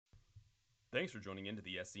Thanks for joining into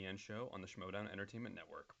the SCN show on the Schmodown Entertainment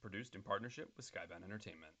Network, produced in partnership with Skybound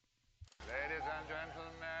Entertainment. Ladies and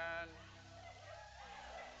gentlemen,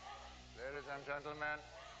 ladies and gentlemen.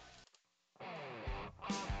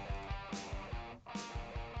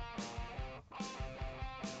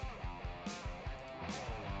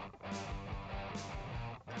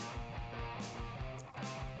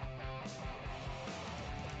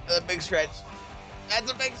 That's a big stretch.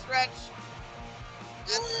 That's a big stretch.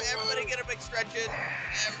 Everybody get a big stretch in.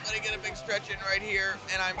 Everybody get a big stretch in right here.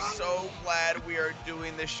 And I'm so glad we are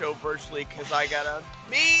doing this show virtually because I got a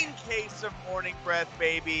mean case of morning breath,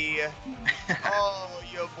 baby. Oh,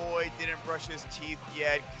 your boy didn't brush his teeth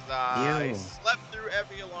yet because I Ew. slept through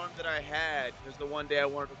every alarm that I had. Because the one day I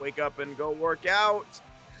wanted to wake up and go work out,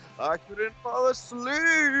 I couldn't fall asleep.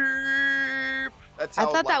 That's I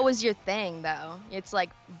how thought that life- was your thing, though. It's like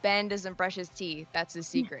Ben doesn't brush his teeth. That's his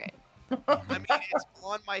secret. I mean, it's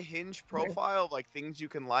on my Hinge profile, like things you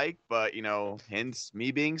can like, but hence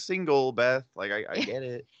me being single, Beth. Like, I get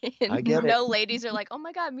it. I get No ladies are like, oh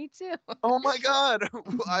my god, me too. Oh my God,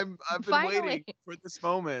 I've been Finally. waiting for this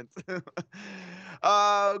moment.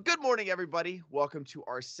 Good morning, everybody. Welcome to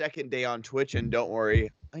our second day on Twitch, and don't worry.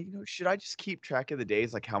 Should I just keep track of the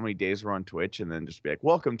days, like how many days we're on Twitch, and then just be like,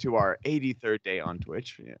 welcome to our 83rd day on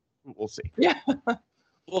Twitch? Yeah, we'll see. Yeah.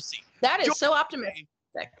 We'll see. That is Join so optimistic.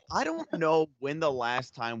 I don't know when the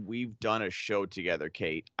last time we've done a show together,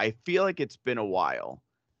 Kate. I feel like it's been a while.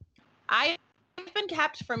 I've been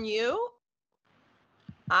kept from you.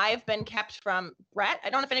 I've been kept from Brett. I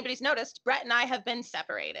don't know if anybody's noticed. Brett and I have been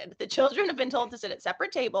separated. The children have been told to sit at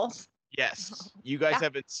separate tables. Yes, you guys Yeah.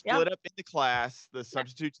 have been split up into class. The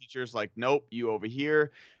substitute teacher's like, nope, you over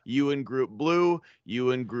here. You in group blue.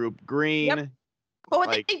 You in group green. Yep. But what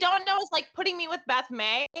Like- they don't know is like putting me with Beth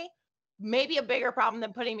May may be a bigger problem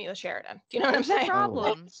than putting me with Sheridan. Do you know what I'm What's the saying? problem?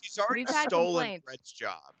 Well, she's already We've had stolen complaints. Brett's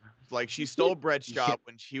job. Like, she stole Brett's job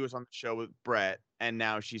when she was on the show with Brett, and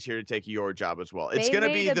now she's here to take your job as well. It's They going to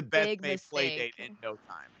made be a the Beth big May play date mistake. in no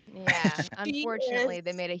time. Yeah, She unfortunately,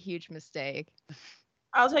 they is- made a huge mistake.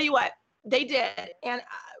 I'll tell you what, they did. And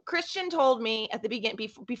Christian told me at the beginning,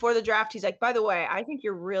 before the draft, he's like, by the way, I think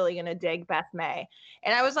you're really going to dig Beth May.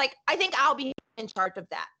 And I was like, I think I'll be in charge of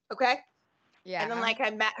that. Okay. Yeah. And then like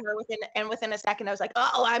I met her within a second, I was like,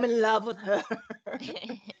 oh, I'm in love with her.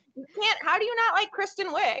 How do you not like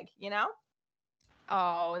Kristen Wiig,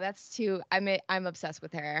 Oh, that's too. I'm obsessed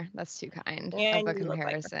with her. That's too kind Yeah, of a you look like her.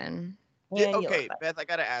 comparison. And you Okay, look like- Beth, I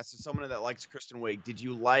got to ask, as someone that likes Kristen Wiig, did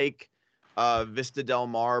you like Vista Del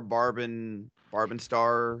Mar, Barben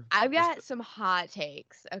Star? I've got some hot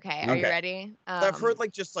takes. Okay, are you Okay. ready? I've heard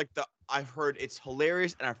I've heard it's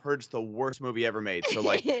hilarious, and I've heard it's the worst movie ever made. So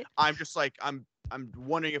like, I'm just like, I'm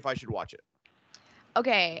wondering if I should watch it.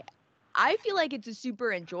 Okay, I feel like it's a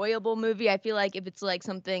super enjoyable movie. I feel like if it's like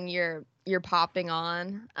something you're popping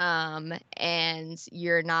on, and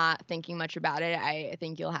you're not thinking much about it, I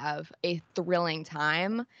think you'll have a thrilling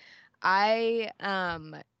time.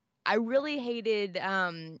 I really hated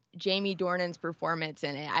Jamie Dornan's performance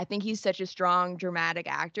in it. I think he's such a strong dramatic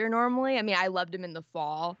actor normally. I mean, I loved him in The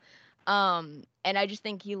Fall. And I just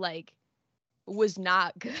think he like was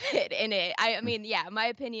not good in it. I mean, yeah, my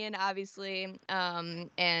opinion, obviously.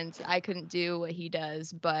 And I couldn't do what he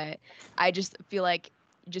does, but I just feel like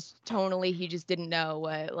just tonally he just didn't know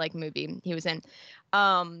what like movie he was in.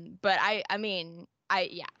 But I mean,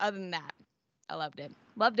 other than that, I loved it.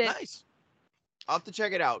 Loved it. Nice. I'll have to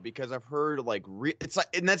check it out because I've heard like it's like,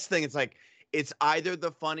 and that's the thing. It's like it's either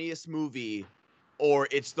the funniest movie or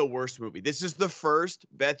it's the worst movie. This is the first,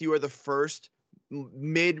 Beth. You are the first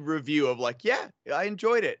mid review of like, yeah, I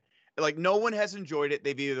enjoyed it. Like no one has enjoyed it.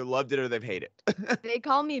 They've either loved it or they've hated it. They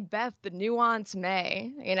call me Beth, the nuance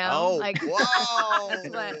May, Oh, like wow. that's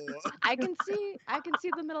what I can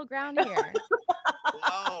see the middle ground here.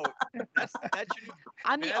 Wow. That's your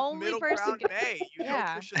I'm the Beth only middle person. ground May. You know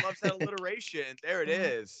Yeah. Christian loves that alliteration. There it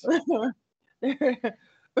is. There-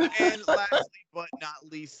 And lastly but not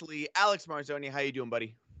leastly, Alex Marzoni, how you doing,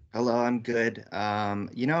 buddy? Hello, I'm good. I'm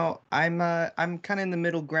kind of in the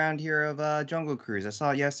middle ground here of Jungle Cruise. I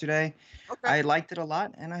saw it yesterday. Okay. I liked it a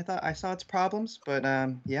lot, and I saw its problems, but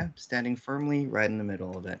yeah, standing firmly right in the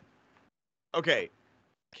middle of it. Okay,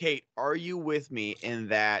 Kate, are you with me in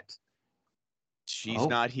that she's Oh.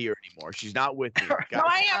 not here anymore? She's not with me. No, Guys,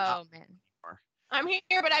 I am. Oh man. I'm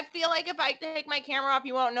here, but I feel like if I take my camera off,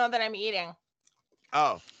 you won't know that I'm eating.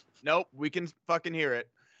 Oh, nope, we can fucking hear it.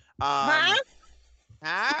 Huh?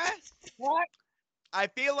 Huh? What? I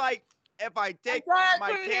feel like if I take I my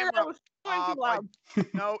couldn't hear it. camera It was going off, too loud.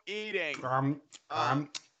 no eating. Um,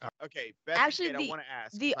 Okay, Beth, Actually, I want to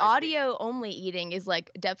ask. the like, audio only eating is like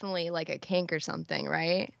definitely like a kink or something,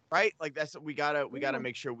 right? right? Like that's we gotta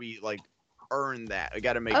make sure we like earn that. We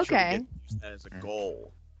gotta make sure we Okay. get that as a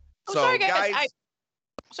goal. Oh, So sorry, guys.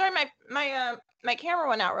 Sorry, my camera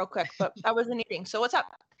went out real quick, but I wasn't eating. So what's up?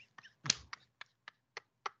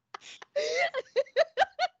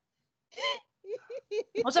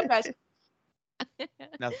 What's up, guys?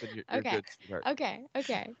 nothing. You're Okay. good, sweetheart. Okay.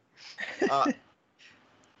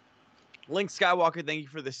 Link Skywalker, thank you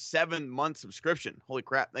for the 7-month subscription. Holy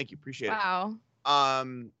crap, thank you, appreciate Wow.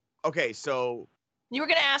 it. Okay, so You were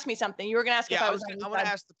gonna ask me something. You were gonna ask if yeah, I I was. want to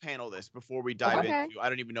ask the panel this before we dive Okay. into. I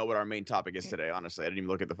don't even know what our main topic is today. Honestly, I didn't even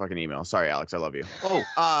look at the fucking email. Sorry, Alex, I love you. Oh,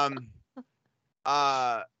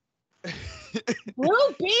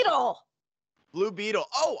 Blue Beetle. Blue Beetle.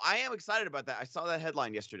 Oh, I am excited about that. I saw that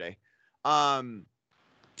headline yesterday.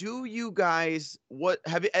 Do you guys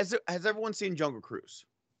has everyone seen Jungle Cruise?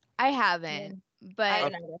 I haven't,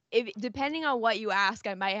 but I depending on what you ask,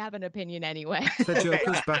 I might have an opinion anyway. The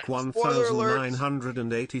Joker's back Spoiler alert.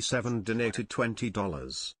 1,987 donated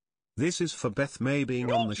 $20. This is for Beth May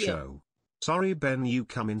being on the you. show. Sorry, Ben, you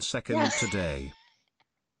come in second Yeah. today.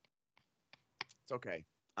 It's okay.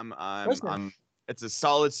 Listen. It's a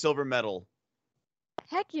solid silver medal.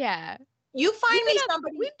 Heck yeah. You find me We've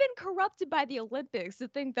somebody. been corrupted by the Olympics to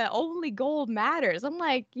think that only gold matters. I'm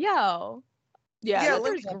like, yo. Yeah.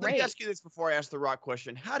 let me Silver's great. ask you this before I ask the rock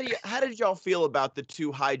question. How did y'all feel about the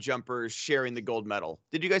 2 high jumpers sharing the gold medal?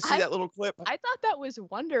 Did you guys see that little clip? I thought that was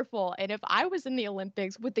wonderful. And if I was in the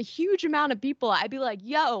Olympics with a huge amount of people, I'd be like,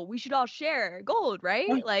 yo, we should all share gold, right?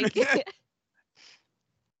 Like,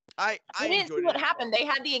 I didn't enjoyed see it what as happened. well. They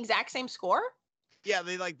had the exact same score. Yeah,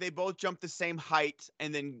 they both jumped the same height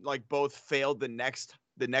and then like both failed the next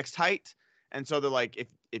height. And so they're like,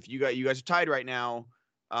 if you guys are tied right now,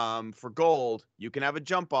 for gold, you can have a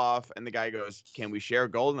jump off. And the guy goes, can we share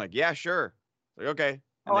gold? I'm like, yeah, sure. Like, okay.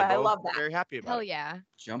 And I both love were that. very happy about hell it. yeah.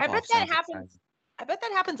 jump I off bet that sounds happens. exciting. I bet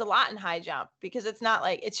that happens a lot in high jump because it's not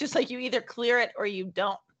like it's just like you either clear it or you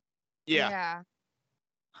don't. Yeah.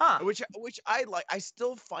 Huh. Which I like. I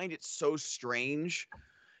still find it so strange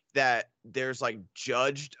that there's like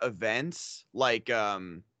judged events like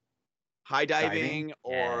high diving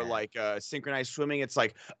or Yeah. like synchronized swimming. It's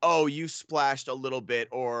like, oh, you splashed a little bit,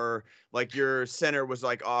 or like your center was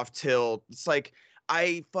like off tilt. It's like,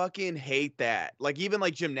 I fucking hate that. Like even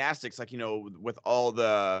like gymnastics, like, you know, with all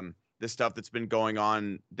the stuff that's been going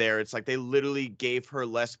on there, it's like they literally gave her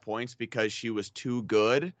less points because she was too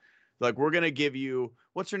good. Like, we're gonna give you,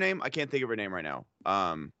 what's her name? I can't think of her name right now.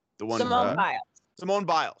 The one Simone Biles. Simone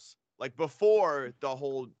Biles. Like before the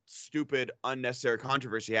whole stupid unnecessary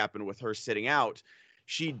controversy happened with her sitting out,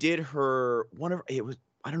 she did her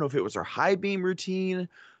I don't know if it was her high beam routine.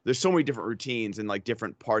 There's so many different routines in like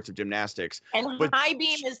different parts of gymnastics. And But high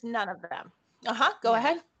beam is none of them. Go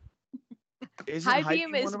ahead. Isn't High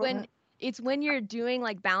beam one is of when them? it's when you're doing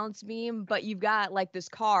like balance beam, but you've got like this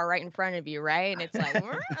car right in front of you, right? And it's like,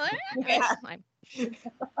 Yeah.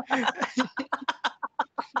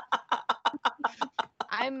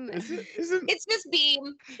 It's just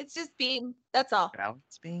beam. It's just beam. That's all.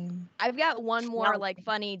 Balance beam. I've got one more Wow. like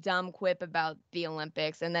funny dumb quip about the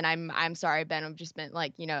Olympics, and then I'm sorry, Ben. I've just been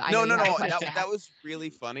like, I No, know no, you no. have a question. That was really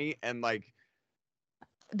funny, and like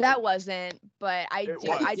That wasn't, but I It do.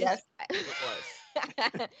 was. I Yes. just it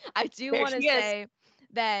was. I do There want to she is. say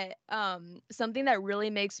that something that really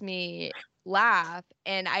makes me laugh,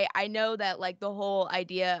 and I know that like the whole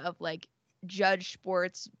idea of like judge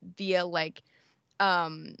sports via like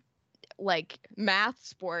math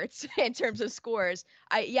sports in terms of scores.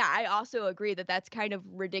 I also agree that that's kind of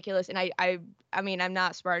ridiculous, and I mean, I'm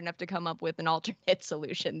not smart enough to come up with an alternate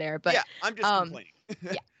solution there, but yeah, I'm just complaining.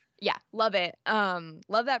 yeah, love it.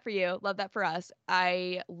 Love that for you. Love that for us.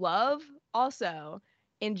 I love also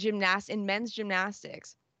in men's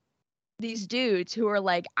gymnastics, these dudes who are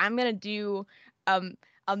like, I'm gonna do a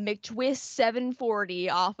McTwist 740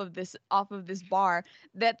 off of this bar,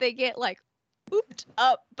 that they get like ooped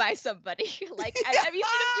up by somebody. Like, have you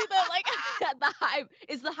seen them do the like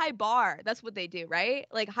the high bar? That's what they do, right?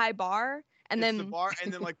 Like high bar, and It's then the bar,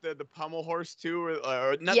 and then like the pommel horse too,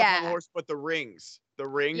 or not Yeah. the pommel horse, but the rings. The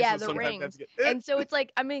rings. Yeah, so the sometimes rings. that's good. And so it's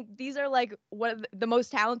like, I mean, these are like one of the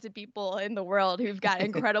most talented people in the world who've got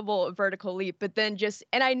incredible vertical leap. But then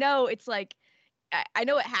and I know it's like, I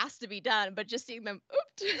know it has to be done, but just seeing them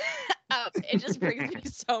ooped up, it just brings me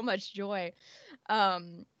so much joy.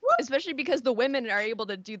 Especially because the women are able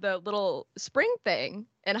to do the little spring thing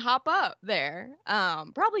and hop up there.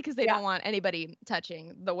 Probably because they don't want anybody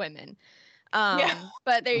touching the women. Yeah.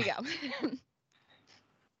 But there you go.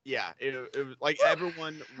 Yeah, it was like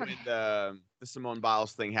everyone when the Simone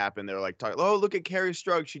Biles thing happened, they were like, "Oh, look at Carrie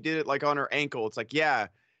Strug. She did it like on her ankle." It's like, yeah,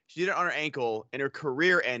 she did it on her ankle, and her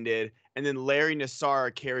career ended, and then Larry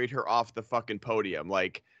Nassar carried her off the fucking podium.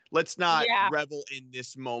 Like, let's not Yeah. revel in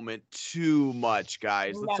this moment too much,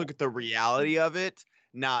 guys. Let's Yeah. look at the reality of it,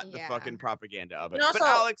 not the Yeah. fucking propaganda of it. And also, But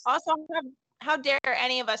Alex, how dare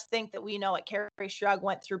any of us think that we know what Carrie Strug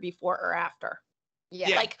went through before or after?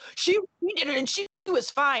 Yeah. Like she did it and she was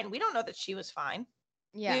fine. We don't know that she was fine.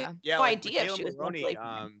 Yeah. yeah, no like idea if Michaela she was Maroney, mentally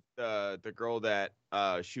fine. the girl that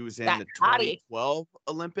she was in That the hottie. 2012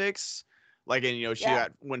 Olympics, like, and she Yeah.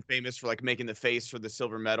 got went famous for like making the face for the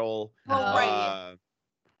silver medal. Oh, right.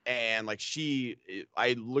 And like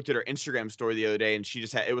I looked at her Instagram story the other day, and she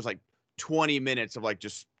just had, it was like 20 minutes of like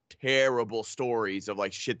just terrible stories of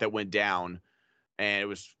like shit that went down, and it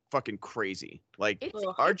was fucking crazy. Like It's,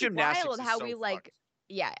 Ugh. our it's gymnastics wild is how so we fucked. like.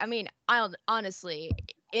 Yeah, I mean, honestly,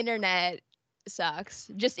 internet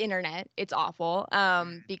sucks. Just internet, it's awful.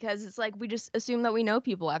 Because it's like we just assume that we know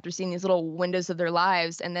people after seeing these little windows of their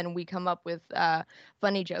lives, and then we come up with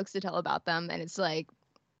funny jokes to tell about them, and it's like,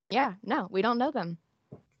 yeah, no, we don't know them.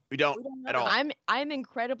 We don't We don't know at all. I'm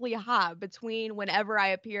incredibly hot between whenever I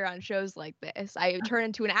appear on shows like this. I turn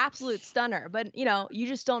into an absolute stunner, but you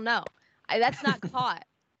just don't know. That's not caught.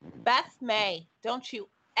 Beth May, don't you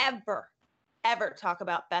ever talk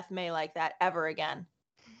about Beth May like that ever again.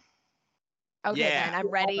 Okay, Yeah. then I'm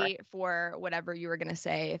ready for whatever you were gonna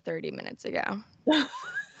say 30 minutes ago.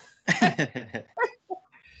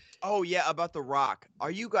 Oh yeah, about The Rock.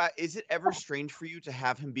 Are you guys? Is it ever strange for you to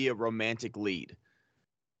have him be a romantic lead?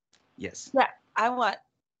 Yes. Yeah, I want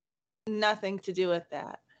nothing to do with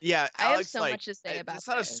that. Yeah, I have Alex, so like, much to say about it's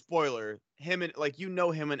not a this. spoiler. Him and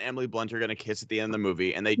him and Emily Blunt are gonna kiss at the end of the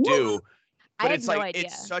movie, and they do. I But had it's no like idea.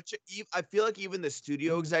 it's such a. I feel like even the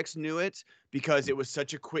studio execs knew it because it was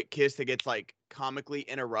such a quick kiss that gets like comically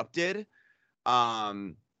interrupted.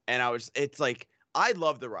 It's like I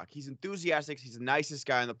love The Rock. He's enthusiastic. He's the nicest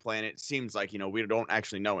guy on the planet. Seems like we don't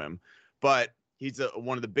actually know him, but he's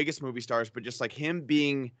one of the biggest movie stars. But just like him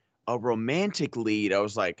being a romantic lead, I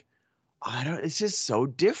was like, I don't. It's just so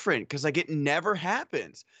different because like it never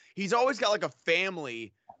happens. He's always got like a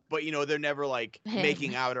family, but they're never like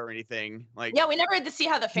making out or anything. Like Yeah, we never had to see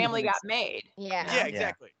how the family got made. Yeah. yeah,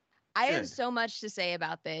 exactly. I Sure. have so much to say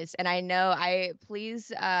about this, and I know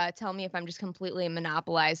please tell me if I'm just completely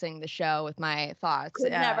monopolizing the show with my thoughts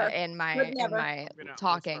Could never. and my Could never. I'm gonna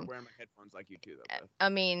talking. start wearing my headphones like you too, though. Beth. I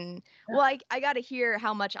mean, well, I got to hear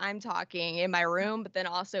how much I'm talking in my room, but then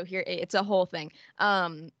also hear it's a whole thing.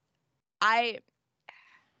 I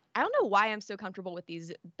don't know why I'm so comfortable with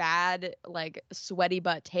these bad, like sweaty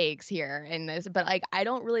butt takes here in this, but like I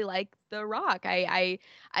don't really like The Rock. I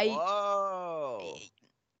Whoa.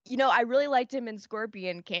 I really liked him in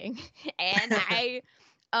Scorpion King, and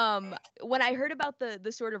when I heard about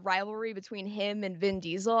the sort of rivalry between him and Vin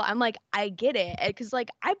Diesel, I'm like, I get it, because like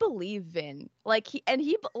I believe Vin, like he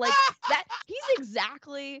like that he's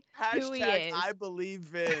exactly who he Hashtag is. I believe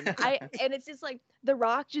Vin. And it's just like The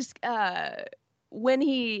Rock just when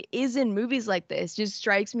he is in movies like this just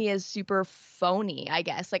strikes me as super phony, I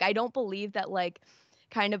guess. Like I don't believe that like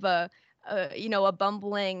kind of a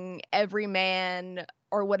bumbling everyman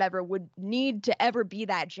or whatever would need to ever be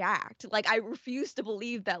that jacked. Like I refuse to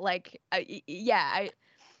believe that like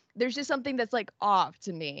there's just something that's like off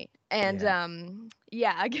to me. And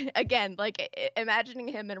again, like imagining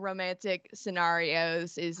him in romantic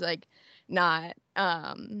scenarios is like not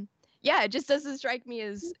it just doesn't strike me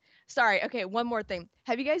as. Sorry, okay, one more thing.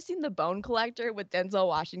 Have you guys seen The Bone Collector with Denzel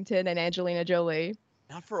Washington and Angelina Jolie?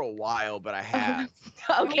 Not for a while, but I have.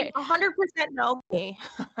 Okay. 100% no me.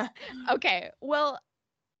 Okay. Well,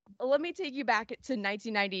 let me take you back to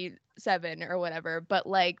 1997 or whatever. But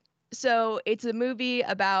like, so it's a movie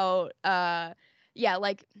about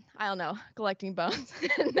like I don't know, collecting bones.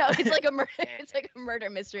 No, it's like a murder. It's like a murder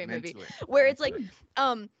mystery movie where it's like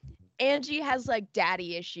Angie has like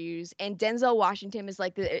daddy issues, and Denzel Washington is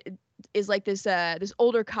like this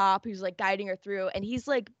older cop who's like guiding her through, and he's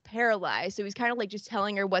like paralyzed, so he's kind of like just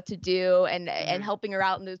telling her what to do and helping her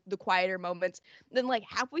out in the quieter moments. Then like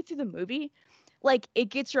halfway through the movie, like it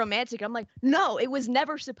gets romantic. I'm like, no, it was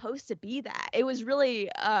never supposed to be that. It was really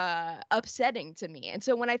upsetting to me. And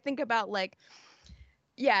so when I think about like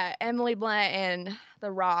Emily Blunt and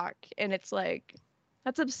The Rock, and it's like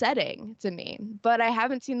that's upsetting to me, but I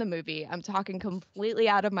haven't seen the movie. I'm talking completely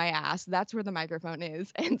out of my ass. That's where the microphone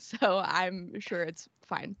is. And so I'm sure it's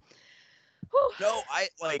fine. Whew. No,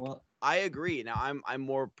 I agree. Now I'm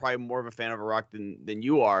probably more of a fan of a Rock than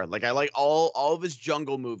you are. Like I like all of his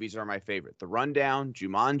jungle movies are my favorite. The Rundown,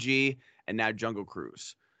 Jumanji, and now Jungle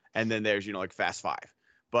Cruise. and then there's like Fast Five.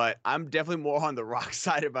 But I'm definitely more on the Rock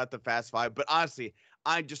side about the Fast Five. But honestly,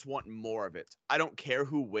 I just want more of it. I don't care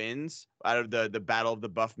who wins out of the Battle of the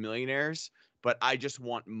Buff Millionaires, but I just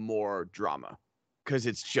want more drama because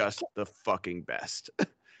it's just the fucking best.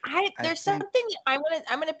 There's something I'm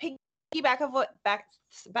gonna piggyback of what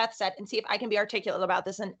Beth said and see if I can be articulate about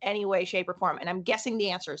this in any way, shape, or form. And I'm guessing the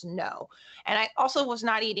answer is no. And I also was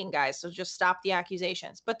not eating, guys, so just stop the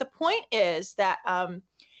accusations. But the point is that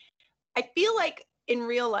I feel like in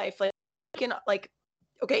real life,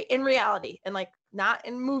 in reality, and like not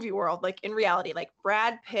in movie world, like in reality, like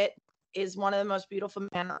Brad Pitt is one of the most beautiful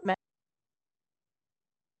men.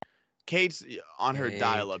 Kate's on her Kate.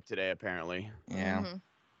 dial-up today, apparently. Yeah. Mhm.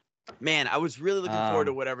 Man, I was really looking forward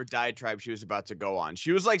to whatever diatribe she was about to go on.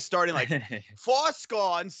 She was like starting like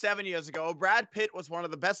 7 years ago, Brad Pitt was one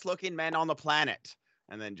of the best looking men on the planet.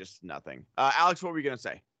 And then just nothing. Alex, what were you going to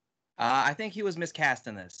say? I think he was miscast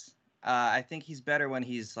in this. I think he's better when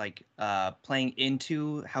he's like playing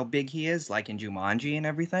into how big he is, like in Jumanji and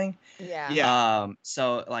everything. Yeah. Yeah.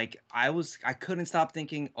 So like I couldn't stop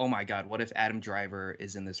thinking, oh my God, what if Adam Driver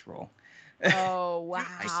is in this role? Oh wow.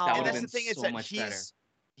 that And would've that's been the thing is so that much better.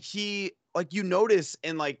 he like you notice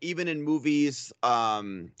in like even in movies what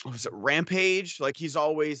was it, Rampage, like he's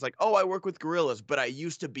always like, oh, I work with gorillas, but I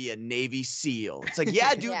used to be a Navy SEAL. It's like,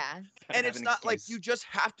 yeah, dude. Yeah. And it's not like you just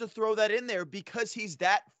have to throw that in there because he's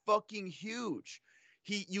that fucking huge.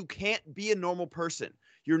 You can't be a normal person.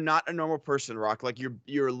 You're not a normal person, Rock. Like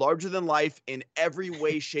you're larger than life in every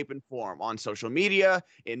way, shape, and form. On social media,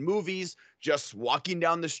 in movies, just walking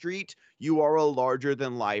down the street, you are a larger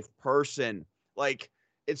than life person. Like,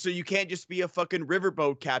 and so you can't just be a fucking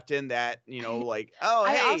riverboat captain that, like, oh,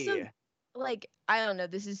 I hey. also like, I don't know,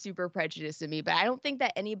 this is super prejudiced of me, but I don't think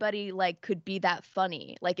that anybody like could be that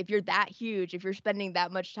funny. Like if you're that huge, if you're spending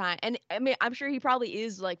that much time, and I mean, I'm sure he probably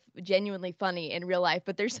is like genuinely funny in real life,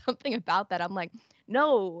 but there's something about that. I'm like,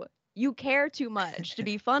 no, you care too much to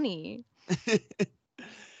be funny.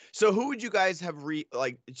 So who would you guys have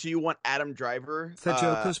so you want Adam Driver The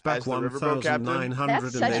Joker's back as the riverboat captain?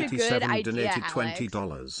 That's such a good 1,987 idea, donated Alex.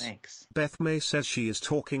 $20. Thanks. Beth May says she is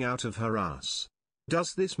talking out of her ass.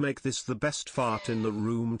 Does this make this the best fart in the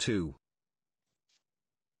room too?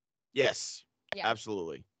 Yes, Yeah.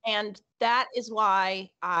 absolutely. And that is why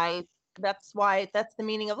that's the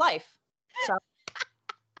meaning of life. So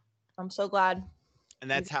I'm so glad. And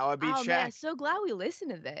that's how I beat Oh Shaq. man, so glad we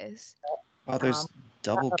listened to this. Oh, there's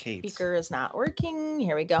double The Kates. speaker is not working.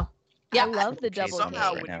 Here we go. I love the double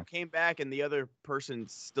Somehow, K. when you came back and the other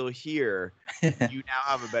person's still here, you now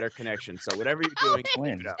have a better connection. So whatever you're doing, keep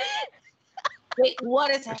Win. it up. Wait,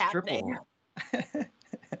 what is It's happening? triple.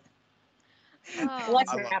 Oh,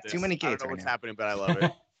 What's I love happening? this. Too many I don't Kates know right what's now. happening, but I love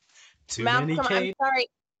it. Too many Malcolm, I'm Kate. sorry.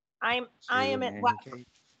 I am at what? Too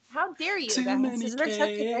How dare you? Too guys? many Is there such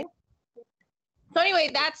a Kate. thing? So anyway,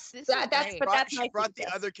 that's This is that's great. but that's She my brought the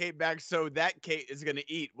thesis. other Kate back, so that Kate is gonna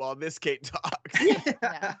eat while this Kate talks.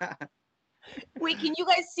 Yeah. Wait, can you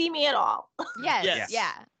guys see me at all? Yes, Yes.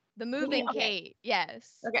 yeah. The moving Okay. Kate,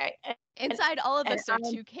 yes. Okay. Inside all of and us are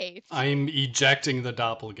I'm- two Kates. I'm ejecting the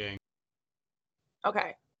doppelganger.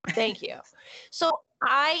 Okay. Thank you. So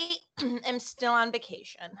I am still on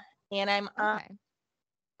vacation and I'm on Okay.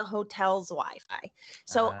 the hotel's Wi-Fi.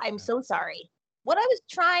 So I'm so sorry. What I was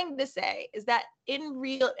trying to say is that in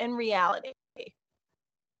reality,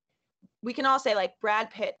 we can all say like Brad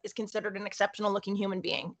Pitt is considered an exceptional looking human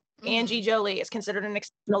being. Angie Jolie is considered an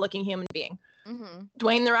exceptional looking human being. Mm-hmm.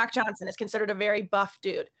 Dwayne The Rock Johnson is considered a very buff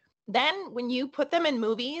dude. Then when you put them in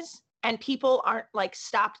movies and people aren't like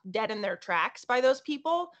stopped dead in their tracks by those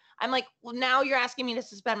people, I'm like, well, now you're asking me to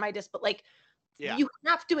suspend my disbelief. But like, Yeah. you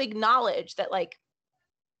have to acknowledge that like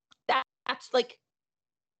that's like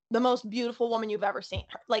the most beautiful woman you've ever seen.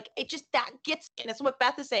 Like it just that gets, and it's what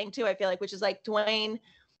Beth is saying too. I feel like, which is like Dwayne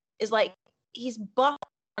is like he's buff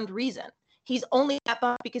beyond reason. He's only that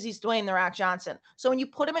buff because he's Dwayne The Rock Johnson. So when you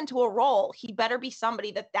put him into a role, he better be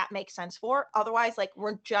somebody that makes sense for. Otherwise, like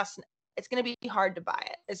it's going to be hard to buy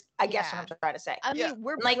it. Is I guess what I'm trying to say. I Yeah. mean,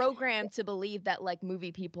 we're Like- programmed to believe that like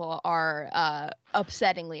movie people are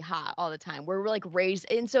upsettingly hot all the time. We're like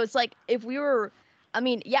raised, and so it's like if we were, I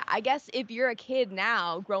mean, yeah, I guess if you're a kid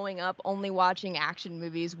now growing up only watching action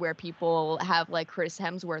movies where people have like Chris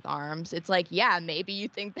Hemsworth arms, it's like, yeah, maybe you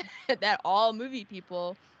think that all movie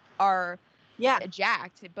people are Yeah.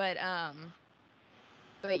 jacked, but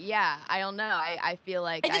yeah, I don't know. I feel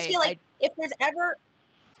like I just feel like if there's ever,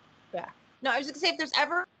 no, I was gonna say if there's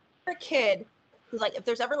ever a kid who's like, if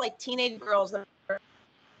there's ever like teenage girls that are,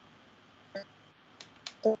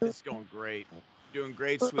 It's going great. Doing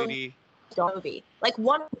great, sweetie. movie. Like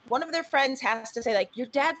one of their friends has to say like, "Your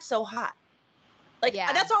dad's so hot." Like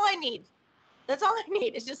Yeah. that's all I need. That's all I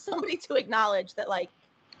need is just somebody to acknowledge that like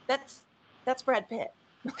that's Brad Pitt.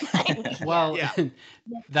 Well, Yeah.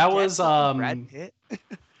 that was Brad Pitt.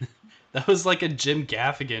 that was like a Jim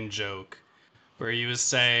Gaffigan joke where he was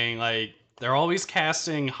saying like they're always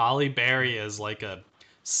casting Holly Berry as like a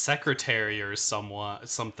secretary or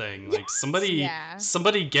something. Like Yeah.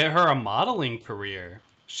 somebody get her a modeling career.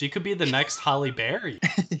 She could be the next Holly Berry.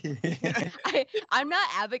 I'm not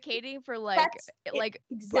advocating for That's it, like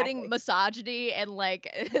exactly. putting misogyny and like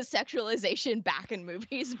sexualization back in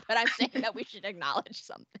movies, but I'm saying that we should acknowledge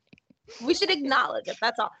something. We should acknowledge it.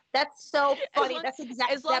 That's all. That's so funny. long- That's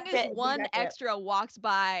exactly As long as one extra walks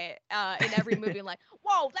by in every movie, like,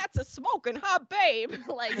 whoa, that's a smoking hot babe.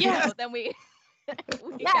 Like, you Yes. know, then we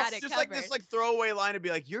we Yes. got it Just covered. like this like throwaway line to be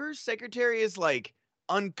like, your secretary is like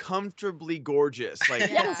uncomfortably gorgeous. Like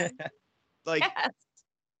Yeah. like Yes.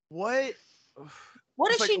 what?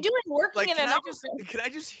 What It's is she doing working Like in an office? can I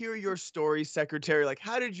just hear your story, secretary? Like,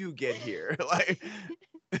 how did you get here? Like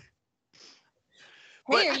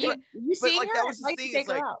Hey, are you but, seeing like, her? that was the I'd like to thing, take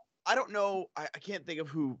it's her like, out. I don't know. I can't think of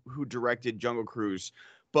who directed Jungle Cruise,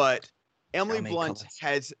 but Emily Shall make Blunt colors.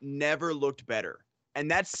 has never looked better, and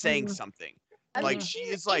that's saying Mhm. something. I like, mean, she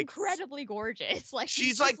she's is, like, incredibly gorgeous. Like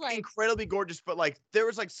She's just like incredibly gorgeous, but like there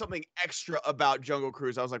was like something extra about Jungle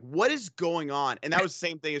Cruise. I was like, what is going on? And that was the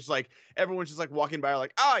same thing. It's like everyone's just like walking by,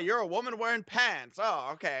 like, oh, you're a woman wearing pants. Oh,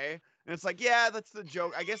 okay. And it's like, yeah, that's the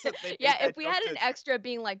joke. I guess that they yeah, made that if we joke had an extra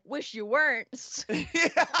being like, wish you weren't,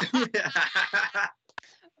 yeah.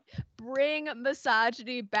 bring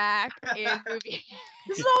misogyny back in movies.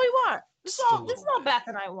 This is all we want. This is Just a all little bit. Beth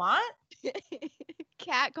and I want.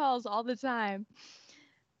 Cat calls all the time.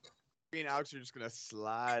 Me and Alex are just gonna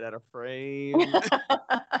slide out of frame.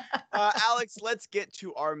 Alex, let's get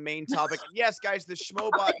to our main topic. Yes, guys, the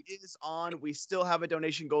Schmobot is on. We still have a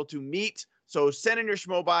donation goal to meet. So send in your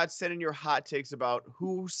Schmobots, send in your hot takes about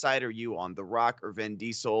whose side are you on, The Rock or Vin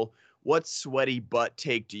Diesel. What sweaty butt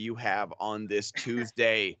take do you have on this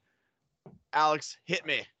Tuesday? Alex, hit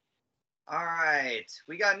me. All right.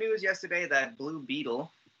 We got news yesterday that Blue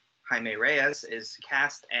Beetle, Jaime Reyes, is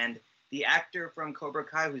cast, and the actor from Cobra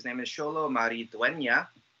Kai, whose name is Xolo Maridueña,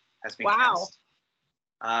 has been Wow. cast.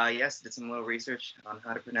 Yes, did some little research on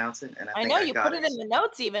how to pronounce it, and I I think know I you got put it in the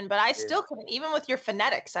notes even, but I still It- couldn't. Even with your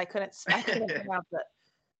phonetics, I couldn't pronounce it.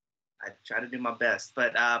 I try to do my best.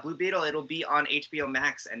 But Blue Beetle, it'll be on HBO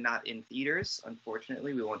Max and not in theaters.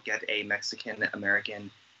 Unfortunately, we won't get a Mexican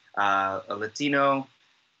American, a Latino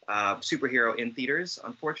superhero in theaters,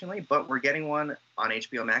 unfortunately. But we're getting one on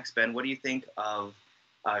HBO Max. Ben, what do you think of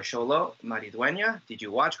Xolo Maridueña? Did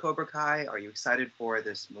you watch Cobra Kai? Are you excited for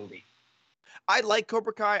this movie? I like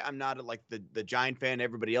Cobra Kai. I'm not like the giant fan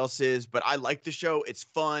everybody else is, but I like the show. It's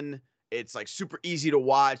fun. It's like super easy to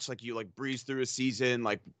watch. Like you like breeze through a season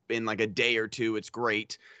like in like a day or two. It's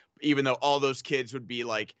great. Even though all those kids would be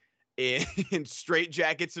like in straight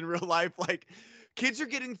jackets in real life, like kids are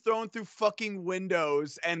getting thrown through fucking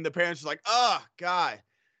windows, and the parents are like, "Oh God,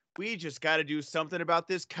 we just got to do something about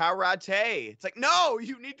this karate." It's like, no,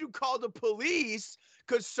 you need to call the police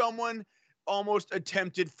because someone almost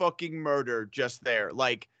attempted fucking murder just there.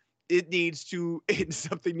 Like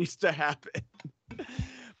something needs to happen.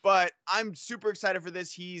 But I'm super excited for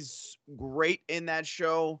this. He's great in that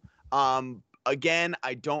show. Again,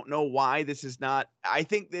 I don't know why this is not. I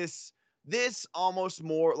think this almost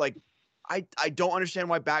more like I don't understand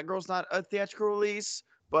why Batgirl's not a theatrical release,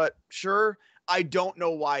 but sure. I don't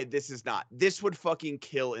know why this is not. This would fucking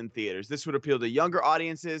kill in theaters. This would appeal to younger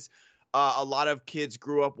audiences. A lot of kids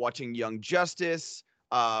grew up watching Young Justice,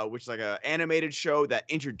 which is like an animated show that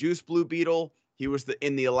introduced Blue Beetle. He was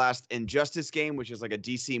in the last Injustice game, which is like a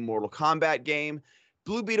DC Mortal Kombat game.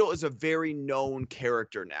 Blue Beetle is a very known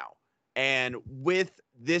character now. And with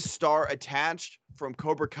this star attached from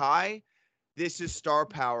Cobra Kai, this is star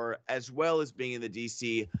power as well as being in the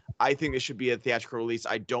DC. I think this should be a theatrical release.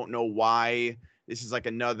 I don't know why this is like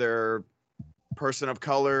another person of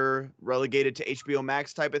color relegated to HBO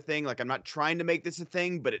Max type of thing. Like, I'm not trying to make this a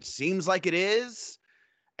thing, but it seems like it is.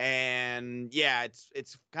 And yeah,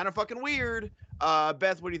 it's kind of fucking weird.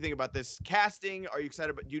 Beth, what do you think about this casting? Are you excited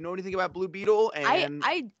about? Do you know anything about Blue Beetle? And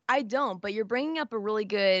I don't, but you're bringing up a really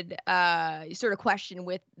good sort of question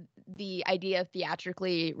with the idea of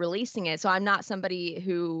theatrically releasing it. So I'm not somebody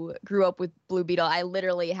who grew up with Blue Beetle. I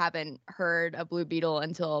literally haven't heard of Blue Beetle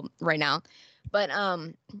until right now. But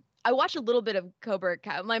I watched a little bit of Cobra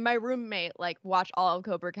Kai. My roommate like watched all of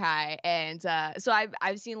Cobra Kai, and so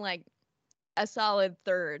I've seen like a solid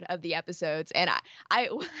third of the episodes, and I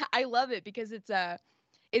I love it because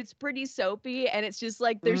it's pretty soapy, and it's just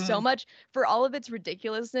like there's so much, for all of its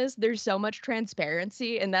ridiculousness, there's so much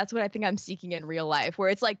transparency, and that's what I think I'm seeking in real life, where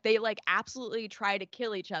it's like they like absolutely try to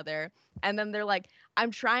kill each other, and then they're like,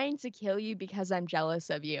 I'm trying to kill you because I'm jealous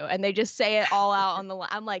of you, and they just say it all out on the line.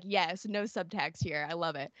 I'm like, yes, no subtext here. I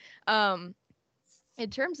love it. In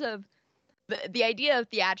terms of the idea of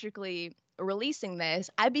theatrically releasing this,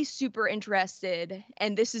 I'd be super interested,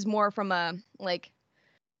 and this is more from a like,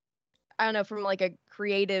 I don't know, from like a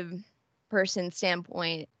creative person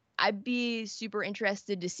standpoint. I'd be super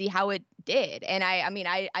interested to see how it did. And I mean,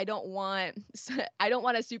 I don't want I don't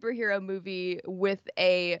want a superhero movie with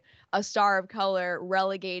a star of color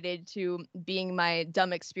relegated to being my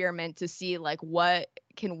dumb experiment to see like what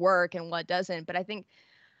can work and what doesn't. But I think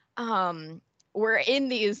we're in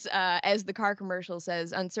these, as the car commercial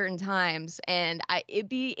says, uncertain times, and it'd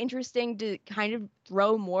be interesting to kind of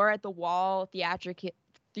throw more at the wall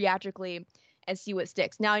theatrically and see what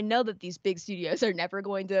sticks. Now, I know that these big studios are never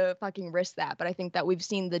going to fucking risk that, but I think that we've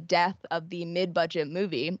seen the death of the mid-budget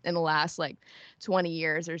movie in the last like 20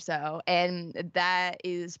 years or so, and that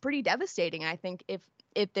is pretty devastating. I think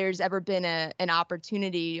if there's ever been an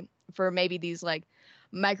opportunity for maybe these like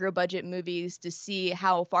micro budget movies to see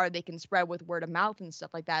how far they can spread with word of mouth and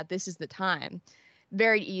stuff like that, this is the time.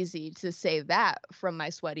 Very easy to say that from my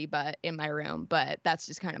sweaty butt in my room, but that's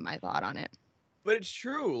just kind of my thought on it. But it's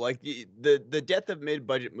true. Like the death of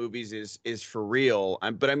mid-budget movies is for real.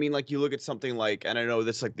 But I mean, like you look at something like, and I know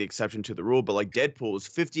this is like the exception to the rule, but like Deadpool is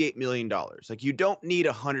 $58 million. Like you don't need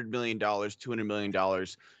 $100 million, $200 million.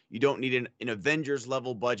 You don't need an Avengers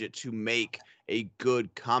level budget to make a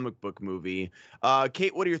good comic book movie.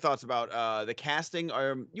 Kate, what are your thoughts about the casting?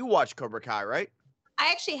 You watch Cobra Kai, right? I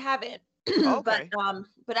actually haven't. Okay.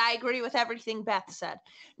 But I agree with everything Beth said.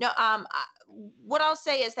 No, what I'll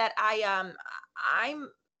say is that I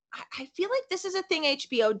feel like this is a thing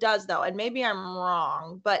HBO does though, and maybe I'm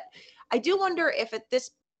wrong, but I do wonder if at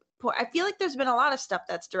this point, I feel like there's been a lot of stuff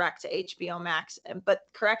that's direct to HBO Max, but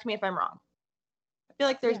correct me if I'm wrong. I feel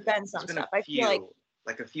like there's been some There's been stuff. a I few, feel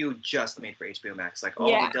like a few just made for HBO Max, like all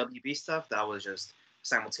the WB stuff that was just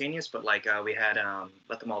simultaneous, but like we had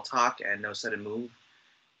Let Them All Talk and No Sudden Move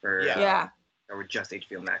for that were just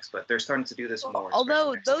HBO Max, but they're starting to do this more.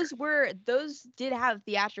 Although those did have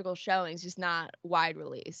theatrical showings, just not wide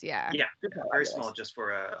release. Yeah, very small, just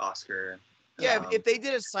for a Oscar. Yeah, if they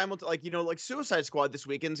did a like Suicide Squad this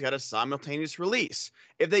weekend's got a simultaneous release.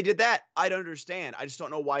 If they did that, I'd understand. I just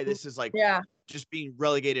don't know why this is like just being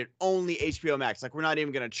relegated only HBO Max. Like we're not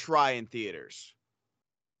even gonna try in theaters.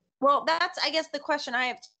 Well, that's I guess the question I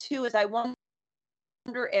have too is I wonder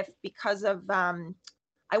if because of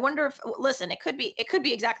I wonder if listen, it could be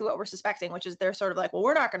exactly what we're suspecting, which is they're sort of like, well,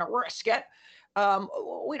 we're not going to risk it.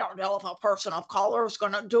 We don't know if a person of color is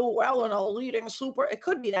going to do well in a leading super. It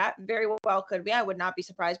could be that, very well could be. I would not be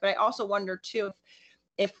surprised. But I also wonder too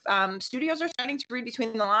if studios are starting to read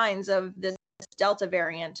between the lines of this Delta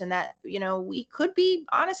variant, and that we could be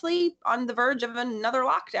honestly on the verge of another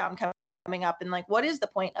lockdown coming up. And like, what is the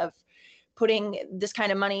point of putting this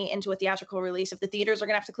kind of money into a theatrical release if the theaters are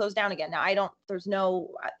going to have to close down again? Now,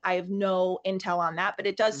 I have no intel on that, but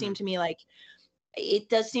it does seem to me like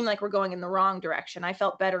we're going in the wrong direction. I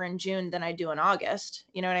felt better in June than I do in August.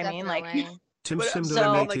 You know what I mean? Like Tim Sim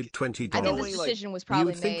donated $20. I think this decision was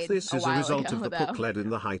probably you think made this is a a while result ago, of the though. Pukled in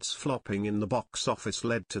the Heights flopping in the box office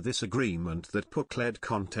led to this agreement that Pukled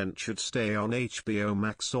content should stay on HBO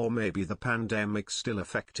Max, or maybe the pandemic still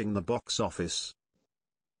affecting the box office?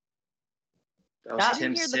 That was I Tim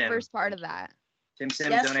didn't hear Sim. the first part of that. Tim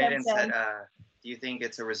Sim Yes, donated Tim and Sim. said, do you think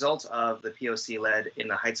it's a result of the POC led in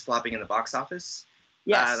the Heights flopping in the box office?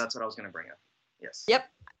 Yes. That's what I was going to bring up. Yes. Yep.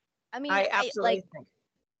 I mean, I absolutely think.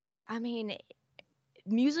 I mean,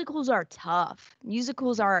 musicals are tough.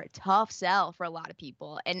 Musicals are a tough sell for a lot of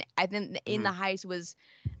people, and I think In the Heights was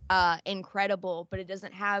incredible, but it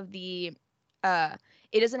doesn't have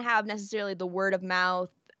necessarily the word of mouth.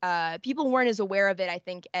 People weren't as aware of it, I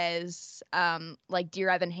think, as like Dear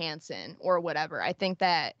Evan Hansen or whatever. I think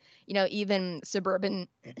that even suburban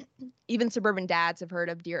dads have heard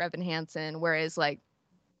of Dear Evan Hansen, whereas like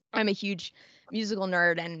I'm a huge musical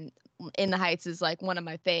nerd, and In the Heights is like one of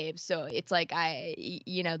my faves. So it's like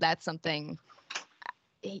that's something.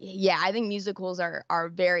 Yeah, I think musicals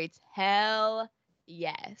are very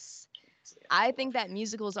yes. I think that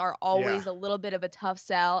musicals are always a little bit of a tough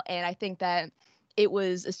sell, and I think that it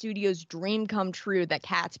was a studio's dream come true that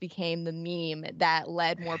Cats became the meme that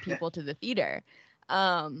led more people to the theater.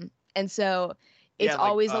 And so it's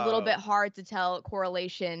always a little bit hard to tell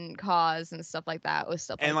correlation, cause, and stuff like that with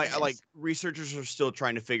stuff and like this. researchers are still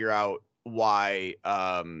trying to figure out why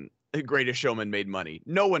Greatest Showman made money.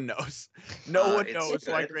 No one knows. No one It's knows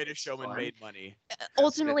why good. Greatest It's Showman fun. made money.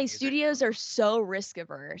 Ultimately, music. studios are so risk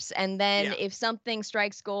averse, and then Yeah. if something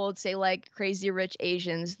strikes gold, say like Crazy Rich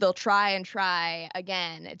Asians, they'll try and try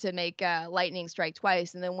again to make lightning strike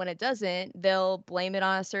twice, and then when it doesn't, they'll blame it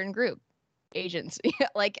on a certain group, Asians.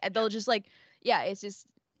 Like they'll just like, yeah, it's just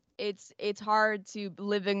it's hard to be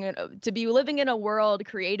living in a world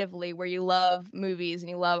creatively where you love movies and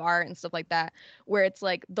you love art and stuff like that, where it's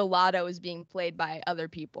like the lotto is being played by other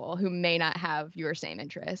people who may not have your same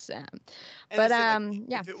interests. And But that's the thing, like,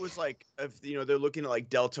 yeah. if it was like, if they're looking at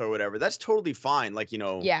like Delta or whatever, that's totally fine. Like,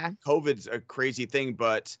 Yeah. COVID's a crazy thing,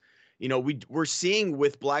 but we're seeing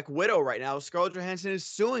with Black Widow right now, Scarlett Johansson is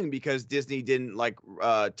suing because Disney didn't like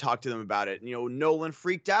talk to them about it. Nolan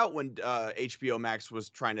freaked out when HBO Max was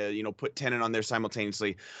trying to put Tenet on there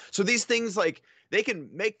simultaneously. So these things, like, they can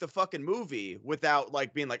make the fucking movie without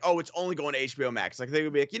like being like, oh, it's only going to HBO Max. Like, they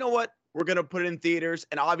would be like, you know what, we're gonna put it in theaters,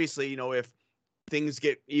 and obviously, if things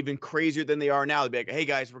get even crazier than they are now, they'd be like, hey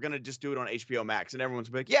guys, we're gonna just do it on HBO Max, and everyone's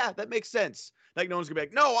gonna be like, yeah, that makes sense. Like, no one's gonna be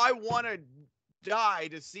like, no, I want to die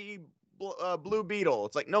to see Blue Beetle.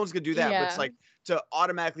 It's like, no one's gonna do that. But it's Yeah. like, to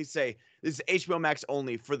automatically say this is HBO Max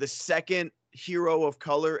only for the second hero of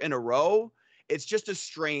color in a row, it's just a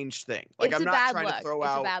strange thing. Like, It's I'm a not bad trying look. to throw It's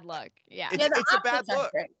out a bad look. Yeah. It's- the a bad optics aren't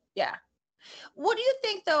look. great. Yeah. What do you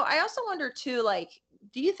think though? I also wonder too, like,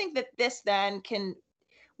 do you think that this then can,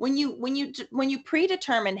 when you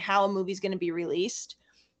predetermine how a movie's going to be released,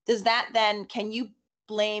 does that then, can you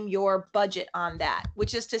blame your budget on that?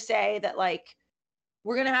 Which is to say that, like,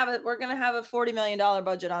 we're gonna have a $40 million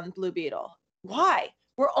budget on Blue Beetle. Why?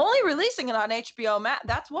 We're only releasing it on HBO Max.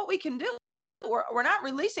 That's what we can do. We're not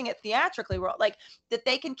releasing it theatrically. We're like that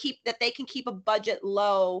they can keep a budget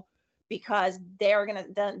low because they're gonna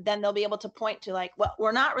then they'll be able to point to, like, well,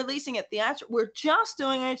 we're not releasing it theatrically. We're just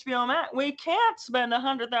doing HBO Max. We can't spend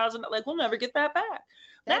 $100,000. Like, we'll never get that back.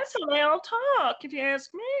 That's how they all talk, if you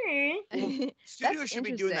ask me. Studios should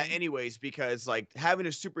be doing that interesting. anyways, because like having a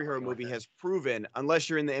superhero movie has proven, unless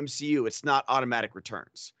you're in the MCU, it's not automatic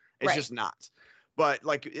returns. It's Right. just not. But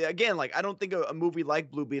like, again, like, I don't think a movie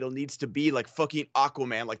like Blue Beetle needs to be like fucking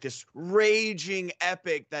Aquaman, like this raging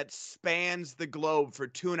epic that spans the globe for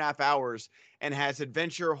 2.5 hours and has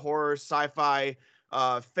adventure, horror, sci-fi,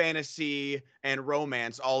 fantasy, and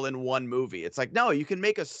romance all in one movie. It's like, no, you can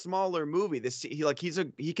make a smaller movie.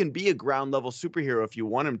 He can be a ground level superhero if you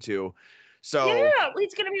want him to. So Yeah,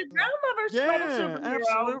 he's gonna be a ground level superhero.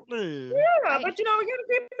 absolutely. Yeah, but we gotta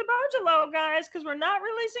keep the budget low, guys, because we're not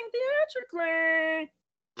releasing theatrically.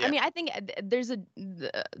 Yeah. I mean, I think there's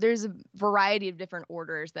a variety of different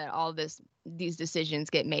orders that all these decisions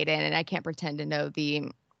get made in, and I can't pretend to know the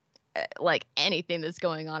like anything that's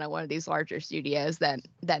going on at one of these larger studios that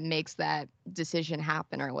makes that decision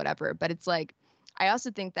happen or whatever. But it's like, I also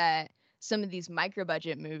think that some of these micro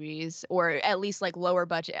budget movies, or at least like lower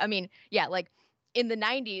budget, I mean, yeah, like in the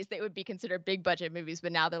 90s they would be considered big budget movies,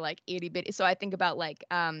 but now they're like 80-bit. So I think about like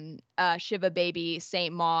Shiva Baby,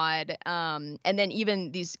 Saint Maud, and then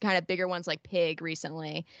even these kind of bigger ones like Pig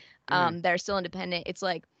recently, that are still independent. It's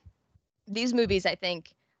like these movies, I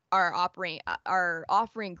think, are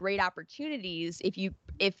offering great opportunities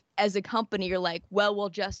if as a company you're like, well, we'll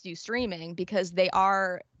just do streaming, because they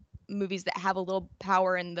are movies that have a little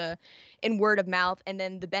power in word of mouth, and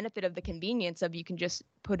then the benefit of the convenience of you can just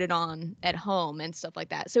put it on at home and stuff like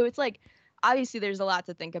that. So it's like, obviously there's a lot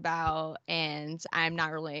to think about, and I'm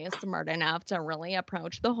not really smart enough to really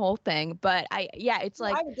approach the whole thing, but it's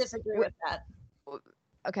like, I would disagree with that.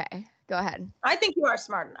 okay, go ahead. I think you are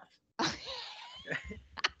smart enough.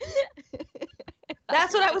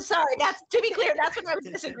 That's what I was sorry. That's, to be clear, that's what I was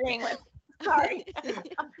disagreeing with. Sorry.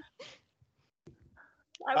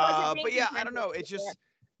 But yeah, I don't know. It's just,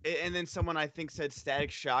 and then someone I think said Static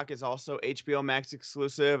Shock is also HBO Max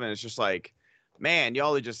exclusive, and it's just like, man,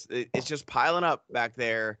 y'all are just, it's just piling up back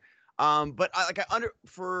there. But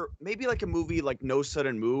for maybe like a movie like No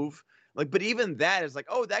Sudden Move, like, but even that is like,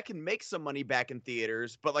 oh, that can make some money back in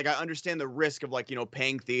theaters, but like, I understand the risk of like,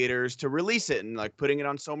 paying theaters to release it and like putting it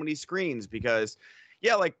on so many screens, because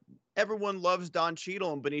yeah, like, everyone loves Don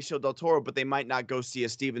Cheadle and Benicio del Toro, but they might not go see a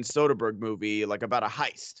Steven Soderbergh movie like about a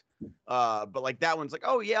heist. But like, that one's like,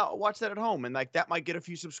 oh yeah, I'll watch that at home, and like that might get a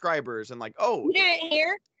few subscribers, and like, oh, You didn't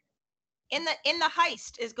hear? In the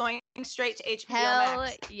Heist is going straight to HBO Hell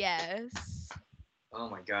Max. yes. Oh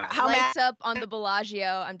my god. How Lights up on the Bellagio.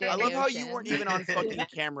 I'm I doing love the how you ocean. weren't even on fucking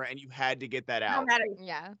camera and you had to get that How out. mad are you?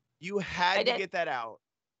 Yeah. You had I to did. get that out.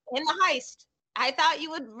 In the Heist. I thought you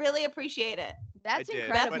would really appreciate it. That's did,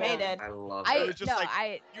 incredible. but- Beth made it. I love It it. was just no, like,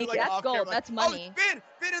 I you like that's off gold. camera, like, That's money. Oh,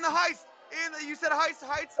 Finn in the heist. You said Heights.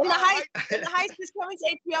 In the Heist. In the Heist is coming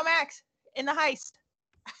to HBO Max. In the Heist.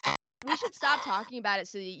 We should stop talking about it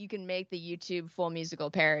so that you can make the YouTube full musical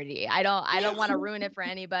parody. I don't want to ruin it for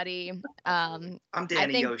anybody. I'm I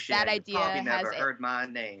Danny think Yoshi. that You idea probably has never heard my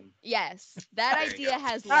name. Yes, that There you idea go.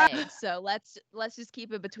 has legs. So let's just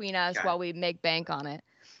keep it between us Got while we make bank on it.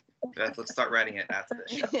 Let's start writing it after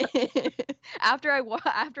the show. after I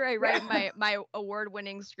write my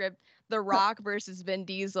award-winning script, The Rock versus Vin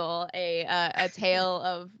Diesel, a tale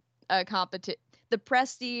of a The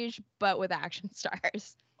Prestige, but with action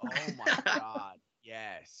stars. Oh my God.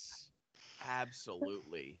 Yes.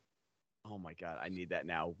 Absolutely. Oh my God. I need that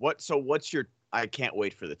now. What's your, I can't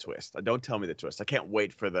wait for the twist. Don't tell me the twist. I can't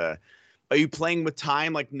wait for are you playing with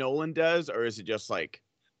time like Nolan does, or is it just like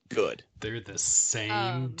good? They're the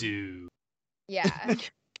same dude. Yeah.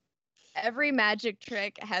 Every magic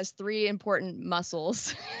trick has 3 important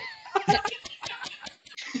muscles.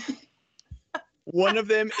 One of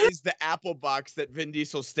them is the apple box that Vin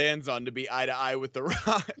Diesel stands on to be eye to eye with The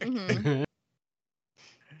Rock. Mhm.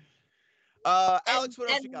 Alex, what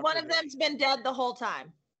else you And got one for of me? them's been dead the whole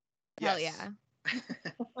time. Hell Yes. yeah.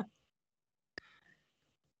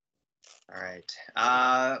 All right.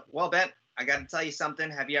 Well, Ben, I got to tell you something.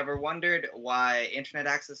 Have you ever wondered why internet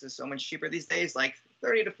access is so much cheaper these days, like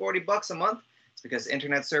 30 to 40 bucks a month? It's because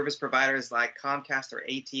internet service providers like Comcast or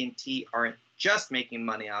AT&T aren't just making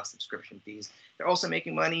money off subscription fees. They're also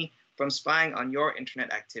making money from spying on your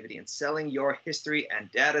internet activity and selling your history and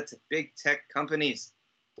data to big tech companies.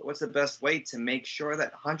 So what's the best way to make sure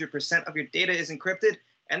that 100% of your data is encrypted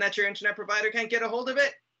and that your internet provider can't get a hold of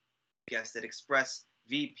it? Guessed it,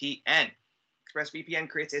 ExpressVPN. ExpressVPN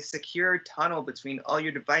creates a secure tunnel between all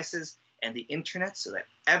your devices and the internet so that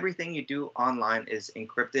everything you do online is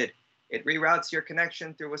encrypted. It reroutes your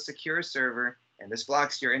connection through a secure server, and this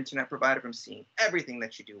blocks your internet provider from seeing everything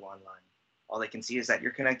that you do online. All they can see is that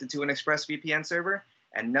you're connected to an ExpressVPN server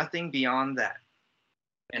and nothing beyond that.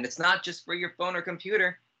 And it's not just for your phone or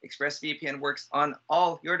computer. ExpressVPN works on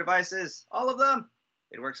all your devices, all of them.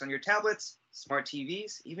 It works on your tablets, smart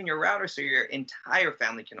TVs, even your router, so your entire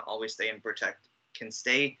family can always stay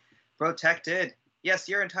protected. Yes,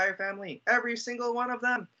 your entire family, every single one of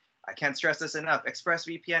them. I can't stress this enough.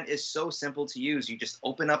 ExpressVPN is so simple to use. You just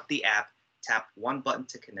open up the app, tap one button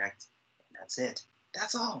to connect, and that's it.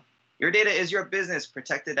 That's all. Your data is your business,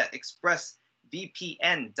 protected at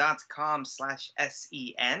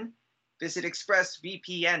expressvpn.com/sen. Visit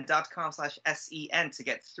expressvpn.com/sen to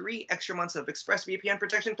get 3 extra months of ExpressVPN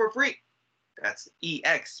protection for free. That's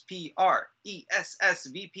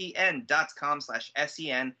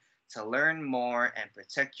expressvpn.com/sen to learn more and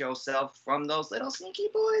protect yourself from those little sneaky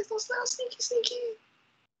boys, those little sneaky.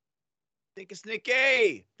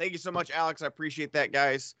 Sneaky. Thank you so much, Alex. I appreciate that,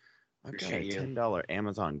 guys. I've got a Appreciate you. $10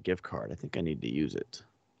 Amazon gift card. I think I need to use it.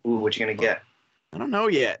 Ooh, what you gonna get? I don't know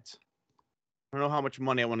yet. I don't know how much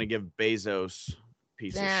money I want to give Bezos.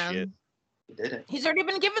 Piece of shit. Damn. You did it. He's already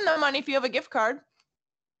been given the money if you have a gift card.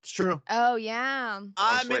 It's true. Oh yeah.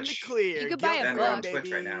 I'm in the Twitch. clear. You could buy a Get book. one, On Twitch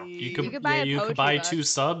right now. baby. You could buy a you poetry could buy book. 2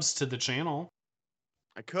 subs to the channel.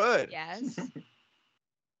 I could. Yes.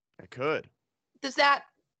 I could. Does that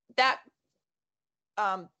Beth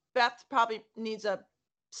probably needs a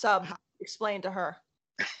sub explained to her.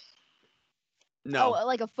 No. Oh,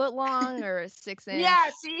 like a foot long or a 6 inch? Yeah,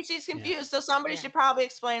 see, she's confused. So somebody Yeah. should probably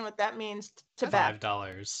explain what that means to Beth.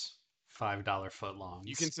 $5 foot long.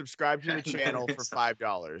 You can subscribe to the channel for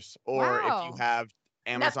 $5. Or if Wow. you have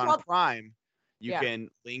Amazon called- Prime, you Yeah. can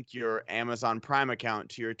link your Amazon Prime account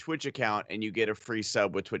to your Twitch account and you get a free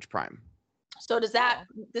sub with Twitch Prime. So does that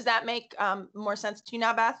make more sense to you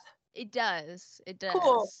now, Beth? It does. It does.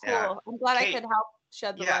 Cool. Yeah. I'm glad Kate, I could help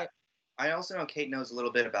shed the yeah. light. I also know Kate knows a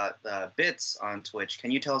little bit about bits on Twitch.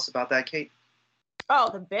 Can you tell us about that, Kate?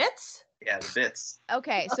 Oh, the bits? Yeah, the bits.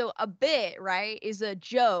 Okay, so a bit, right, is a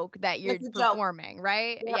joke that you're It's a joke. performing,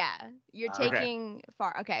 right? Yep. Yeah. You're Okay. taking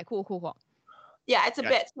far. Okay, cool. Yeah, it's a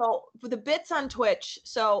Gotcha. bit. So for the bits on Twitch,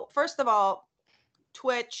 so first of all,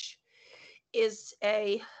 Twitch is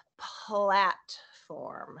a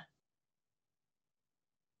platform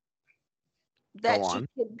that Go you on.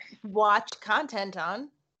 can watch content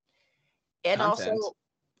on. And Content. also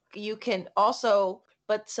you can also,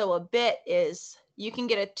 but so a bit is you can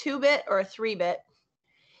get a 2-bit or a 3-bit.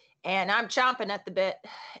 And I'm chomping at the bit.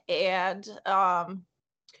 And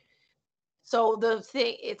so the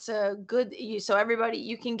thing, it's a good, so everybody,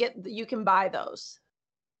 you can buy those.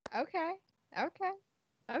 Okay.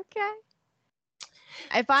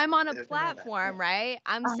 If I'm on a Didn't know that, platform, yeah. right,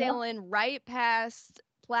 I'm Uh-huh. sailing right past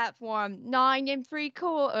platform 9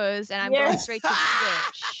 3/4, and I'm going Yes. straight to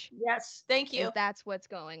Twitch. Yes, thank you. If that's what's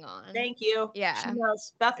going on. Thank you. Yeah. She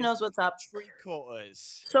knows. Beth knows what's up.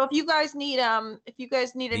 3/4. So if you guys need any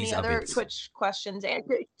These are other bits. Twitch questions, and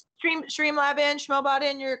Streamlab in, Schmobot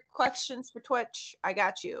in, your questions for Twitch, I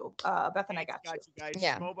got you. Beth and I got you. guys.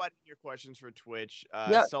 Yeah. Schmobot, your questions for Twitch.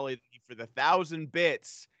 Yep. Sully, for the 1,000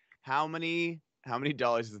 bits. How many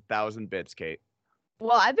dollars is 1,000 bits, Kate?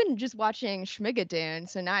 Well, I've been just watching Schmigadoon,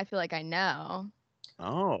 so now I feel like I know.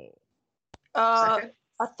 Oh. Second?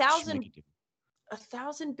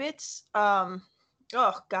 1,000 bits. Oh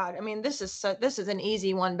God, I mean, this is an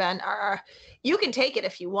easy one, Ben. You can take it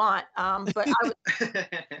if you want, but I would.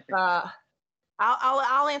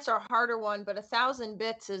 I'll answer a harder one, but 1,000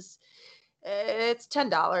 bits it's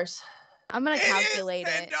 $10. I'm gonna calculate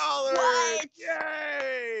it. $10. What?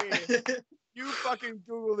 Yay! You fucking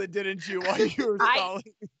Googled it, didn't you? While you were I- stalling?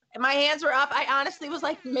 My hands were up. I honestly was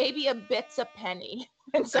like, maybe a bit's a penny,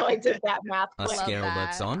 and so I did that math. A Love scale that.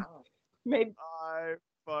 that's on. Maybe. I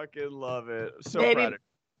fucking love it. So Maybe- proud of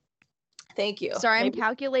Thank you. Sorry, I'm Maybe-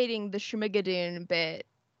 calculating the Schmigadoon bit.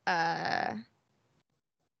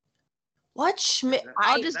 What Schmidt?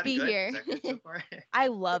 I'll Is just that be good? here. Is that good so far? I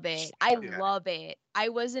love it. I Okay. love it. I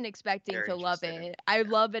wasn't expecting Very to love interested. it. I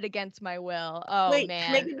love it against my will. Oh Wait,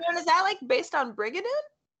 man. Schmigadoon, is that like based on Brigadoon?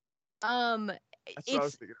 That's what I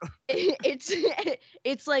was It's thinking.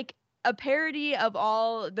 it's like a parody of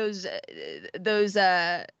all those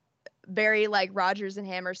very like Rodgers and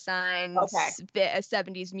Hammerstein Okay.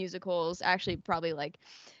 70s musicals, actually probably like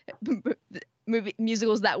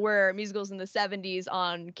musicals that were musicals in the 70s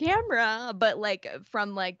on camera, but like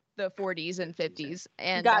from like the 40s and 50s.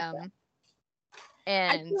 And Gotcha. I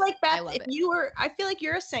and feel like Beth, love if it. you were, I feel like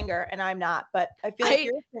you're a singer and I'm not, but I feel like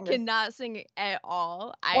you're a singer. cannot sing at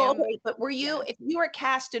all. I Oh, am okay, but were you, if you were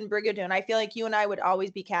cast in Brigadoon, I feel like you and I would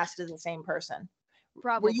always be cast as the same person.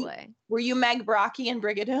 probably Were you Meg Brocky in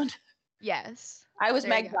Brigadoon? yes. I was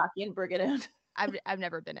There you Meg go. Brocky in Brigadoon. I've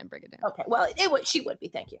never been in Brigadoon. Okay, well, she would be.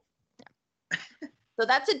 Thank you. So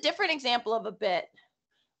that's a different example of a bit,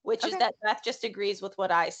 which is Okay. that Beth just agrees with what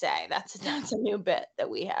I say. That's a new bit that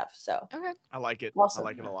we have. So Okay. I like it. Awesome. I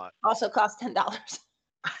like it a lot. also costs $10.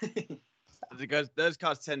 It does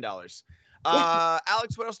cost $10.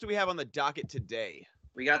 Alex, what else do we have on the docket today?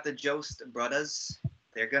 We got the Jost brothers.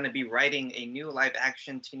 They're going to be writing a new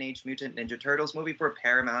live-action Teenage Mutant Ninja Turtles movie for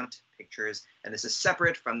Paramount Pictures, and this is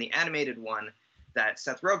separate from the animated one that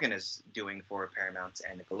Seth Rogen is doing for Paramount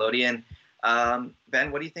and Nickelodeon.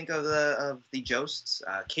 Ben, what do you think of the Josts?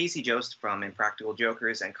 Casey Jost from Impractical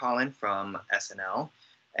Jokers and Colin from SNL.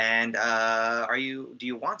 And do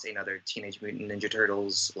you want another Teenage Mutant Ninja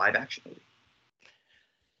Turtles live-action movie?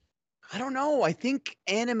 I don't know. I think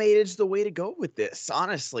animated's the way to go with this.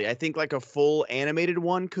 Honestly, I think like a full animated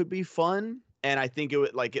one could be fun, and I think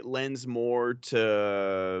it lends more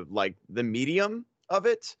to like the medium of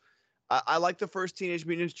it. I like the first Teenage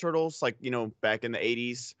Mutant Ninja Turtles, like back in the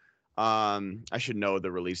 '80s. I should know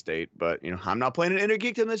the release date, but I'm not playing an Inner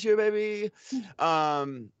Geekdom this year, baby.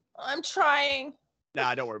 I'm trying.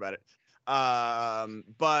 Nah, don't worry about it.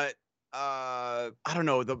 But I don't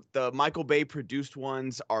know. The Michael Bay produced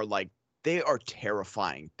ones are like, they are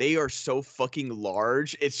terrifying. They are so fucking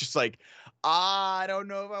large. It's just like, I don't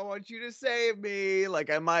know if I want you to save me.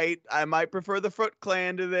 Like I might prefer the Foot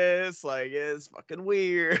Clan to this. Like it's fucking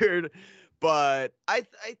weird. But I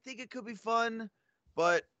think it could be fun.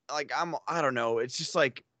 But like I don't know. It's just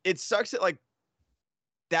like it sucks that like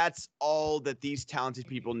that's all that these talented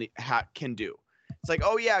people can do. It's like,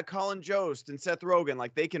 oh yeah, Colin Jost and Seth Rogen,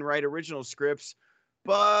 like they can write original scripts,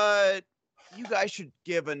 but you guys should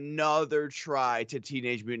give another try to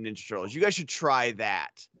Teenage Mutant Ninja Turtles. You guys should try that,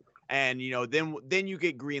 and then you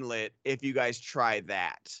get greenlit if you guys try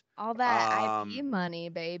that. All that IP money,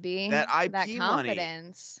 baby. That IP that money.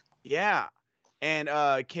 confidence. Yeah, and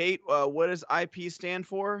Kate, what does IP stand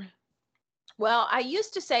for? Well, I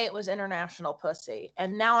used to say it was international pussy,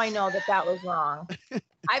 and now I know that was wrong.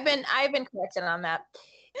 I've been corrected on that.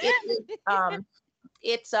 It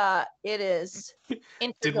is Did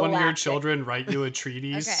one of your intergalactic. children write you a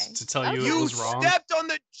treatise Okay. to tell you Okay. it You was wrong? stepped on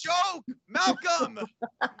the joke, Malcolm.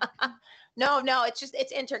 No,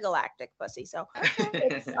 it's intergalactic pussy. So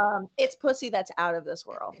it's pussy that's out of this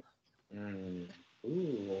world.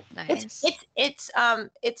 Ooh. Nice. It's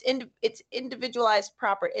individualized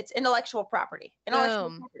property. It's intellectual property. Intellectual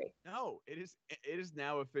Boom. property. No, it is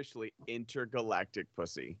now officially intergalactic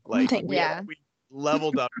pussy. Like Thank we, you. Yeah. we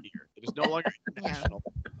leveled up here. It is no longer Yeah. international.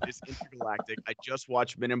 It is intergalactic. I just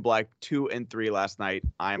watched Men in Black 2 and 3 last night.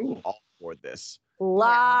 I'm all for afford this.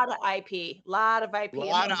 Lot of IP. A lot of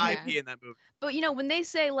Yeah. IP in that movie. But when they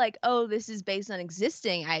say like, oh, this is based on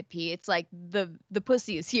existing IP, it's like the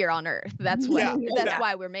pussy is here on Earth. That's what. Yeah. That's Yeah.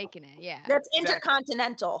 why we're making it. Yeah. That's Exactly.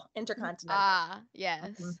 intercontinental.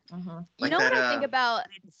 Yes. Mhm. You Like know what that, I think about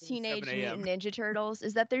 7 Teenage a.m. Mutant Ninja Turtles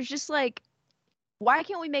is that there's just like, why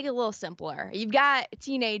can't we make it a little simpler? You've got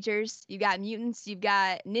teenagers, you've got mutants, you've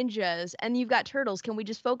got ninjas, and you've got turtles. Can we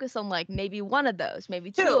just focus on like maybe one of those,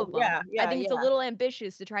 maybe two of them? I think it's a little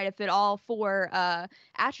ambitious to try to fit all 4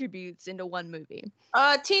 attributes into one movie.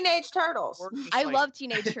 Teenage Turtles. Or just, I like- love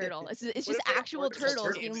Teenage Turtle. It's What just if they actual worked as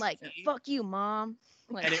turtles being like, TMNT? "Fuck you, mom."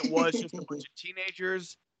 Like, And it was just a bunch of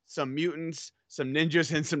teenagers, some mutants, some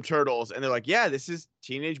ninjas, and some turtles. And they're like, yeah, this is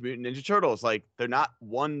Teenage Mutant Ninja Turtles. Like, they're not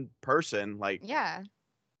one person. Like, yeah,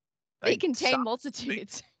 they like, contain stop.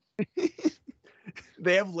 multitudes.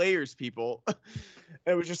 They have layers, people.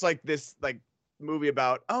 It was just like this movie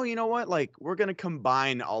about, oh, you know what? Like, we're gonna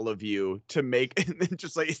combine all of you to make, and then it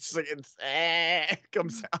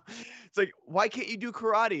comes out. It's like, why can't you do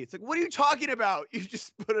karate? It's like, what are you talking about? You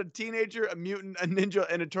just put a teenager, a mutant, a ninja,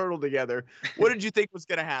 and a turtle together. What did you think was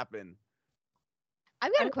gonna happen?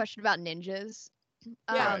 I've got a question about ninjas.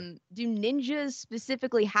 Yeah. Do ninjas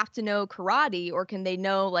specifically have to know karate, or can they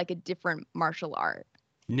know like a different martial art?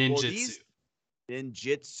 Ninjutsu. these-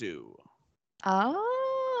 Ninjutsu.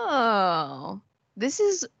 Oh, this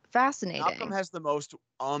is fascinating. Malcolm has the most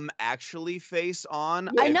actually face on.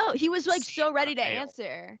 I I've know he was like seen so ready to fail.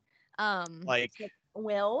 answer. Like,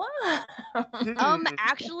 Will.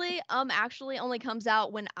 Actually only comes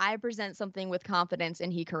out when I present something with confidence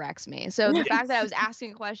and he corrects me. So the fact that I was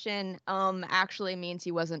asking a question, actually means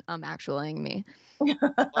he wasn't actuallying me.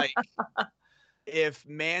 like if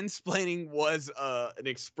mansplaining was an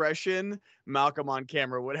expression, Malcolm on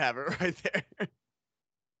camera would have it right there.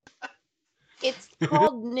 It's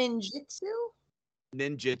called ninjutsu.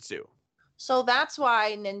 Ninjutsu. So that's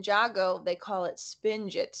why Ninjago, they call it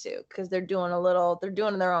spinjitsu, because they're doing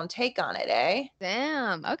their own take on it, eh?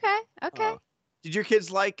 Damn. Okay. Oh. Did your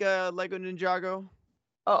kids like Lego Ninjago?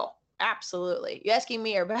 Oh, absolutely. You asking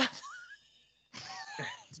me or Beth?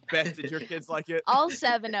 Beth, did your kids like it? All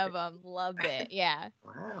 7 of them loved it. Yeah.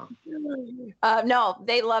 Wow. No,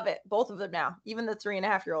 they love it. Both of them now. Even the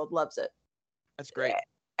 3.5-year-old loves it. That's great.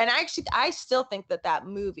 And I still think that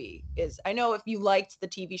movie is, I know if you liked the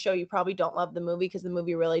TV show, you probably don't love the movie because the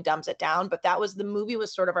movie really dumbs it down, but the movie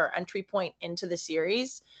was sort of our entry point into the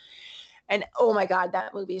series. And oh my God,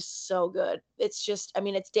 that movie is so good. It's just, I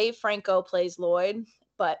mean, it's Dave Franco plays Lloyd,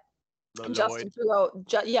 but Justin Theroux,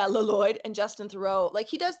 Lloyd and Justin Theroux, like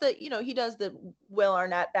he does the Will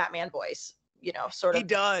Arnett Batman voice, sort of. He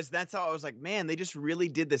does. That's how I was like, man, they just really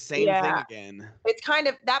did the same thing again. It's kind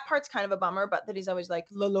of, that part's kind of a bummer, but that he's always like,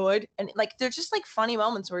 Lloyd. And like, there's just like funny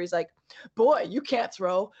moments where he's like, boy, you can't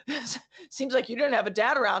throw. Seems like you didn't have a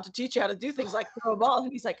dad around to teach you how to do things like throw a ball.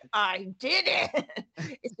 And he's like, I did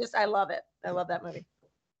it. It's just, I love it. I love that movie.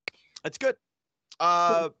 That's good.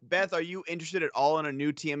 Beth, are you interested at all in a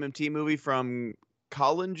new TMNT movie from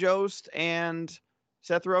Colin Jost and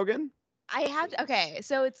Seth Rogen? I have to, okay,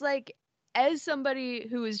 so it's like, as somebody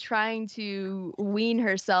who is trying to wean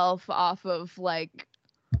herself off of like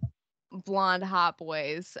blonde hot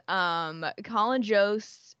boys, Colin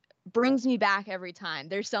Jost brings me back every time.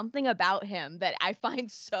 There's something about him that I find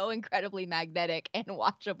so incredibly magnetic and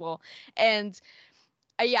watchable. And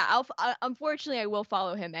yeah, unfortunately I will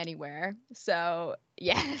follow him anywhere. So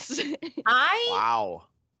yes. Wow.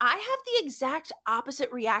 I have the exact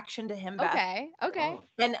opposite reaction to him, Beth. Okay.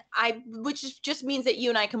 And which just means that you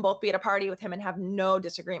and I can both be at a party with him and have no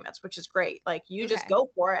disagreements, which is great. Like you just go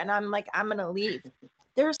for it, and I'm like, I'm gonna leave.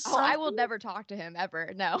 There's I will never talk to him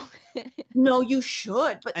ever. No. No, you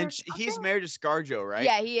should. But And he's married to ScarJo, right?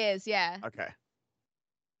 Yeah, he is. Yeah. Okay.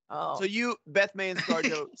 Oh. So Beth May and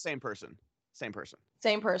ScarJo, same person. Same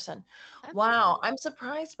person. Wow, I'm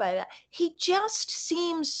surprised by that. He just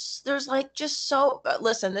seems, there's like just so,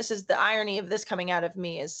 listen, this is the irony of this coming out of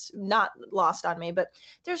me is not lost on me, but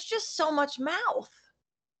there's just so much mouth.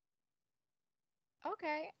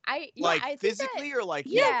 Okay. I think physically or like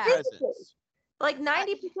his presence? physically. Like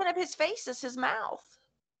 90% of his face is his mouth.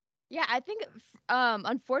 Yeah, I think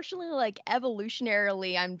unfortunately, like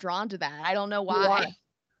evolutionarily, I'm drawn to that. I don't know You why. are.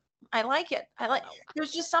 I like it.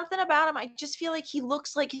 There's just something about him. I just feel like he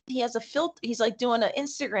looks like he has a filter. He's like doing an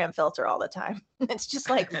Instagram filter all the time. It's just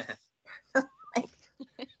like, just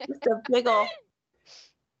a big ol'.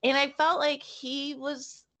 And I felt like he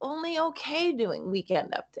was only okay doing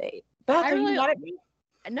Weekend Update. Beth, are you mad at me?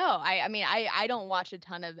 No, I mean I don't watch a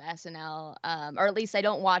ton of SNL, or at least I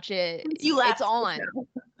don't watch it. You laughed. It's on.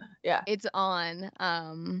 Yeah. It's on.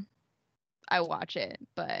 I watch it.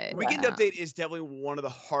 But Weekend Update is definitely one of the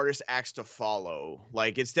hardest acts to follow.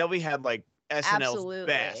 Like it's definitely had like SNL's Absolutely.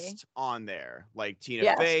 best on there, like Tina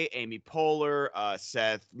Yes. Fey, Amy Poehler,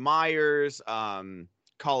 Seth Meyers,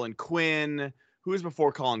 Colin Quinn. Who was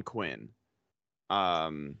before Colin Quinn?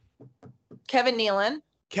 Kevin Nealon.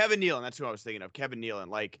 Kevin Nealon. That's who I was thinking of. Kevin Nealon.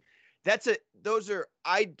 Like those are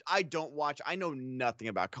I don't watch. I know nothing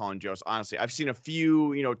about Colin Jost. Honestly, I've seen a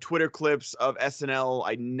few Twitter clips of SNL.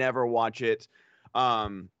 I never watch it.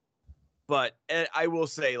 But I will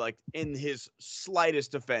say, like, in his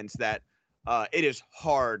slightest defense, that it is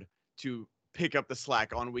hard to pick up the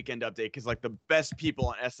slack on Weekend Update because, like, the best people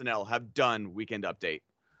on SNL have done Weekend Update.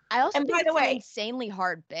 I also And think by the it's an way- insanely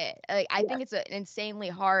hard bit. Like, I think it's an insanely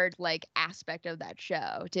hard like aspect of that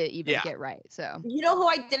show to even Yeah. get right. So You know who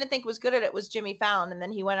I didn't think was good at it was Jimmy Fallon, and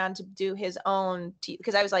then he went on to do his own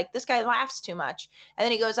because I was like, this guy laughs too much, and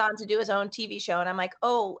then he goes on to do his own TV show, and I'm like,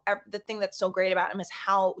 oh, the thing that's so great about him is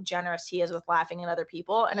how generous he is with laughing at other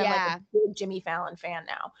people, and I'm like Yeah. a big Jimmy Fallon fan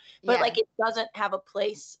now, but yeah. like it doesn't have a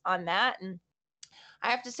place on that. And I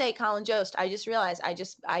have to say, Colin Jost, I just realized I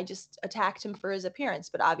just attacked him for his appearance,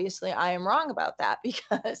 but obviously I am wrong about that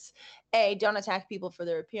because A, don't attack people for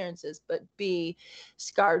their appearances, but B,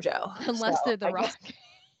 ScarJo. Unless So they're The I Rock. guess-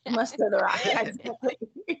 Unless they're the Rock. Yeah,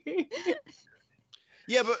 exactly.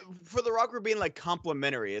 Yeah, but for The Rock, we're being like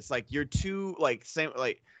complimentary. It's like you're too like same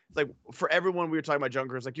like. It's like for everyone we were talking about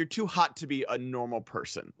Junkers, like you're too hot to be a normal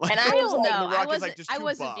person. Like, And I it was don't like, know. The Rock I is, wasn't. like, just I too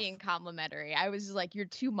wasn't buff. being complimentary. I was just like, you're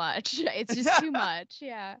too much. It's just too much.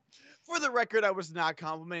 Yeah. For the record, I was not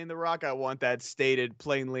complimenting The Rock. I want that stated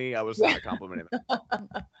plainly. I was not complimenting him.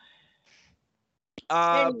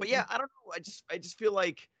 But yeah, I don't know. I just feel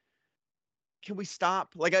like, can we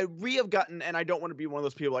stop? Like we have gotten, and I don't want to be one of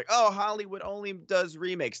those people like, oh, Hollywood only does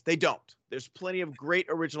remakes. They don't. There's plenty of great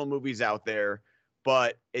original movies out there,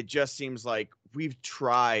 but it just seems like we've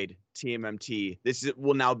tried TMNT.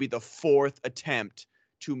 Will now be the fourth attempt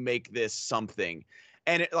to make this something,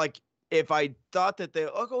 and if I thought that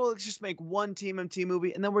let's just make one TMNT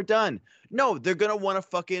movie and then we're done. No, they're going to want a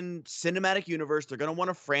fucking cinematic universe. They're going to want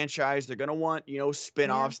a franchise. They're going to want,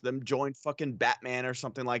 spin-offs, them join fucking Batman or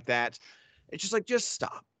something like that. It's just like, just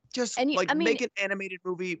stop. Just make an animated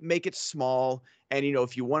movie, make it small. And,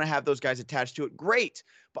 if you want to have those guys attached to it, great.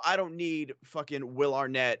 But I don't need fucking Will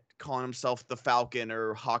Arnett calling himself the Falcon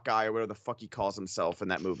or Hawkeye or whatever the fuck he calls himself in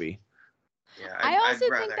that movie. Yeah, I also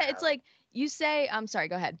I'd rather think that it's have- like you say. I'm sorry.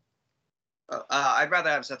 Go ahead. I'd rather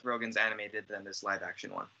have Seth Rogen's animated than this live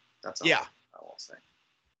action one. That's all. Yeah. I will say.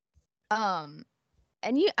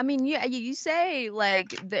 And you say like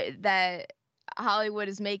that Hollywood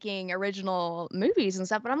is making original movies and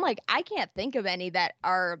stuff, but I'm like, I can't think of any that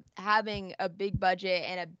are having a big budget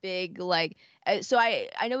and a big like. So I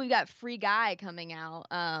know we've got Free Guy coming out,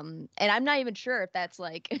 and I'm not even sure if that's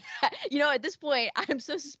like, at this point, I'm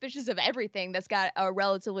so suspicious of everything that's got a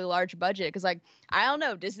relatively large budget because like I don't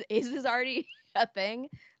know, is this already a thing?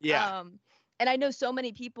 Yeah. And I know so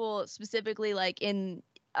many people specifically like in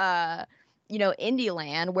indie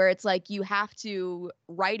land where it's like you have to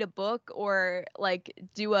write a book or like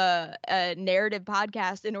do a narrative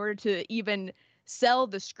podcast in order to even sell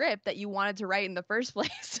the script that you wanted to write in the first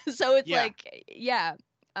place. So it's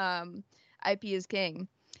IP is king.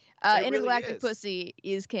 It really Intergalactic is. Pussy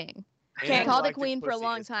is king. King. Called it Intergalactic queen for a Pussy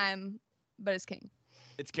long is king. time, but it's king.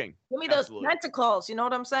 It's king. Give me those Absolutely. tentacles. You know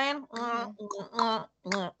what I'm saying?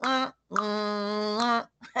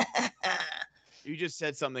 You just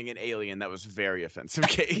said something in Alien that was very offensive,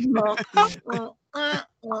 Kate. Wow,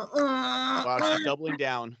 she's doubling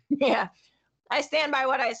down. Yeah. I stand by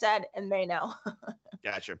what I said, and they know.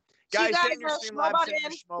 Gotcha. So Guys, you guys send your are Streamlabs, Schmobot send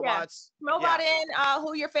your in? Schmobots. Robot in,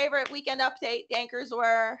 who your favorite weekend update anchors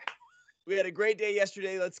were? We had a great day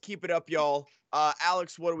yesterday. Let's keep it up, y'all.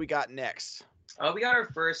 Alex, what do we got next? We got our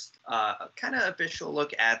first kind of official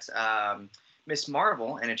look at Miss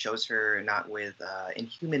Marvel, and it shows her not with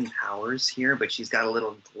inhuman powers here, but she's got a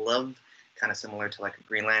little glove, kind of similar to like a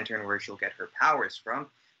Green Lantern, where she'll get her powers from.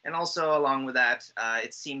 And also, along with that,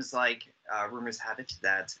 it seems like rumors have it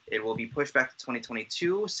that it will be pushed back to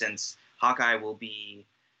 2022 since Hawkeye will be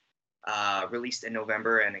released in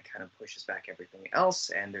November, and it kind of pushes back everything else.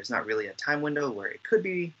 And there's not really a time window where it could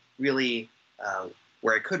be really,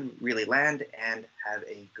 where it could really land and have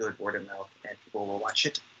a good word of mouth, and people will watch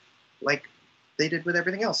it like they did with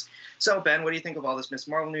everything else. So, Ben, what do you think of all this Miss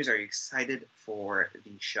Marvel news? Are you excited for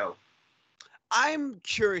the show? I'm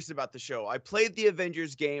curious about the show. I played the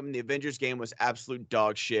Avengers game, and the Avengers game was absolute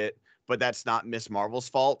dog shit, but that's not Miss Marvel's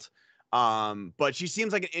fault. But she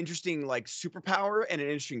seems like an interesting like superpower and an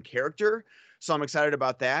interesting character, so I'm excited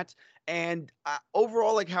about that. And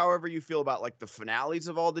overall, like, however you feel about like the finales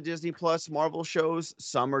of all the Disney Plus Marvel shows,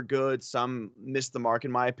 some are good, some miss the mark,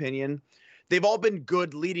 in my opinion. They've all been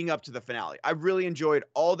good leading up to the finale. I've really enjoyed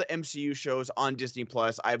all the MCU shows on Disney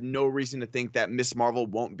Plus. I have no reason to think that Miss Marvel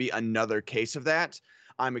won't be another case of that.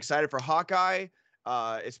 I'm excited for Hawkeye,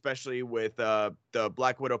 especially with the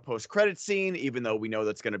Black Widow post-credit scene. Even though we know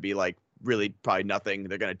that's going to be like really probably nothing,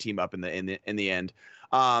 they're going to team up in the end.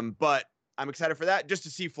 But I'm excited for that, just to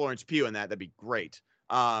see Florence Pugh in that. That'd be great.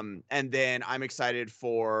 And then I'm excited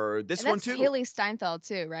for this one too. Haley Steinfeld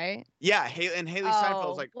too, right? Yeah, Haley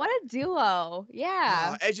Steinfeld's like, what a duo.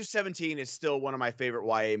 Yeah. Edge of 17 is still one of my favorite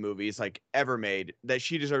YA movies like ever made. That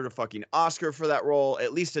she deserved a fucking Oscar for that role,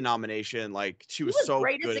 at least a nomination. Like she was so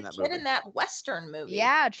great good as in a that kid movie. in that Western movie.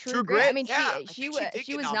 Yeah, True Grit. I mean, yeah. she I think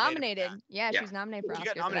was get nominated. for that. Yeah, she was nominated for She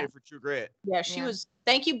Oscar got nominated for True Grit. Yeah, she Yeah. was.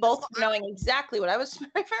 Thank you both for knowing exactly what I was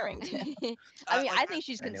referring to. I mean, like, I think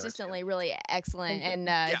she's I know it, too. consistently really excellent. Thank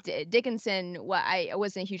you. And Dickinson, I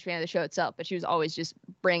wasn't a huge fan of the show itself, but she was always just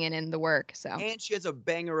bringing in the work. So And she has a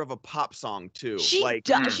banger of a pop song too. she like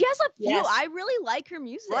does. She has a few. Yes. I really like her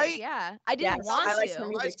music. Right? Yeah, I didn't Yes, want I like to. her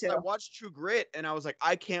music. Right, 'cause I too. watched True Grit and I was like,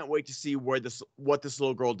 I can't wait to see what this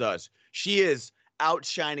little girl does. She is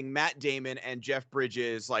outshining Matt Damon and Jeff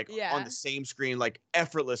Bridges like Yeah. on the same screen like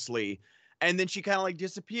effortlessly. And then she kind of like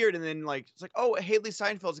disappeared, and then like it's like, oh, Haley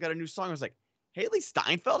Steinfeld's got a new song. I was like, Haley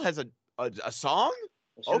Steinfeld has a song?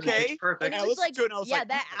 She was Okay. pitch perfect. And it I was listened like, to it and I was yeah, like,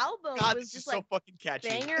 that oh my album God, was this is just so like fucking catchy.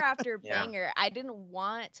 banger after Yeah. banger. I didn't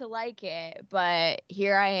want to like it, but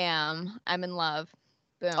here I am. I'm in love.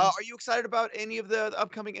 Boom. Are you excited about any of the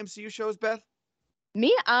upcoming MCU shows, Beth?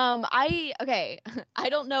 Me, okay. I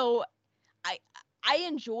don't know. I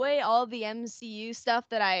enjoy all the MCU stuff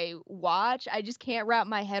that I watch. I just can't wrap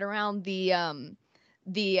my head around the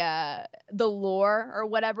lore or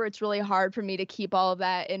whatever. It's really hard for me to keep all of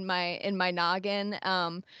that in my noggin.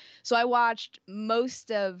 So I watched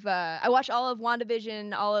I watched all of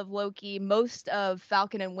WandaVision, all of Loki, most of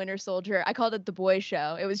Falcon and Winter Soldier. I called it the boys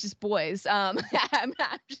show. It was just boys. I'm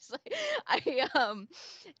just like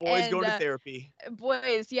Boys and, going to therapy.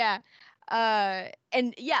 boys, yeah.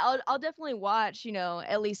 And yeah, I'll definitely watch,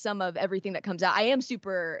 at least some of everything that comes out. I am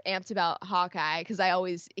super amped about Hawkeye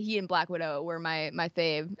because he and Black Widow were my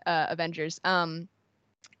fave Avengers. And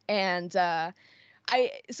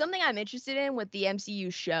something I'm interested in with the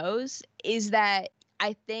MCU shows is that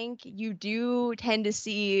I think you do tend to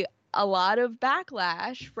see a lot of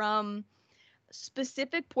backlash from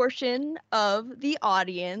specific portion of the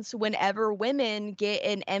audience whenever women get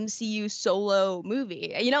an MCU solo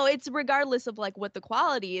movie. It's regardless of like what the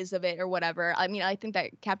quality is of it or whatever. I mean, I think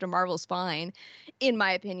that Captain Marvel's fine in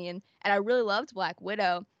my opinion, and I really loved Black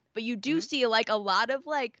Widow, but you do see like a lot of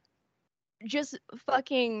like just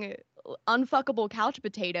fucking unfuckable couch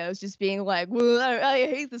potatoes just being like, well, I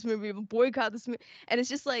hate this movie, boycott this movie. And it's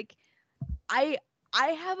just like I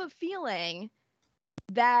have a feeling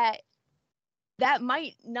that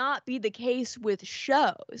might not be the case with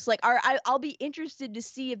shows. Like, I'll be interested to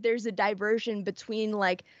see if there's a diversion between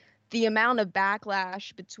like the amount of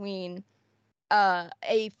backlash between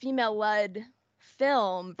a female-led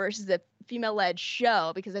film versus a female-led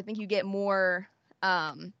show, because I think you get more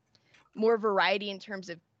variety in terms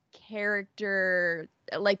of character,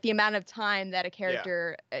 like the amount of time that a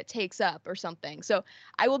character takes up or something. So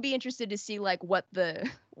I will be interested to see like what the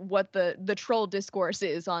troll discourse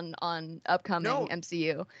is on upcoming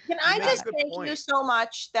MCU. Can I just thank you so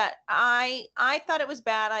much that I thought it was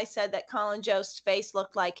bad. I said that Colin Jost's face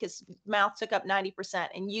looked like his mouth took up 90%,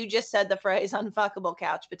 and you just said the phrase unfuckable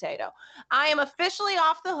couch potato. I am officially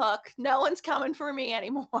off the hook. No one's coming for me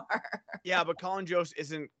anymore. Yeah, but Colin Jost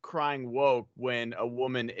isn't crying woke when a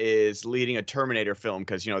woman is leading a Terminator film,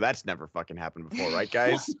 because that's never fucking happened before, right,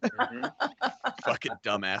 guys? Fucking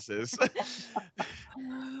dumbasses.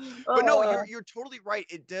 But no, you're totally right.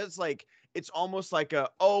 It does, like, it's almost like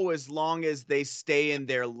as long as they stay in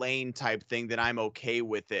their lane type thing, then I'm okay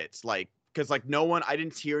with it. Like, because like I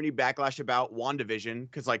didn't hear any backlash about WandaVision,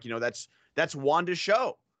 because like that's Wanda's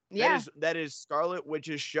show. Yeah, that is Scarlet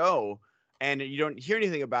Witch's show, and you don't hear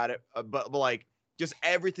anything about it. But like just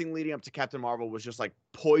everything leading up to Captain Marvel was just like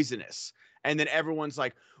poisonous. And then everyone's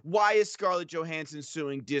like, why is Scarlett Johansson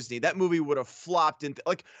suing Disney? That movie would have flopped.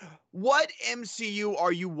 Like, what MCU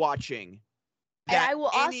are you watching? And I will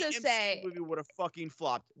any also MCU say movie would have fucking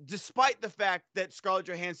flopped, despite the fact that Scarlett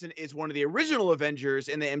Johansson is one of the original Avengers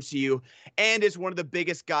in the MCU and is one of the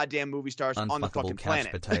biggest goddamn movie stars on the fucking couch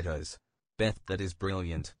planet. potatoes. Beth, that is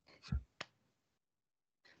brilliant.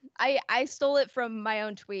 I stole it from my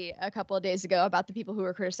own tweet a couple of days ago about the people who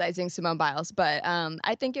were criticizing Simone Biles, but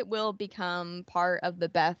I think it will become part of the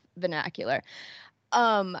Beth vernacular.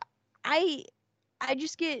 I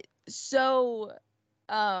just get so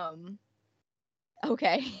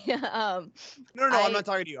okay. No, I'm I not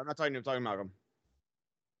talking to you. I'm not talking to you. I'm talking to Malcolm.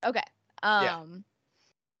 okay. Yeah.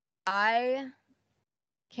 I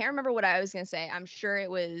can't remember what I was gonna say. I'm sure it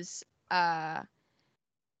was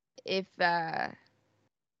if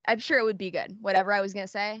I'm sure it would be good. Whatever I was gonna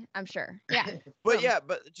say, I'm sure. Yeah. But yeah,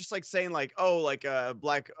 but just like saying like, oh, like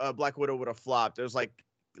Black Widow would have flopped. It was like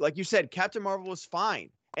you said, Captain Marvel was fine,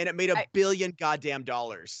 and it made $1 billion goddamn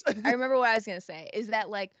dollars. I remember what I was gonna say is that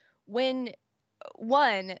like when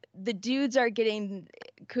the dudes are getting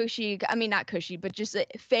cushy, I mean not cushy, but just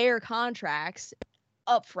fair contracts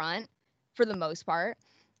up front for the most part,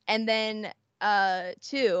 and then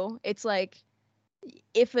two, it's like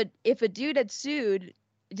if a dude had sued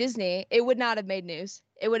Disney, it would not have made news.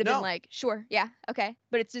 It would have been like, sure, yeah, okay.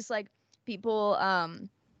 But it's just like people,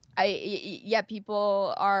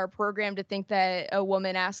 people are programmed to think that a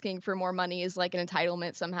woman asking for more money is like an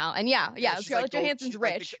entitlement somehow. And yeah, Scarlett Johansson's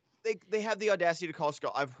rich. They have the audacity to call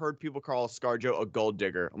I've heard people call ScarJo a gold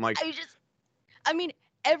digger. I'm like, I mean,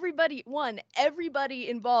 everybody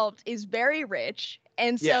involved is very rich,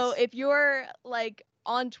 and so if you're like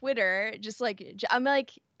on Twitter, just like I'm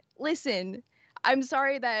like, listen, I'm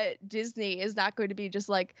sorry that Disney is not going to be just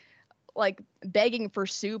like begging for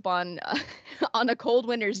soup on on a cold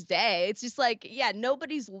winter's day. It's just like, yeah,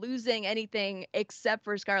 nobody's losing anything except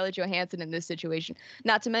for Scarlett Johansson in this situation.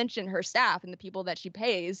 Not to mention her staff and the people that she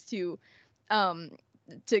pays to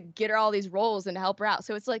get her all these roles and to help her out.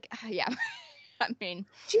 So it's like, yeah, I mean,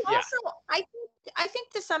 she also, I think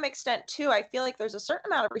to some extent too, I feel like there's a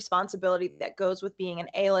certain amount of responsibility that goes with being an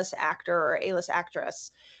A-list actor or A-list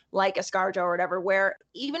actress, like a ScarJo or whatever, where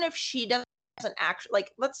even if she doesn't actually,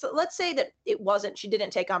 like, let's say that she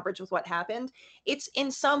didn't take umbrage with what happened, it's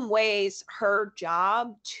in some ways her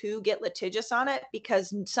job to get litigious on it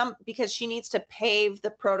because she needs to pave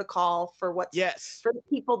the protocol for for the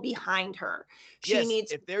people behind her. She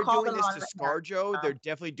needs, if they're doing this to ScarJo, they're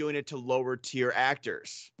definitely doing it to lower tier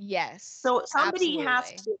actors. Yes. So somebody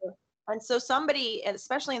has to, and so somebody,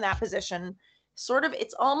 especially in that position, sort of,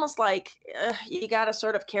 it's almost like you got to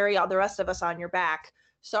sort of carry all the rest of us on your back.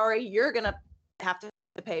 Sorry, you're gonna have to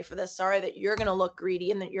pay for this. Sorry that you're gonna look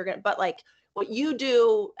greedy and that you're gonna, but like what you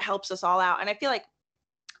do helps us all out. And I feel like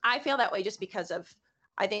I feel that way just because of,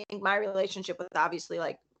 I think, my relationship with obviously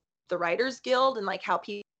like the Writers Guild and like how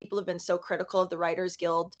people have been so critical of the Writers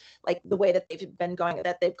Guild, like the way that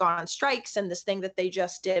they've gone on strikes and this thing that they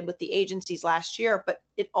just did with the agencies last year. But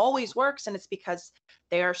it always works, and it's because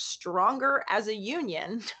they are stronger as a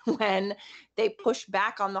union when they push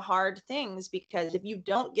back on the hard things, because if you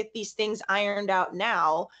don't get these things ironed out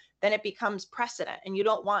now, then it becomes precedent, and you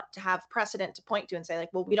don't want to have precedent to point to and say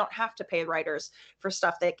like, well, we don't have to pay writers for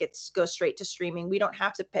stuff that goes straight to streaming. We don't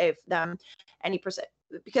have to pay them any percent,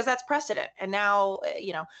 because that's precedent. And now,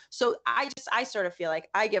 so I sort of feel like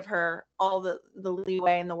I give her all the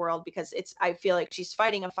leeway in the world, because I feel like she's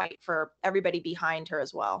fighting a fight for everybody behind her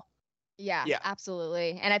as well. Yeah,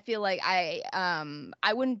 absolutely. And I feel like I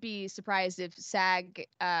wouldn't be surprised if SAG,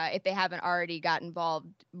 if they haven't already got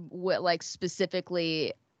involved with like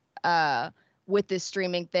specifically with this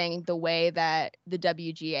streaming thing, the way that the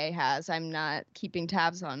WGA has. I'm not keeping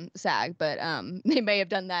tabs on SAG, but they may have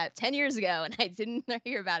done that 10 years ago and I didn't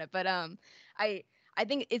hear about it. But I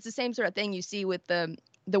think it's the same sort of thing you see with the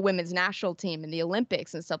women's national team in the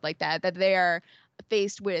Olympics and stuff like that, that they are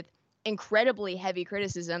faced with incredibly heavy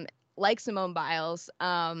criticism, like Simone Biles,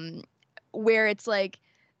 where it's like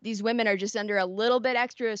these women are just under a little bit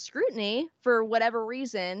extra scrutiny for whatever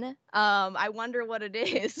reason. I wonder what it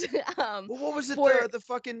is. Well, what was it? The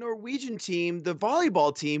fucking Norwegian team, the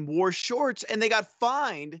volleyball team, wore shorts and they got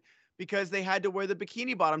fined because they had to wear the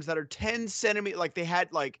bikini bottoms that are 10 centimeters. Like they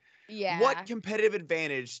had like, what competitive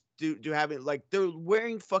advantage do having, like, they're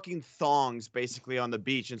wearing fucking thongs basically on the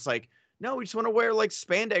beach. And it's like, no, we just want to wear like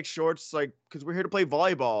spandex shorts, like, because we're here to play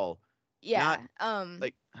volleyball. Yeah.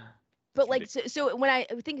 But like, so when I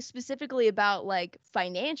think specifically about like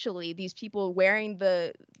financially, these people wearing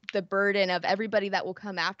the burden of everybody that will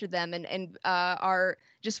come after them and are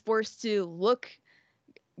just forced to look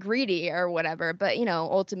greedy or whatever. But,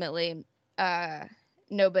 ultimately,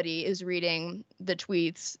 nobody is reading the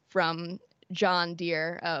tweets from John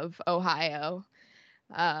Deere of Ohio.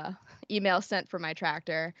 Email sent for my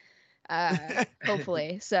tractor.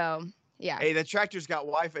 Hopefully. So, yeah. Hey, the tractor's got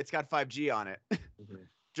Wi-Fi. It's got 5G on it.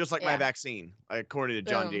 Just like my vaccine, according to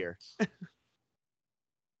John Deere.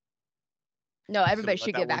 No, everybody let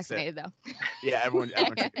should that get one sit. vaccinated though. Yeah, everyone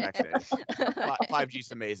should get vaccinated. 5G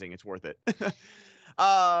is amazing. It's worth it.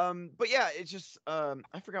 But yeah, it's just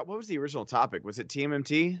I forgot what was the original topic. Was it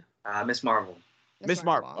TMNT? Miss Marvel. Miss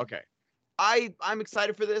Marvel. Okay. I'm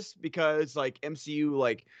excited for this because like MCU,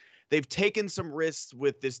 like they've taken some risks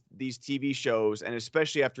with these TV shows, and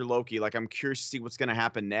especially after Loki, like I'm curious to see what's gonna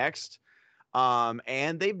happen next.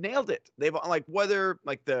 And they've nailed it. They've like whether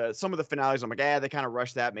like some of the finales, I'm like, they kind of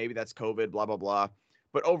rushed that. Maybe that's COVID, blah, blah, blah.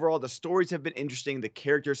 But overall, the stories have been interesting. The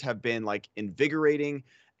characters have been like invigorating,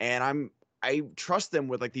 and I trust them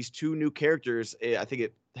with like these two new characters. I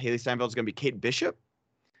think Haley Steinfeld's gonna be Kate Bishop,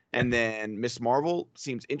 and then Miss Marvel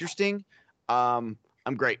seems interesting. I'm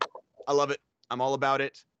great. I love it. I'm all about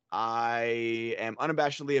it. I am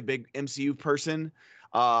unabashedly a big MCU person.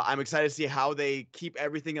 I'm excited to see how they keep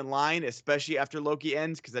everything in line, especially after Loki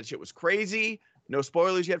ends, because that shit was crazy. No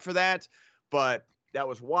spoilers yet for that, but that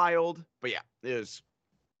was wild. But yeah, it was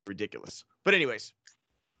ridiculous. But anyways.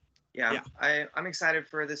 Yeah. I'm excited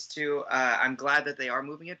for this too. I'm glad that they are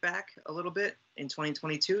moving it back a little bit in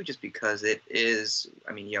 2022, just because it is,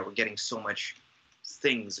 I mean, we're getting so much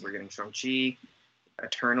things. We're getting Shang-Chi,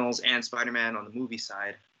 Eternals, and Spider-Man on the movie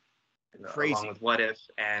side. Crazy. Along with What If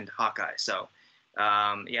and Hawkeye. So,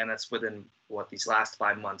 and that's within these last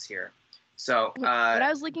 5 months here. So, when I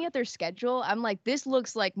was looking at their schedule, I'm like, this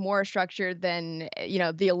looks like more structured than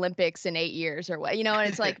the Olympics in 8 years or what, and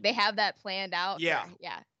it's like they have that planned out. Yeah,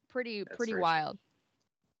 pretty very wild.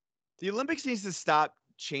 The Olympics needs to stop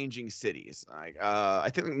changing cities. Like, I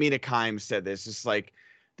think Mina Kimes said this. It's like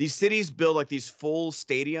these cities build like these full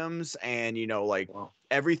stadiums and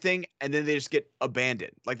everything, and then they just get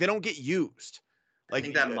abandoned. Like they don't get used. I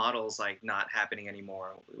think that model's like not happening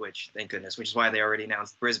anymore, which thank goodness, which is why they already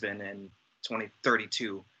announced Brisbane in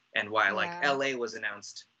 2032 and why like LA was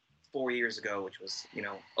announced 4 years ago, which was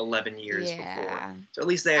 11 years before. So at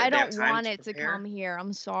least I don't want it to come here.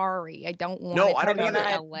 I'm sorry, I don't want it to come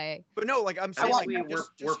to LA. But no, like I'm saying,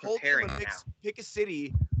 we're preparing now. Pick a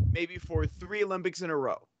city, maybe for 3 Olympics in a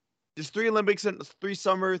row. Just 3 Olympics and 3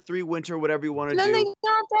 summer, 3 winter, whatever you want to do. Then they don't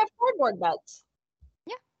have to have cardboard beds.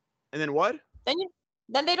 Yeah. And then what?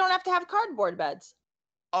 Then they don't have to have cardboard beds.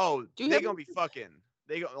 Oh, they're gonna be fucking.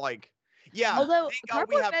 They go like. Yeah, although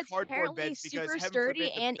cardboard beds apparently super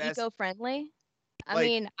sturdy and eco-friendly. I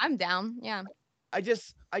mean, I'm down. Yeah. I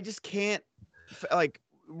just can't. Like,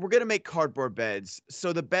 we're gonna make cardboard beds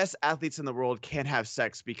so the best athletes in the world can't have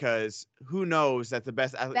sex, because who knows that the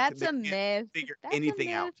best athletes. That's a myth. Figure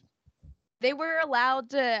anything out. They were allowed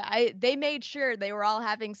to. They made sure they were all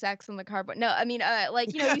having sex on the cardboard. No, I mean,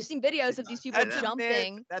 you've seen videos of these people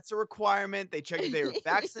jumping. That's a requirement. They checked if they were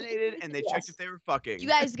vaccinated, and they checked if they were fucking. You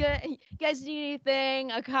guys need anything?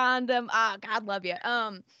 A condom? Ah, God love you.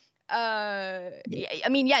 I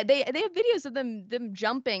mean, they have videos of them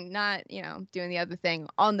jumping, not doing the other thing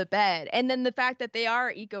on the bed. And then the fact that they are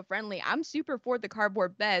eco-friendly, I'm super for the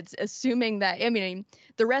cardboard beds, assuming that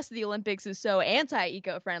the rest of the Olympics is so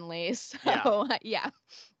anti-eco-friendly. So yeah.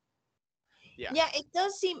 It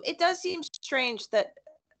does seem strange that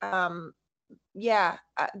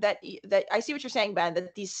that I see what you're saying, Ben,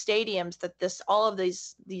 that these stadiums, that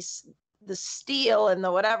the steel and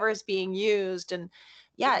the whatever is being used, and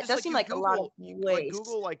it does seem like a lot of waste.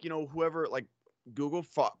 Like Google, whoever, like Google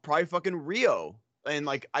probably fucking Rio, and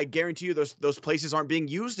like I guarantee you those places aren't being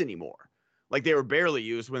used anymore. Like they were barely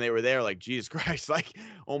used when they were there. Like Jesus Christ, like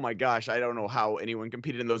oh my gosh, I don't know how anyone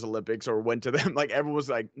competed in those Olympics or went to them. Like everyone was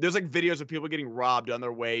like, there's like videos of people getting robbed on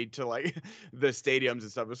their way to like the stadiums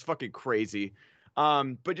and stuff. It was fucking crazy.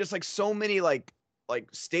 But just like so many like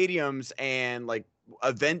stadiums and like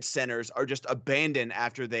event centers are just abandoned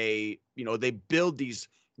after they build these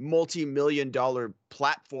multi-million-dollar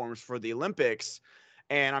platforms for the Olympics,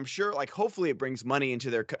 and I'm sure like hopefully it brings money into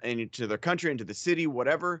their country, into the city,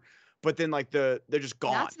 whatever. But then like they're just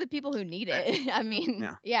gone. That's the people who need it. I mean,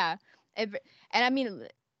 yeah. And I mean,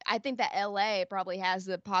 I think that LA probably has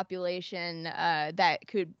the population that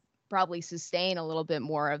could probably sustain a little bit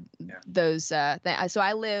more of those things. So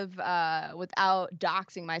I live, without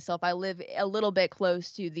doxing myself, I live a little bit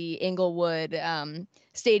close to the Inglewood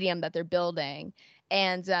stadium that they're building.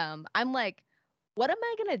 And I'm like, what am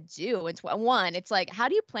I going to do? It's like, how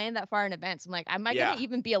do you plan that far in advance? I'm like, am I going to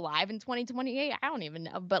even be alive in 2028? I don't even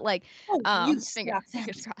know. But like,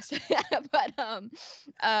 fingers crossed.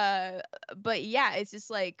 But yeah, it's just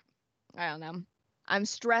like, I don't know. I'm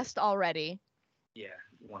stressed already. Yeah,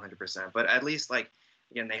 100%. But at least like,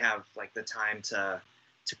 again, they have like the time to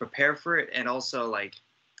prepare for it. And also like,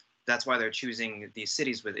 that's why they're choosing these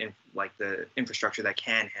cities with the infrastructure that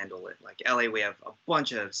can handle it. Like LA, we have a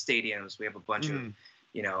bunch of stadiums. We have a bunch of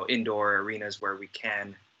indoor arenas where we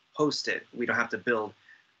can host it. We don't have to build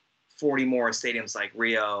 40 more stadiums like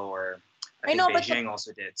Rio or I think Beijing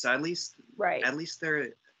also did. So at least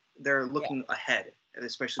they're looking ahead,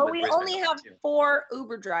 especially. But we only have 4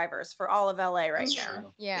 Uber drivers for all of LA right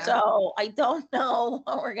now. Yeah. So I don't know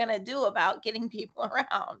what we're gonna do about getting people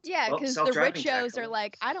around. Yeah, because the richos are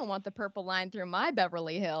like, I don't want the purple line through my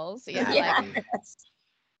Beverly Hills. Yeah.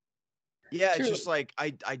 Yeah, it's just like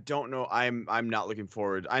I don't know. I'm not looking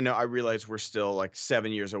forward. I realize we're still like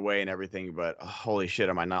 7 years away and everything, but holy shit,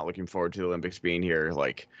 am I not looking forward to the Olympics being here?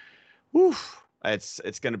 Like, whew, it's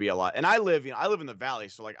gonna be a lot. And I live in the valley,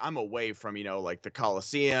 so like I'm away from like the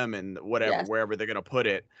Coliseum and whatever wherever they're gonna put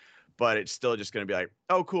it. But it's still just gonna be like,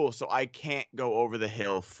 oh cool. So I can't go over the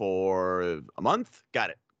hill for a month.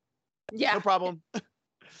 Got it. Yeah. No problem.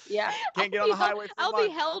 Yeah. Can't get on the highway for I'll be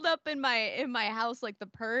held up in my house like the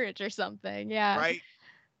Purge or something. Yeah. Right.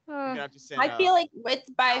 I feel like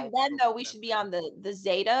by then though we should be on the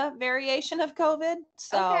Zeta variation of COVID,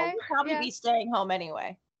 so we'll probably be staying home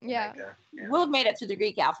anyway. Yeah. We'll have made it through the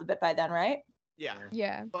Greek alphabet by then, right? Yeah.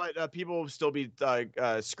 Yeah. But people will still be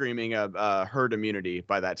screaming herd immunity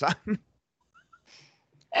by that time.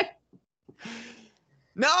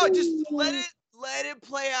 No, just let it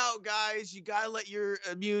play out, guys. You gotta let your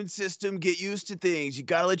immune system get used to things. You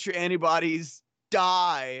gotta let your antibodies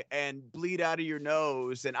die and bleed out of your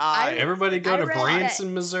nose and eye. Everybody go to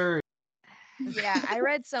Branson, Missouri. Yeah, I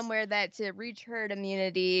read somewhere that to reach herd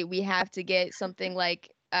immunity, we have to get something like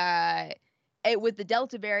with the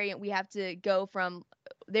Delta variant, we have to go from,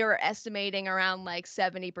 they were estimating around like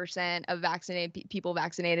 70% of vaccinated people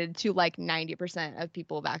vaccinated to like 90% of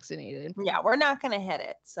people vaccinated. Yeah, we're not gonna hit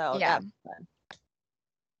it. So yeah. That's fun.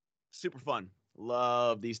 Super fun.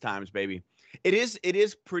 Love these times, baby. It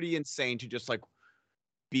is pretty insane to just like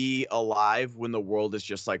be alive when the world is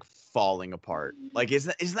just like falling apart. Like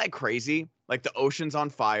isn't that crazy? Like the ocean's on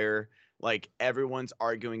fire, like everyone's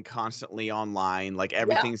arguing constantly online, like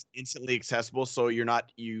everything's instantly accessible, so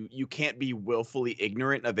you can't be willfully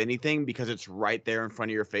ignorant of anything because it's right there in front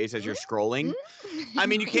of your face as you're scrolling. I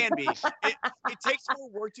mean, you can be. It takes more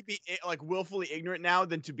work to be like willfully ignorant now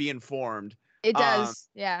than to be informed. It does.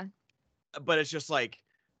 Yeah. But it's just like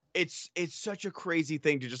it's such a crazy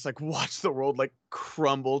thing to just like watch the world like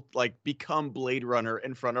crumble, like become Blade Runner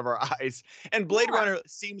in front of our eyes. And Blade Runner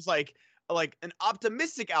seems like an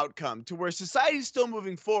optimistic outcome to where society's still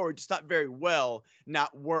moving forward, just not very well.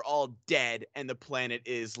 Not we're all dead and the planet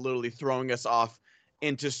is literally throwing us off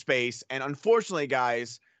into space. And unfortunately,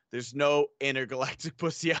 guys, there's no intergalactic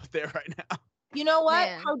pussy out there right now. You know what?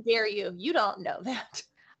 Man. How dare you? You don't know that.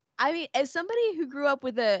 I mean, as somebody who grew up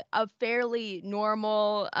with a fairly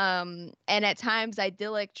normal and at times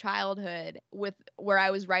idyllic childhood with where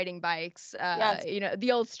I was riding bikes,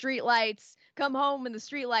 the old street lights, come home and the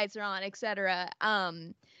street lights are on, etc.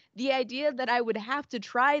 The idea that I would have to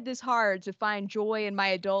try this hard to find joy in my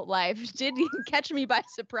adult life did catch me by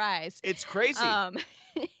surprise. It's crazy.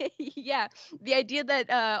 Yeah, the idea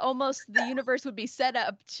that almost the universe would be set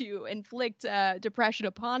up to inflict depression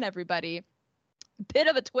upon everybody. Bit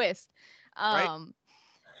of a twist. Right?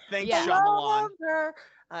 Thanks, yeah. Shyamalan.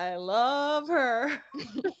 I love her.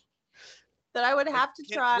 That I would have to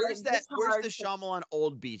try. Where's the Shyamalan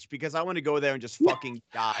Old Beach? Because I want to go there and just fucking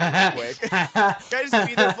die real quick. Can I just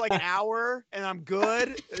be there for like an hour and I'm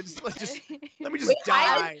good? Let me just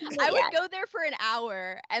die. I would go there for an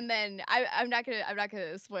hour and then I'm not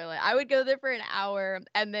gonna spoil it. I would go there for an hour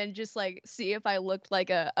and then just like see if I looked like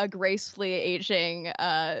a gracefully aging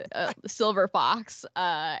silver fox,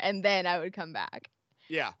 and then I would come back.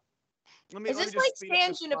 Yeah. Is this like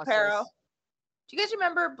San Junipero? Do you guys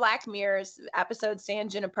remember Black Mirror's episode San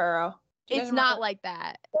Junipero? It's not like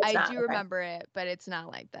that. I do remember it, but it's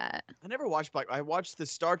not like that. I never watched I watched the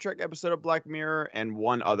Star Trek episode of Black Mirror and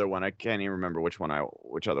one other one. I can't even remember which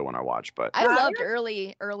other one I watched, but I loved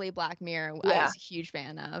early Black Mirror. Yeah. I was a huge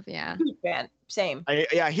fan of. Yeah. Huge fan. Same.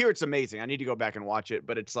 I hear it's amazing. I need to go back and watch it,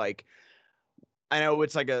 but it's like I know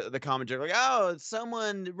it's like the common joke, like, oh,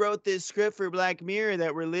 someone wrote this script for Black Mirror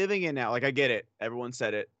that we're living in now. Like, I get it. Everyone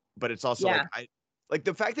said it, but it's also like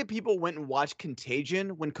the fact that people went and watched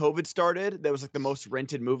Contagion when COVID started, that was like the most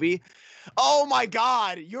rented movie. Oh my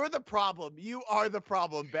God, you're the problem. You are the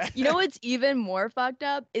problem, Beth. You know what's even more fucked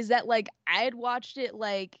up is that like I had watched it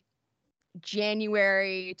like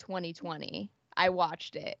January 2020. I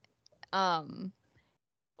watched it.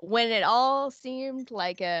 When it all seemed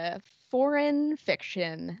like a foreign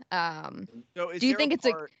fiction. Do you think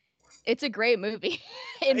it's a great movie,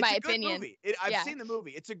 in my opinion? I've seen the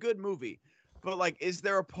movie. It's a good movie. But like, is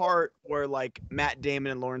there a part where like Matt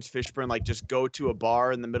Damon and Lawrence Fishburne like just go to a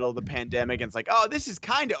bar in the middle of the pandemic and it's like, oh, this is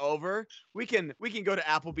kind of over. We can go to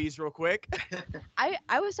Applebee's real quick.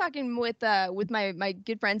 I was talking with my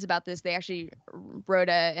good friends about this. They actually wrote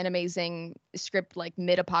an amazing script like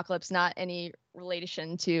mid-apocalypse, not any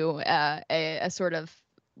relation to a sort of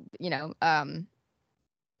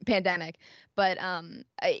pandemic, but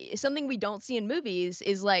something we don't see in movies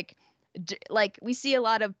is like we see a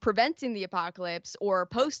lot of preventing the apocalypse or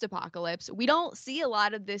post-apocalypse. We don't see a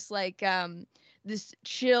lot of this this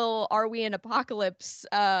chill, are we in apocalypse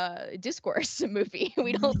discourse movie.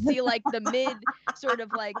 We don't see like the mid sort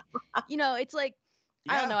of like, it's like,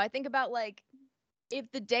 I don't know. I think about like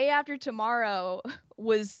if the day after tomorrow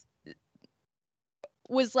was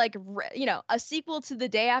like, a sequel to the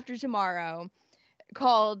day after tomorrow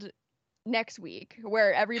called Next Week,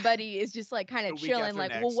 where everybody is just like kind of chilling,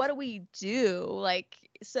 like, well, what do we do? Like,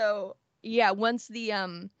 so yeah, once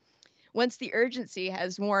the urgency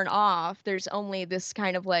has worn off, there's only this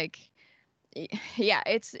kind of like, yeah,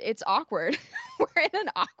 it's awkward. We're in an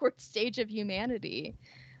awkward stage of humanity.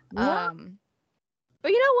 Yeah.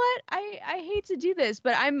 But you know what? I hate to do this,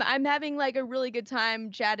 but I'm having like a really good time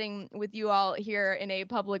chatting with you all here in a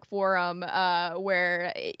public forum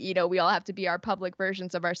where we all have to be our public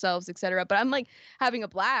versions of ourselves, etc. But I'm like having a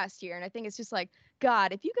blast here, and I think it's just like,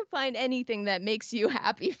 God, if you can find anything that makes you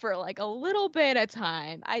happy for like a little bit of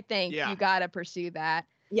time, I think you gotta pursue that.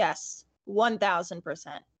 Yes, 1000%.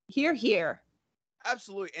 Here.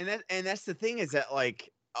 Absolutely, and that's the thing is that like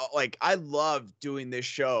I love doing this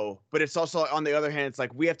show, but it's also on the other hand, it's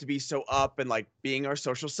like we have to be so up and like being our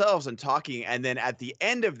social selves and talking. And then at the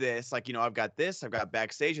end of this, like, I've got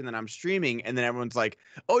backstage and then I'm streaming and then everyone's like,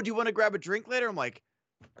 oh, do you want to grab a drink later? I'm like,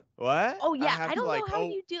 what? Oh yeah. I don't know how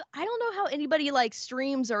you do. I don't know how anybody like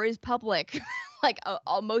streams or is public like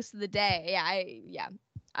most of the day.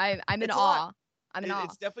 I'm in awe. I'm in awe.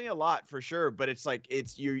 It's definitely a lot for sure. But it's like,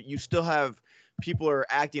 you still have people are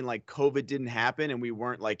acting like COVID didn't happen and we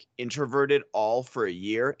weren't like introverted all for a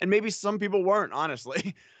year. And maybe some people weren't,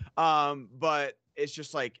 honestly. But it's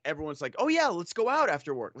just like, everyone's like, oh yeah, let's go out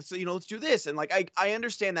after work. Let's do this. And like, I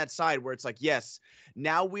understand that side where it's like, yes,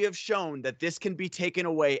 now we have shown that this can be taken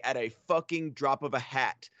away at a fucking drop of a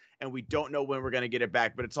hat. And we don't know when we're going to get it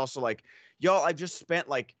back. But it's also like, y'all, I've just spent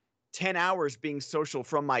like 10 hours being social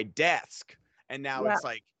from my desk. And now it's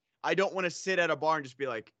like, I don't want to sit at a bar and just be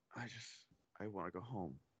like, I want to go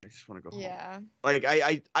home. I just want to go home. Yeah. Like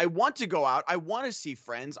I want to go out. I want to see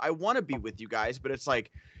friends. I want to be with you guys, but it's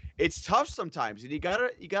like, it's tough sometimes. And you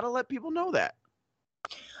gotta let people know that.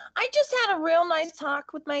 I just had a real nice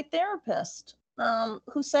talk with my therapist,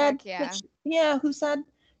 who said, who said,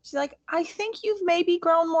 she's like, I think you've maybe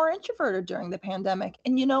grown more introverted during the pandemic.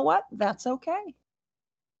 And you know what? That's okay.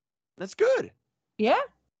 That's good. Yeah.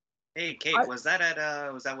 Hey, Kate, was that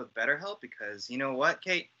with BetterHelp? Because you know what,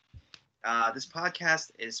 Kate? This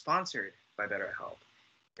podcast is sponsored by BetterHelp.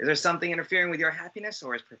 Is there something interfering with your happiness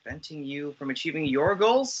or is preventing you from achieving your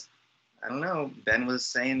goals? I don't know. Ben was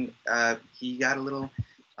saying he got a little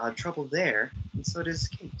trouble there, and so does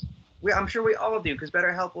Kate. I'm sure we all do, because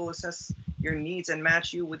BetterHelp will assess your needs and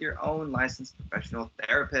match you with your own licensed professional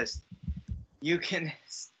therapist. You can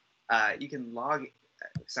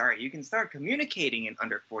start communicating in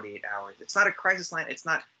under 48 hours. It's not a crisis line. It's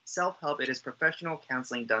not self-help. It is professional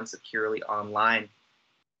counseling done securely online.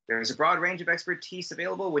 There is a broad range of expertise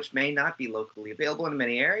available, which may not be locally available in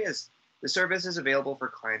many areas. The service is available for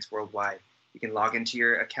clients worldwide. You can log into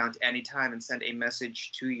your account anytime and send a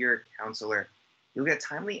message to your counselor. You'll get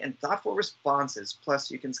timely and thoughtful responses.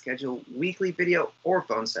 Plus, you can schedule weekly video or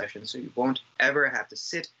phone sessions so you won't ever have to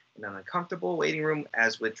sit in an uncomfortable waiting room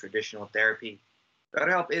as with traditional therapy.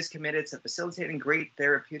 BetterHelp is committed to facilitating great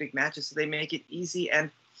therapeutic matches, so they make it easy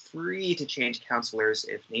and free to change counselors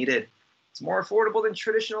if needed. It's more affordable than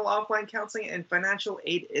traditional offline counseling, and financial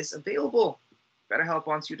aid is available. BetterHelp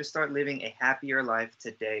wants you to start living a happier life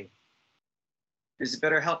today. Visit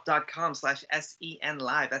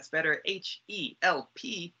BetterHelp.com/SENLive. That's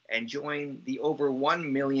BetterHelp, and join the over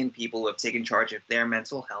 1 million people who have taken charge of their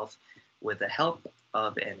mental health with the help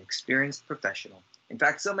of an experienced professional. In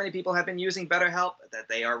fact, so many people have been using BetterHelp that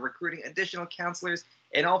they are recruiting additional counselors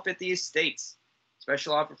in all 50 states.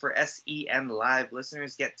 Special offer for SEN Live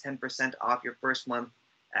listeners: get 10% off your first month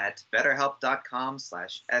at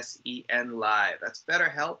BetterHelp.com/SEN Live. That's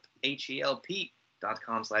BetterHelp, HELP.com/SEN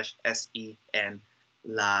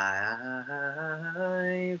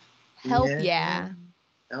Live. Help yeah.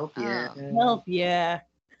 Help yeah.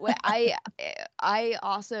 I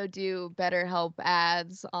also do BetterHelp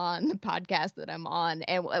ads on the podcast that I'm on,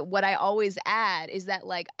 and what I always add is that,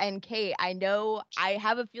 like, and Kate, I know I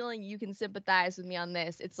have a feeling you can sympathize with me on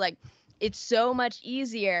this. It's like it's so much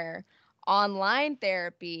easier online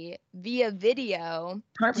therapy via video.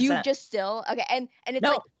 100%. Do you just still okay? And it's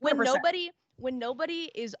No, like when 100%.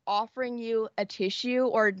 nobody is offering you a tissue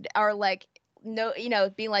or like no,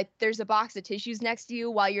 being like there's a box of tissues next to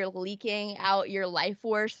you while you're leaking out your life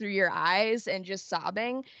force through your eyes and just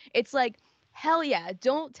sobbing. It's like, hell yeah,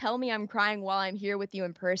 don't tell me I'm crying while I'm here with you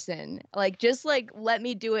in person. Like, just like let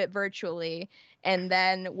me do it virtually, and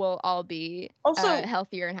then we'll all be Also,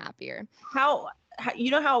 healthier and happier. How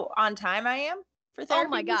you know how on time I am for therapy? Oh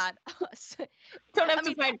my God. Don't have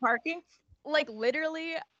to find parking. Like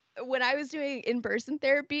literally, when I was doing in-person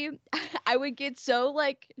therapy, I would get so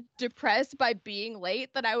like depressed by being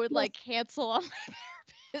late that I would like cancel on my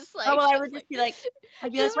therapist. Like, Oh, well, I would just be like,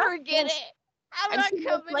 just "Well, forget it. I'm not 2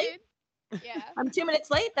 minutes coming late. in. Yeah. I'm 2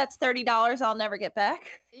 minutes late. That's $30 I'll never get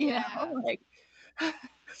back." You Yeah. know, like.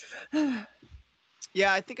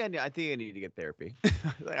 Yeah, I think I need to get therapy.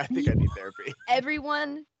 I think I need therapy.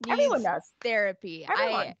 Everyone Everyone needs does. therapy.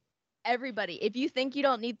 Everyone. Everybody. If you think you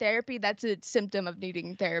don't need therapy, that's a symptom of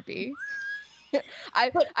needing therapy.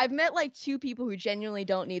 I've met like 2 people who genuinely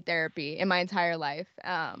don't need therapy in my entire life.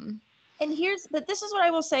 But this is what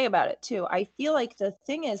I will say about it too. I feel like the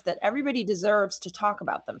thing is that everybody deserves to talk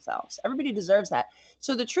about themselves. Everybody deserves that.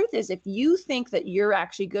 So the truth is, if you think that you're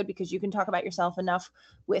actually good because you can talk about yourself enough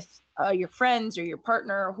with your friends or your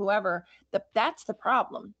partner or whoever, that's the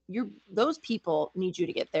problem. Those people need you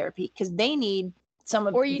to get therapy because they need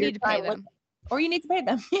someone. Or you need to pay them. Or you need to pay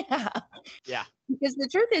them. Yeah. Yeah. Because the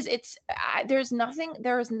truth is, there is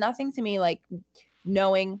nothing to me like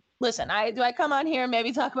knowing. Listen, do I come on here and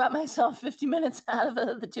maybe talk about myself 50 minutes out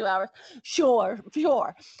of the 2 hours? Sure.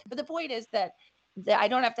 But the point is that I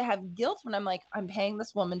don't have to have guilt when I'm paying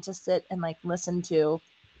this woman to sit and like listen to,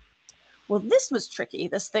 well, this was tricky,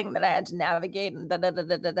 this thing that I had to navigate and da da da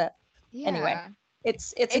da da da. Yeah. Anyway,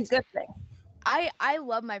 it's a good thing. I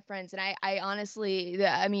love my friends, and I honestly,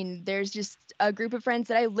 I mean, there's just a group of friends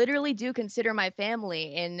that I literally do consider my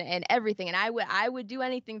family and everything, and I would do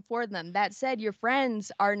anything for them. That said, your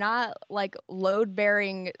friends are not like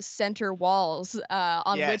load-bearing center walls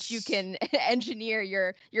on which you can engineer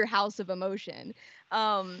your house of emotion.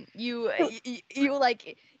 You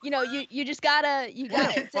like, you just gotta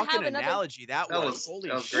to fucking have another analogy that was. Holy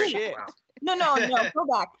that was great. shit. Wow. No, go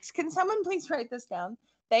back. Can someone please write this down?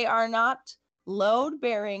 They are not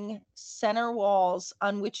load-bearing center walls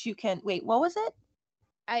on which you can wait. What was it?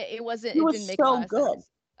 It wasn't. It was didn't make so a lot of good. sense.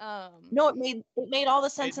 No, it made all the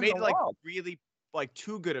sense It in made the like world. really like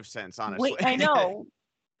too good of sense, honestly. Wait, I know.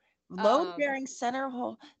 Load-bearing center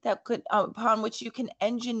hole that could upon which you can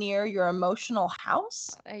engineer your emotional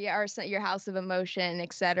house. Yeah, or your house of emotion,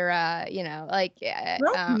 etc. Like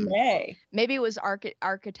maybe it was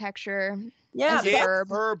architecture. Yeah, as a Get verb.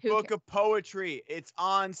 her Who book of poetry. It's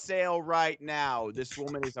on sale right now. This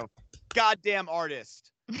woman is a goddamn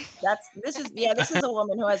artist. This is a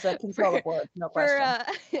woman who has a control of words, no question.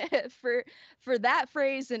 For that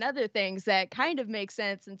phrase and other things that kind of make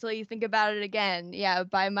sense until you think about it again. Yeah,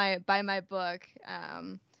 buy my book.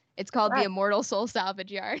 It's called The Immortal Soul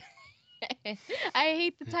Salvage Yard. I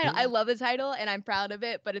hate the title. I love the title and I'm proud of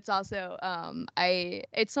it, but it's also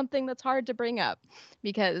it's something that's hard to bring up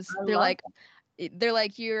because they're like,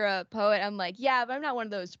 you're a poet. I'm like, yeah, but I'm not one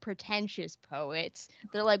of those pretentious poets.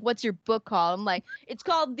 They're like, what's your book called? I'm like, it's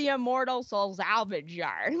called The Immortal Soul Salvage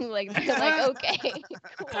Yard. Like, they're like, okay,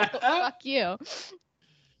 cool, fuck you.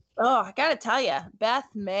 Oh, I gotta tell you, Beth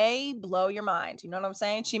may blow your mind. You know what I'm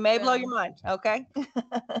saying? She may blow your mind. Okay.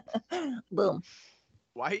 Boom.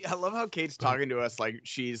 Why? I love how Kate's talking to us like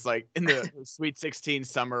she's like in the Sweet 16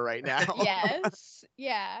 summer right now. Yes.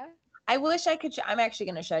 Yeah. I wish I could. I'm actually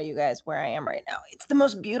going to show you guys where I am right now. It's the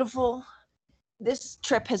most beautiful. This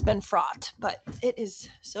trip has been fraught, but it is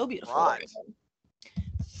so beautiful.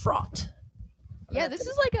 Fraught. Yeah, this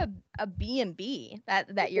is like a B&B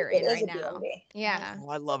that you're in right now. B&B. Yeah. Oh,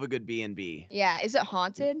 I love a good B&B. Yeah. Is it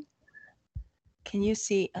haunted? Can you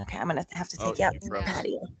see? Okay, I'm going to have to take you out to the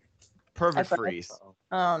patio. Perfect freeze.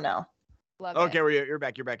 Oh, no. Love okay, it. you're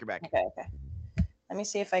back. Okay. Let me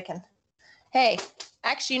see if I can. Hey,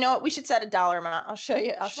 actually, you know what? We should set a dollar amount. I'll show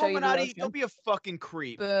you. Don't be a fucking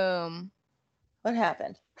creep. Boom. What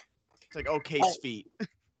happened? It's like OK's feet.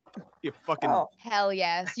 You fucking. Oh. Hell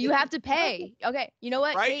yes. You have to pay. Okay. You know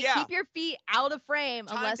what? Right? Kate, Yeah. Keep your feet out of frame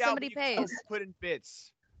unless somebody pays. Put in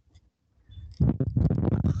bits. I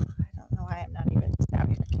don't know why I'm not even.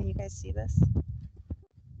 Can you guys see this?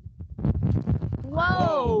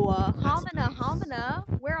 Whoa. Homina, Homina,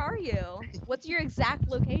 where are you? What's your exact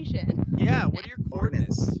location? Yeah, what are your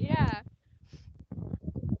coordinates? Yeah.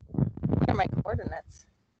 What are my coordinates?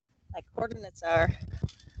 My coordinates are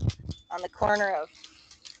on the corner of.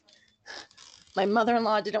 My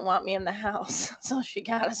mother-in-law didn't want me in the house, so she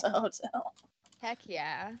got us a hotel. Heck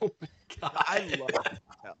yeah. I love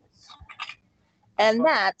hotels. And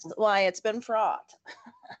that's why it's been fraught.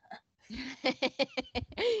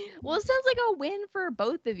 Well, it sounds like a win for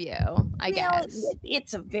both of you, I Well, guess.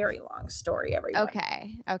 it's a very long story, everyone.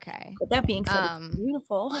 Okay. But that being said, Um, it's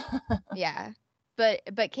beautiful. Yeah. But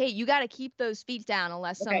Kate, you got to keep those feet down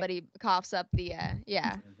unless Okay. somebody coughs up the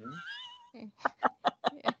yeah.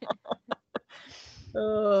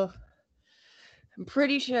 Ugh. I'm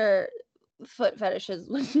pretty sure foot fetishes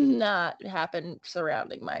would not happen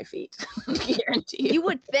surrounding my feet. Guarantee You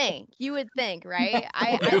would think, right?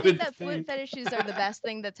 I would think that think. foot fetishes are the best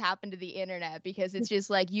thing that's happened to the internet because it's just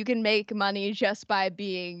like you can make money just by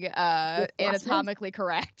being anatomically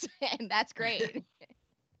correct, and that's great.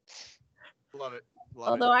 Love it.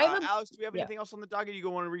 Although I have a- Alex, do we have yeah. anything else on the docket? You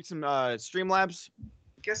want to read some Streamlabs?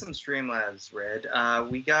 Get some Streamlabs read.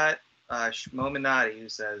 We got Shmominati who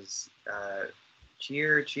says,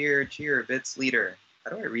 cheer, cheer, cheer, bits leader.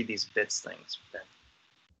 How do I read these bits things? If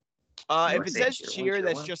Or it say says cheer one, cheer, cheer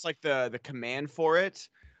that's one. just like the command for it.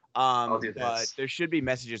 I'll do But this. there should be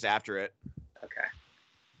messages after it. Okay.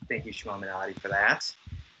 Thank you, Shmominati, for that.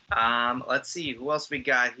 Let's see, who else we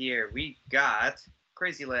got here? We got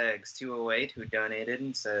Crazy Legs 208 who donated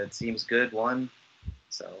and said seems good one.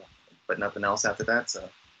 So, but nothing else after that. So,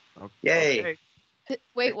 yay! Okay.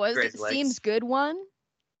 Wait, was Crazy it legs. seems good one?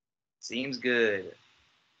 Seems good.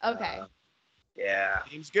 Okay. Yeah,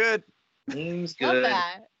 Seems good. seems Love good.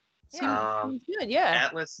 that. Yeah. Um, Good, yeah.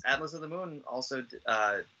 Atlas of the Moon also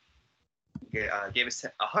gave us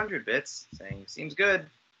 100 bits, saying seems good.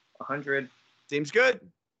 100. Seems good.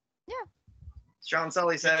 Sean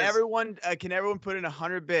Sully says Can everyone put in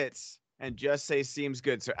 100 bits and just say seems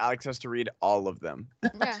good? So Alex has to read all of them.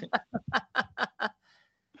 Yeah.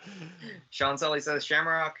 Sean Sully says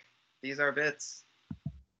Shamrock. These are bits.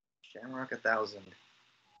 Shamrock 1,000.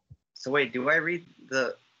 So wait, do I read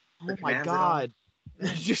the Oh my commands at all? god.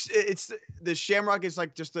 It's the Shamrock is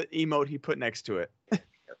like just the emote he put next to it. I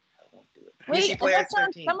won't do it. Wait, PC and Player that's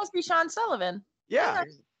 13. that must be Sean Sullivan. Yeah.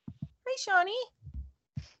 Hey, Shawnee.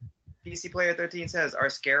 PC Player 13 says, are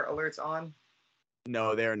scare alerts on?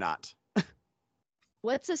 No, they're not.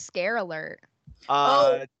 What's a scare alert?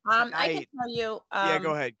 I can tonight- tell you. Yeah,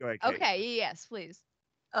 go ahead. Go ahead. Kate. Okay. Yes, please.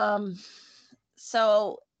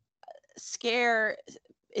 So, scare.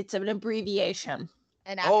 It's an abbreviation.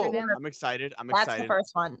 An Oh, acronym. I'm excited. I'm That's excited. the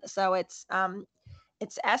first one. So it's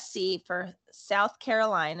SC for South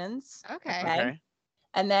Carolinians, Okay. Okay.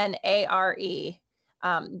 and then ARE.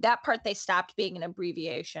 That part they stopped being an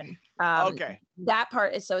abbreviation. Okay. That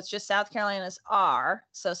part is so it's just South Carolina's R.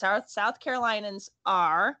 So South Carolinians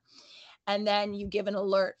are, and then you give an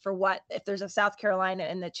alert for what if there's a South Carolina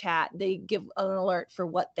in the chat, they give an alert for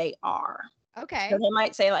what they are. Okay. So they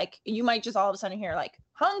might say like you might just all of a sudden hear like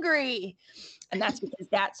hungry, and that's because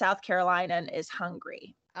that South Carolinian is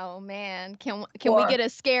hungry. Oh man, can we Or- get a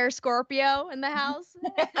scare Scorpio in the house?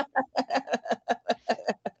 Oh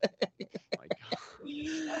my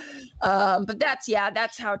God. But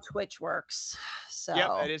that's how Twitch works. So Yep,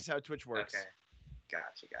 that is how Twitch works. Okay.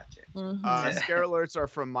 Gotcha. mhm. Scare alerts are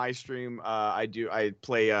from my stream. I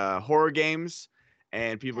play horror games,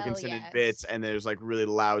 and people can Hell send in yes. bits, and there's like really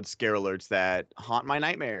loud scare alerts that haunt my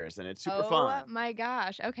nightmares, and it's super Oh fun. my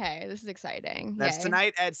gosh. Okay, this is exciting. That's Yay.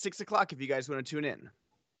 tonight at 6:00 if you guys want to tune in.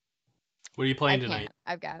 What are you I playing can't. tonight?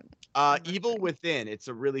 I've got. Evil Within. It's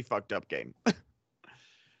a really fucked up game.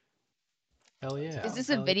 Hell yeah. Is this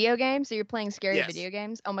a Hell video game? So you're playing scary Yes. video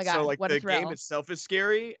games? Oh my god, So like what the a thrill. game itself is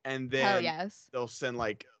scary, and Hell then yes. they'll send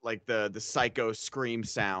like the psycho scream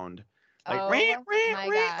sound. Like, Oh "Rah, rah, my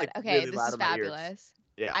rah," god. like, Okay, really this loud is in my ears. fabulous.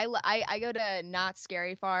 Yeah. I go to Not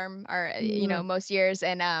Scary Farm or most years,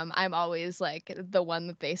 and I'm always like the one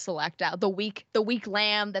that they select out, the weak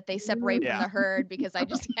lamb that they separate Yeah. from the herd because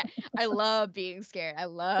I love being scared. I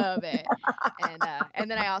love it.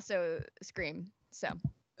 And then I also scream. So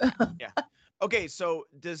Okay, so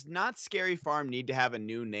does Not Scary Farm need to have a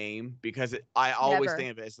new name? Because I always Never.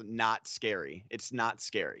 think of it as not scary. It's not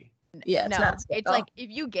scary. Yeah, it's no, not. it's like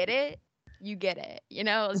if you get it, you get it. You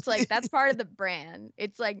know, it's like that's part of the brand.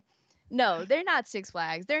 It's like, no, they're not Six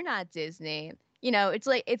Flags. They're not Disney. it's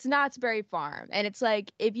like it's Knott's Berry Farm, and it's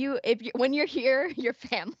like if you when you're here, your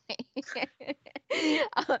family,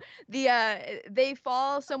 they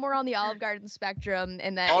fall somewhere on the Olive Garden spectrum,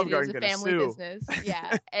 and that Olive it Garden is a gonna family sue. business.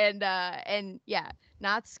 Yeah, and yeah,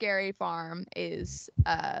 Knott's Scary Farm is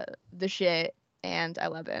the shit, and I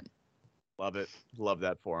love it. Love it. Love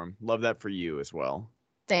that for him. Love that for you as well.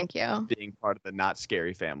 Thank you. Being part of the Not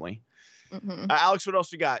Scary family. Hmm. Alex, what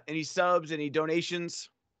else you got? Any subs? Any donations?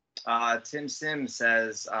 Tim Sim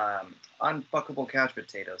says, unfuckable couch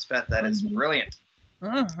potatoes. Beth, that is brilliant.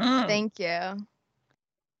 Thank you.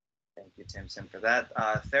 Thank you, Tim Sim, for that.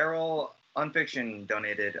 Theral Unfiction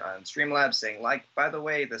donated on Streamlabs saying, like, by the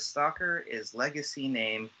way, the Stalker is legacy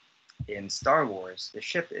name in Star Wars. The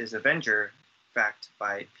ship is Avenger, fact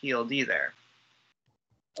by PLD there.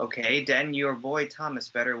 Okay, then your boy Thomas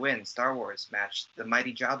better win. Star Wars match. The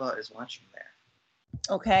mighty Jabba is watching there.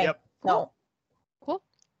 Okay. Yep. No. Cool.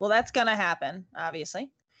 Well, that's gonna happen, obviously.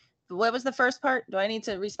 What was the first part? Do I need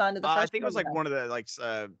to respond to the first? I think it was part? like one of the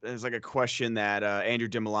it was like a question that Andrew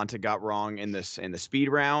DiMolante got wrong in the speed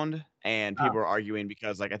round, and people were arguing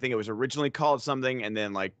because like I think it was originally called something, and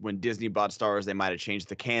then like when Disney bought Star Wars, they might have changed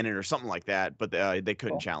the canon or something like that, but they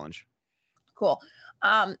couldn't challenge. Cool.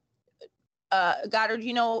 Goddard,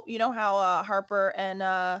 you know how Harper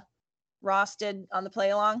and Ross did on the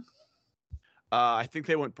play along? I think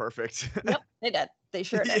they went perfect. Yep, they did. They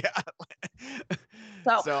sure did. Yeah.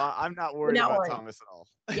 So I'm not worried not about worried. Thomas at all.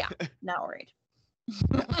 Yeah, not worried.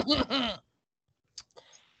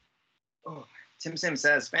 Oh, Tim Sim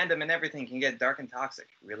says, fandom and everything can get dark and toxic.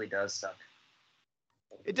 Really does suck.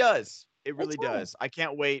 It does. It really It's fine. does. I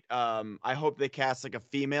can't wait. I hope they cast like a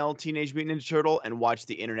female Teenage Mutant Ninja Turtle and watch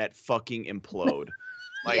the internet fucking implode.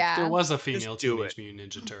 Like, Yeah. There was a female do Teenage it.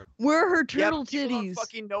 Mutant Ninja Turtle. We're her yeah, turtle but you don't titties.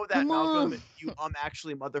 fucking know that, Come Malcolm. on. You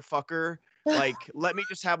actually motherfucker. Like, let me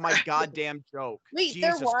just have my goddamn joke. Wait,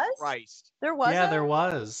 there Jesus was? Christ. There was. Yeah, there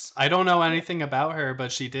was. I don't know anything about her,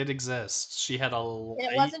 but she did exist. She had a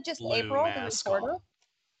It wasn't just blue April, the mask reporter? on.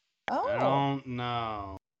 Oh. I don't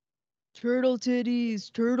know. Turtle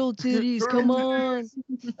titties, come Turtle on.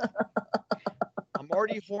 I'm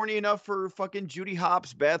already horny enough for fucking Judy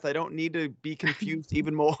Hopps, Beth. I don't need to be confused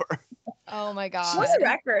even more. Oh my For god. the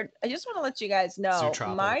record, I just want to let you guys know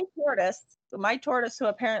Zootropolis. my tortoise, who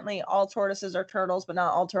apparently all tortoises are turtles, but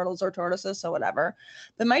not all turtles are tortoises, so whatever.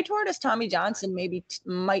 But my tortoise, Tommy Johnson,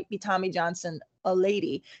 might be Tommy Johnson, a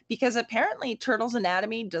lady, because apparently turtles'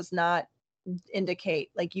 anatomy does not indicate,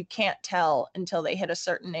 like you can't tell until they hit a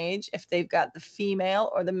certain age if they've got the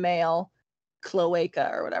female or the male cloaca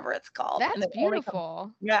or whatever it's called. That's And they only come-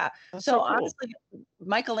 beautiful. Yeah. That's So so cool. honestly,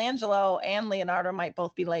 Michelangelo and Leonardo might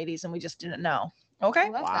both be ladies, and we just didn't know. Okay. I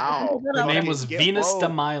love Wow. Her name was Get Venus woke. de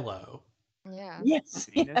Milo. that. Yeah. Yes.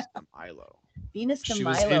 Venus de Milo. Venus de She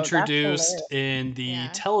Milo. was that's introduced hilarious. in the Yeah.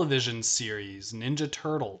 television series Ninja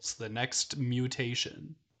Turtles: The Next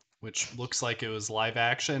Mutation, which looks like it was live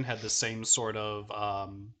action, had the same sort of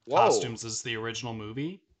Whoa. costumes as the original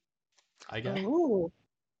movie. I guess. Ooh.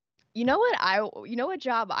 You know what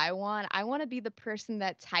job I want? I want to be the person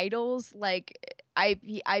that titles like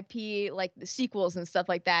IP like the sequels and stuff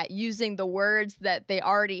like that using the words that they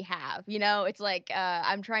already have. It's like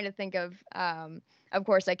I'm trying to think of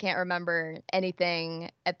course I can't remember anything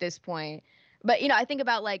at this point. But I think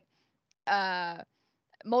about like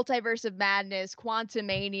Multiverse of Madness,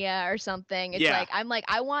 Quantumania or something. It's Yeah. like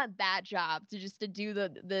I want that job to do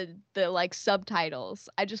the like subtitles.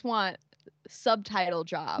 I just want subtitle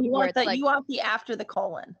job You where want it's like you want the after the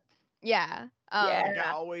colon. yeah Yeah. Like,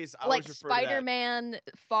 I always like refer to that. Spider-Man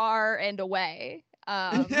Far and Away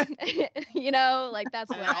like that's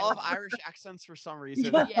what And I all have want. Irish accents for some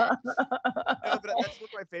reason. Yeah. No, but that's one of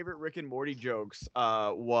my favorite Rick and Morty jokes.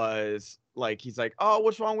 Was like he's like, "Oh,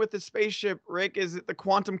 what's wrong with the spaceship, Rick? Is it the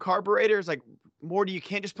quantum carburetor?" It's like, Morty, you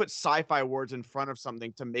can't just put sci-fi words in front of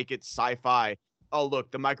something to make it sci-fi. Oh,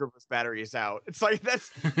 look, the microburst battery is out. It's like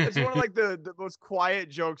that's one of like the most quiet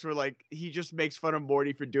jokes where like he just makes fun of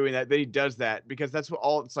Morty for doing that. Then he does that because that's what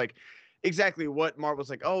all it's like. Exactly what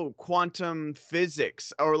Marvel's like, oh, quantum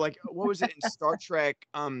physics, or like what was it in Star Trek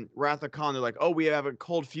Wrath of Khan? They're like, oh, we have a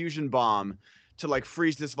cold fusion bomb to like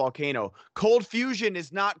freeze this volcano. Cold fusion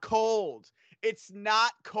is not cold. It's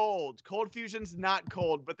not cold. Cold fusion's not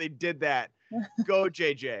cold, but they did that. Go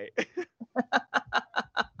JJ.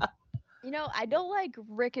 I don't like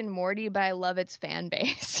Rick and Morty, but I love its fan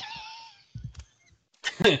base.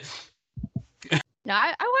 No,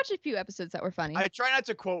 I watched a few episodes that were funny. I try not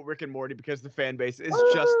to quote Rick and Morty because the fan base is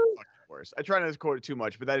just fucking Wars. I try not to quote it too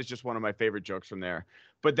much, but that is just one of my favorite jokes from there.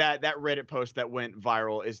 But that Reddit post that went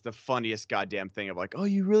viral is the funniest goddamn thing of like, oh,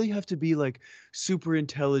 you really have to be like super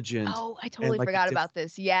intelligent. Oh, I totally like, forgot about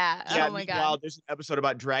this. Yeah. Yeah, Oh my meanwhile, god. there's an episode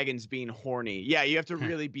about dragons being horny. Yeah, you have to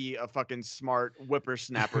really be a fucking smart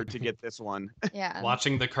whippersnapper to get this one. Yeah.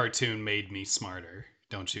 Watching the cartoon made me smarter.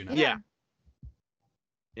 Don't you know? Yeah.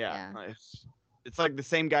 Yeah. It's like the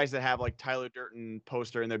same guys that have like Tyler Durden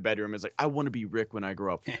poster in their bedroom is like, I want to be Rick when I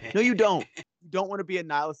grow up. No, you don't. You don't want to be a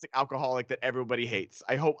nihilistic alcoholic that everybody hates.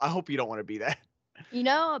 I hope you don't want to be that. You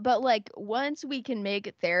know, but like once we can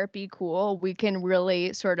make therapy cool, we can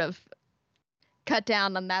really sort of cut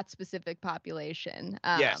down on that specific population.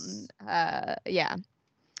 Yes. Yeah.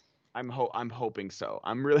 I'm hoping so.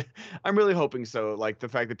 I'm really hoping so. Like the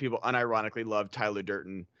fact that people unironically love Tyler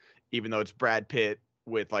Durden, even though it's Brad Pitt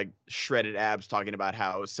with like shredded abs talking about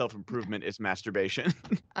how self-improvement is masturbation.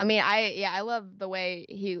 I mean, I love the way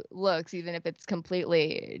he looks, even if it's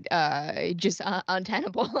completely just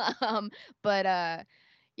untenable. But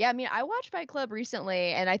yeah, I mean, I watched Fight Club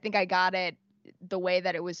recently, and I think I got it the way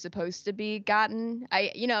that it was supposed to be gotten.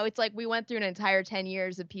 It's like we went through an entire 10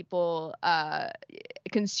 years of people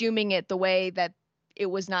consuming it the way that it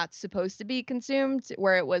was not supposed to be consumed,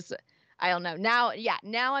 where it was, I don't know. Now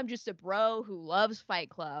I'm just a bro who loves Fight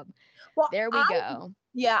Club. Well, there we go.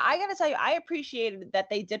 Yeah, I gotta tell you, I appreciated that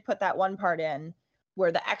they did put that one part in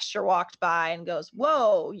where the extra walked by and goes,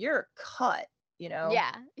 "Whoa, you're cut," you know?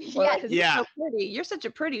 Yeah. Or like, Yes. Yeah. You're so pretty. You're such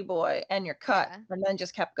a pretty boy, and you're cut, Yeah. and then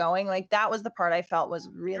just kept going. Like that was the part I felt was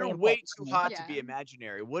really You're important. way to too me. hot to Yeah. be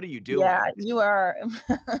imaginary. What are you doing? Yeah, you are.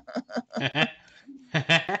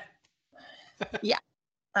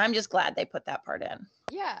 I'm just glad they put that part in.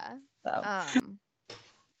 Yeah. So,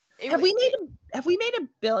 It have was- we made $1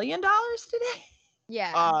 billion today?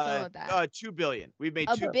 Yeah. Something like that. 2 billion. We've made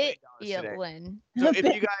A $2 bit, billion today. Evelyn. So if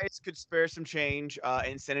you guys could spare some change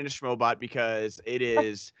and send it to Schmobot because it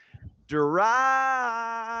is dry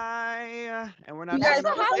and we're not. You That's guys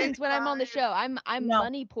what don't happens when I'm on the show. I'm No.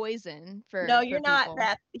 money poison for. No, for you're not. people.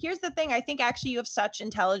 That here's the thing. I think actually you have such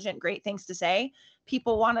intelligent, great things to say.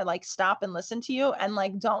 People want to like stop and listen to you, and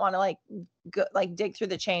like don't want to like dig through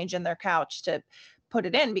the change in their couch to put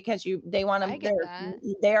it in because they want I to. get that.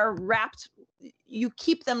 They're wrapped. You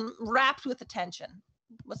keep them wrapped with attention.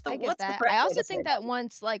 What's the I get what's the that. correct I way also to think say that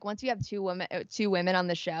once you have two women on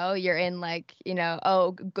the show, you're in like,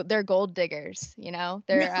 they're gold diggers, they're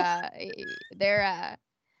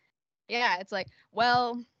yeah, it's like,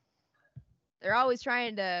 well, they're always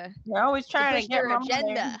trying to They're always trying push to get their my money.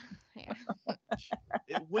 agenda.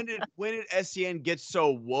 Yeah. When did SCN get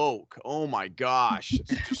so woke? Oh my gosh.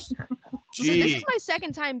 So this Gee. is my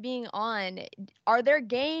second time being on. Are there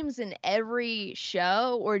games in every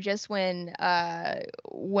show, or just when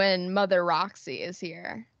Mother Roxy is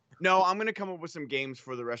here? No, I'm gonna come up with some games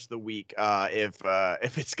for the rest of the week.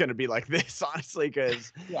 If it's gonna be like this, honestly,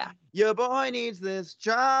 because Yeah. your boy needs this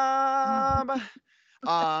job.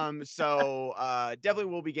 So definitely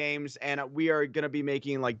will be games, and we are gonna be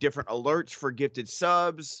making like different alerts for gifted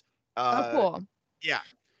subs. Oh, cool. Yeah.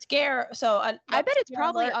 Scare. So I bet it's scare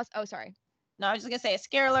probably alert. us. Oh, sorry. No, I was just gonna say a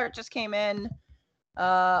scare alert just came in.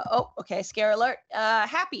 Okay, scare alert.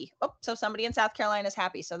 Happy. Oh, so somebody in South Carolina is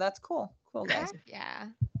happy. So that's cool. Cool guys. Yeah.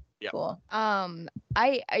 Yep. Cool.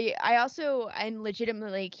 I also am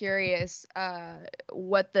legitimately curious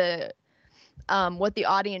what the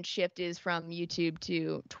audience shift is from YouTube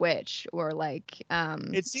to Twitch, or like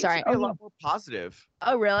It seems sorry. to be a lot more positive.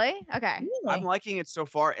 Oh, really? Okay. I'm liking it so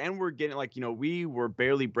far, and we're getting like, we were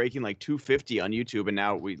barely breaking like 250 on YouTube, and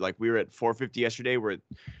now we were at 450 yesterday. We're at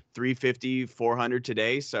 350, 400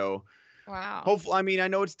 today. So Wow. hopefully, I mean, I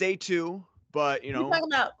know it's day 2, but You're talking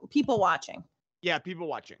about people watching. yeah, people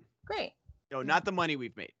watching. Great. No, not the money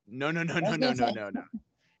we've made. No. was gonna say.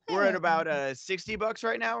 We're at about $60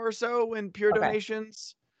 right now or so in pure Okay.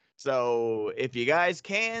 donations. So if you guys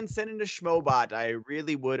can send it to Schmobot, I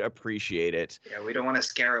really would appreciate it. Yeah, we don't want a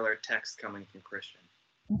scare alert text coming from Christian.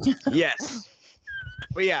 Yes.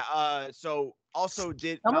 But yeah, so also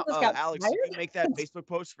did Someone just got Alex, fired? did you make that Facebook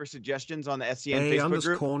post for suggestions on the SCN Facebook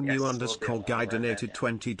group? A_new_guy Yes, we'll be able to donated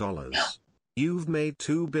work that, $20. You've made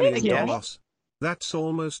 $2 billion. you. That's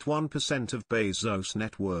almost 1% of Bezos'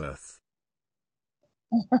 net worth.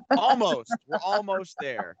 Almost. We're almost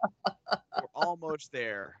there. We're almost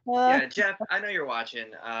there. Yeah, Jeff, I know you're watching.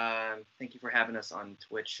 Thank you for having us on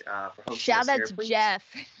Twitch. For hosting Shout us out here. to Please- Jeff.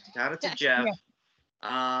 Shout out to Jeff.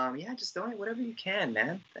 Yeah, just donate whatever you can,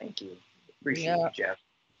 man. Thank you. Appreciate you, Jeff.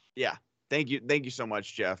 Yeah. Thank you so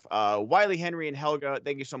much, Jeff. Wiley, Henry, and Helga,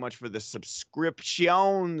 thank you so much for the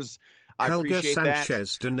subscriptions. I Helga appreciate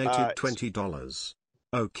Sanchez that. donated $20.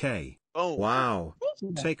 Okay. Oh, Wow.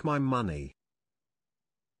 Thank you. Take my money.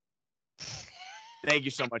 thank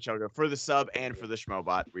you so much, Helga, for the sub and for the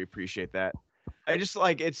Schmobot. We appreciate that. I just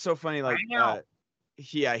like it's so funny, like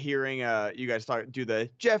yeah, hearing you guys do the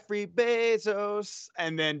Jeffrey Bezos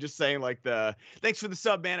and then just saying like the thanks for the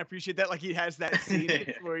sub, man. I appreciate that. Like he has that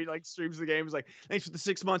scene where he like streams the game. He's like, thanks for the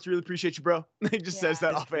 6 months, really appreciate you, bro. He just says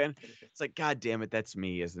that offhand. It's like, God damn it, that's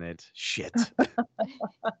me, isn't it? Shit.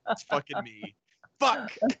 It's fucking me.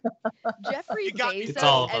 Fuck. Jeffrey You got me. It's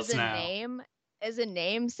all Bezos of us now. as a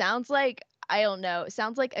name sounds like I don't know. It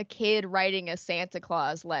sounds like a kid writing a Santa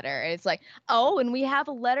Claus letter. And it's like, oh, and we have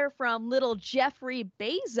a letter from little Jeffrey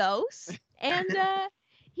Bezos, and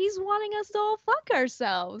he's wanting us to all fuck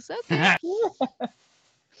ourselves. Okay.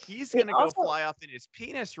 He's They gonna go also- fly off in his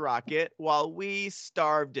penis rocket while we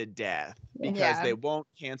starve to death because Yeah. they won't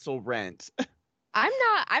cancel rent. I'm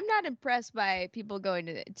not impressed by people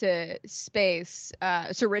going to space.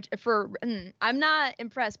 I'm not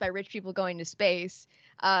impressed by rich people going to space.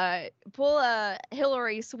 Pull a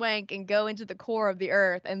Hillary Swank and go into the core of the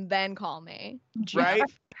earth and then call me. Right?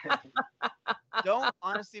 Don't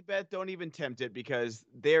honestly, Beth, don't even tempt it because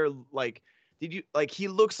they're like, did you like he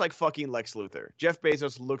looks like fucking Lex Luthor. Jeff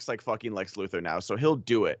Bezos looks like fucking Lex Luthor now, so he'll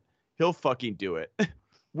do it. He'll fucking do it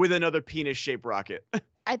with another penis-shaped rocket.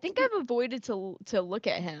 I think I've avoided to look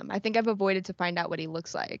at him. I think I've avoided to find out what he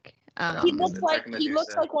looks like. He Um, looks Dark like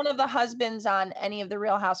Medusa. one of the husbands on any of the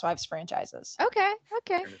Real Housewives franchises. Okay.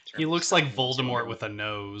 He looks like Voldemort with a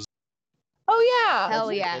nose. Oh yeah. Hell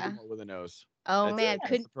That's yeah. Voldemort with a nose. Oh That's man, it. That's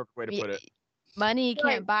couldn't the perfect way to put it. money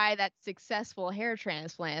Right. can't buy that successful hair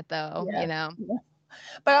transplant though, Yeah. you know.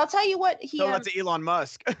 But I'll tell you what, he So that's Elon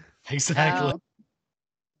Musk. Exactly. Oh,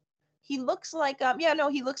 he looks like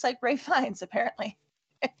he looks like Ray Fiennes apparently.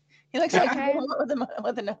 He looks like Okay. Voldemort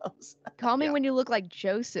with a nose. call me Yeah. when you look like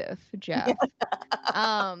Joseph, Jeff.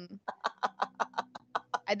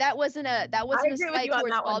 That wasn't a agree with slight you on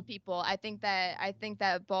towards that one. bald people. I think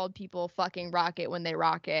that bald people fucking rocket when they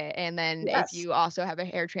rock it, and then Yes. if you also have a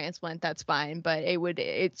hair transplant, that's fine. But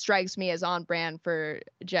it strikes me as on brand for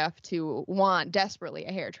Jeff to want desperately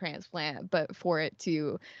a hair transplant, but for it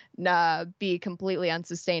to be completely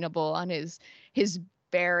unsustainable on his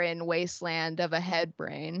barren wasteland of a head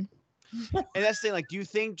brain. And that's the thing, like, do you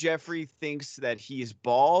think Jeffrey thinks that he's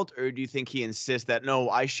bald, or do you think he insists that no,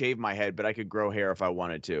 I shave my head, but I could grow hair if I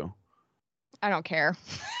wanted to? I don't care.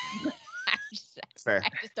 Fair. I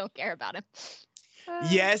just don't care about him.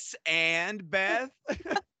 Yes, and Beth.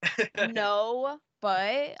 No,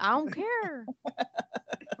 but I don't care. I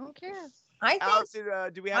don't care. I think Alex,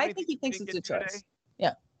 do we have I anything think he you thinks didn't it's a get to choice.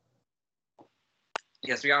 today?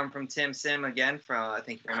 Yes, we got one from Tim Sim again. Thank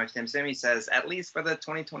you very much, Tim Sim. He says, at least for the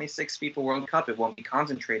 2026 FIFA World Cup, it won't be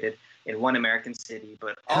concentrated in one American city,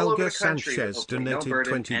 but all over Helga the country. with Sanchez hopefully no donated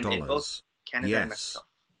burden, and in both $20. Canada and Yes. Mexico.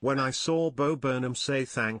 When I saw Bo Burnham say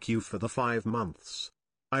thank you for the 5 months,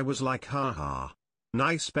 I was like, haha.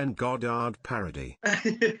 Nice Ben Goddard parody.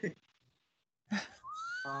 Damn it.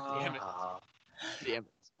 Ah. Damn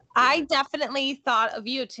it. I definitely thought of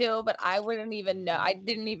you too, but I didn't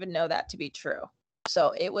even know that to be true.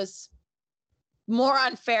 So it was more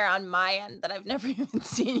unfair on my end that I've never even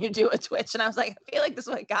seen you do a Twitch. And I was like, I feel like this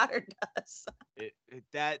is what Goddard does.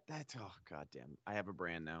 That's oh god damn. I have a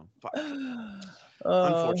brand now. Fuck.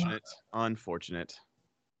 Oh. Unfortunate.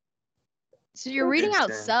 So you're reading out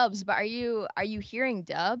Interesting. subs, but are you hearing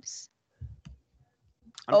dubs?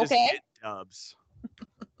 I'm just Okay. getting dubs.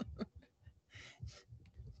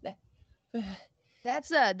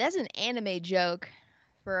 That's an anime joke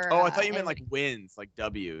for. Oh, I thought you meant anime- like wins, like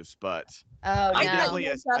W's, but Oh I no.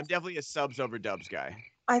 I'm definitely a subs over dubs guy.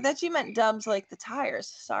 I thought you meant dubs like the tires.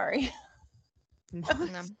 Sorry. No.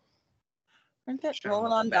 Aren't that Shout out rolling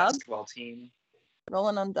the on dubs? basketball team.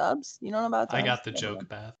 Rolling on dubs? You don't know about I dubs? got the joke,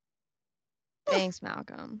 Beth. Thanks,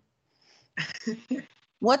 Malcolm.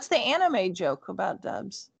 What's the anime joke about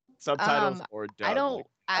dubs? Subtitles or dub. I don't like-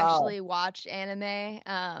 actually watch anime.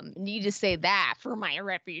 Need to say that for my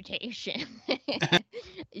reputation.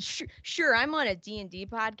 Sure, I'm on a D&D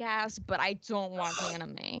podcast, but I don't watch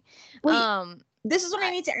anime. Wait. This is what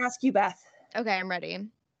I need to ask you, Beth. Okay, I'm ready.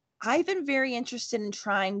 I've been very interested in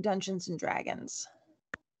trying Dungeons and Dragons.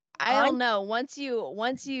 I I'm- don't know. Once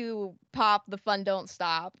you pop, the fun don't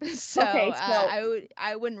stop. So, Okay, so-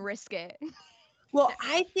 I wouldn't risk it. Well,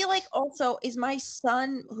 I feel like also is my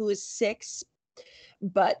son who is 6,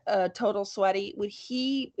 but total sweaty.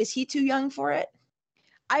 Is he too young for it?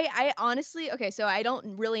 I honestly, okay, so I don't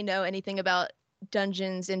really know anything about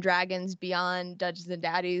Dungeons and Dragons beyond Dungeons and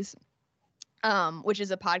Daddies, which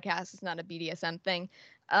is a podcast. It's not a BDSM thing.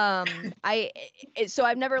 So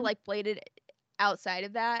I've never like played it outside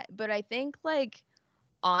of that, but I think like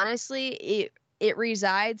honestly it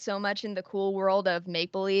resides so much in the cool world of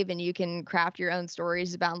make believe, and you can craft your own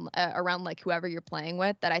stories about around like whoever you're playing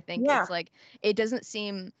with, that I think Yeah. it's like it doesn't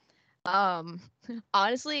seem um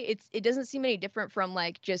honestly it doesn't seem any different from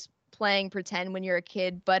like just playing pretend when you're a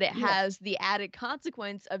kid, but it Yeah. has the added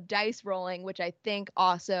consequence of dice rolling, which I think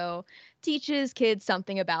also teaches kids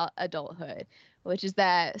something about adulthood, which is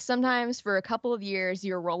that sometimes for a couple of years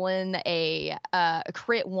you're rolling a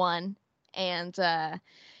crit one, and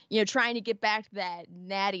trying to get back to that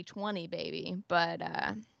natty 20, baby. But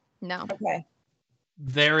no. Okay.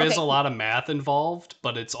 There is Okay. a lot of math involved,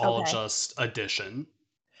 but it's all Okay. just addition.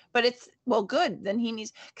 But it's well, good. Then he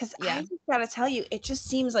needs, because Yeah. I just gotta tell you, it just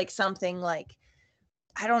seems like something like,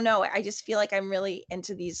 I don't know. I just feel like I'm really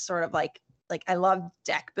into these sort of like I love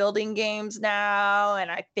deck building games now,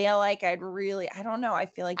 and I feel like I don't know. I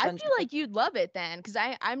feel like I feel like you'd love it then, because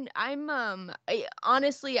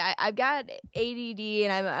honestly I've got ADD,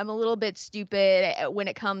 and I'm a little bit stupid when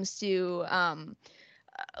it comes to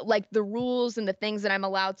like the rules and the things that I'm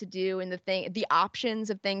allowed to do, and the options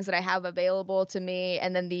of things that I have available to me,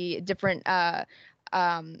 and then the different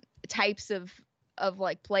types of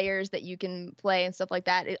like players that you can play and stuff like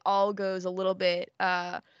that. It all goes a little bit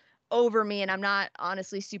over me, and I'm not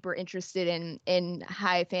honestly super interested in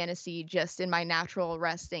high fantasy just in my natural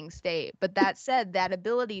resting state. But that said, that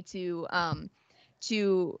ability to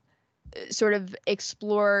sort of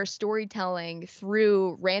explore storytelling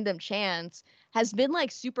through random chance has been like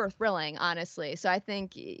super thrilling, honestly. So I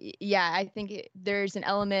think there's an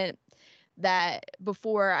element that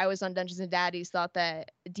before I was on Dungeons and Daddies thought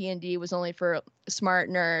that D&D was only for smart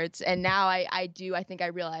nerds, and now I think I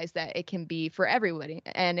realize that it can be for everybody,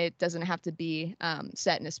 and it doesn't have to be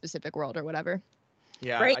set in a specific world or whatever.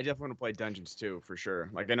 Yeah, Great. I definitely want to play Dungeons too, for sure.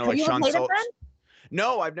 Like I know, Have like you ever Sean played it, Sol- Bren?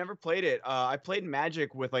 No, I've never played it. I played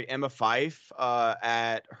Magic with like Emma Fife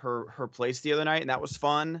at her place the other night, and that was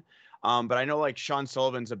fun. But I know like Sean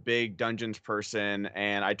Sullivan's a big Dungeons person,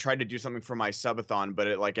 and I tried to do something for my subathon,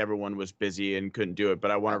 but like everyone was busy and couldn't do it. But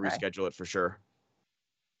I want to Okay. reschedule it for sure.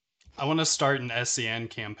 I want to start an SCN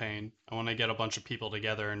campaign. I want to get a bunch of people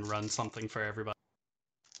together and run something for everybody.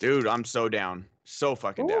 Dude, I'm so down, so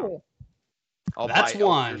fucking down. Ooh. I'll That's buy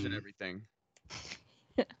elders and one. everything.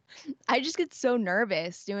 I just get so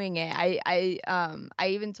nervous doing it. I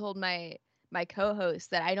even told my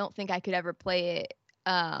co-host that I don't think I could ever play it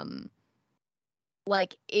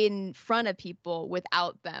like in front of people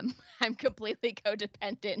without them. I'm completely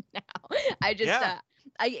codependent now. I just Yeah.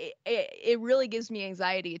 it really gives me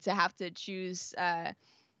anxiety to have to choose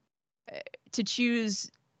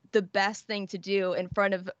the best thing to do in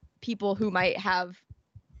front of people who might have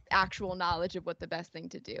actual knowledge of what the best thing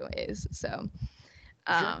to do is. So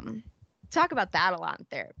talk about that a lot in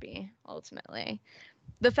therapy. Ultimately,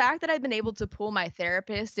 the fact that I've been able to pull my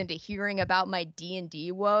therapist into hearing about my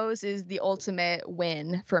D&D woes is the ultimate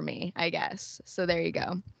win for me, I guess. So there you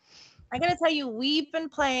go. I gotta tell you, we've been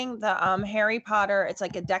playing the Harry Potter. It's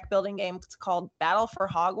like a deck building game. It's called Battle for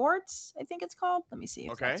Hogwarts, I think it's called. Let me see.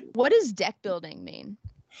 If Okay. that's- What does deck building mean?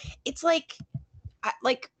 It's like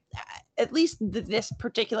at least this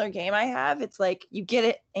particular game I have, it's like you get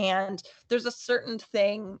it, and there's a certain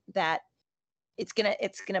thing that it's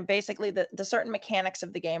gonna basically the certain mechanics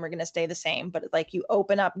of the game are gonna stay the same, but like you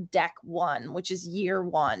open up deck one, which is year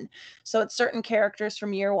one, so it's certain characters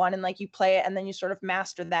from year one, and like you play it, and then you sort of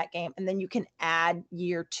master that game, and then you can add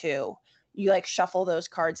year two. You like shuffle those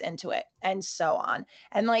cards into it, and so on.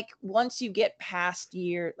 And like once you get past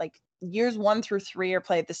years 1 through 3 are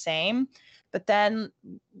played the same, but then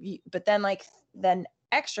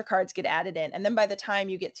extra cards get added in, and then by the time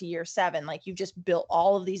you get to year 7, like you've just built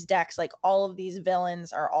all of these decks. Like all of these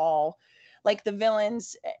villains are all like the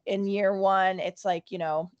villains in year 1, it's like,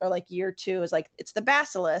 or like year 2 is like it's the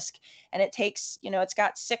basilisk, and it takes, it's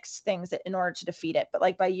got 6 things that in order to defeat it, but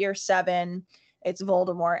like by year 7 it's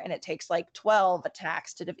Voldemort, and it takes like 12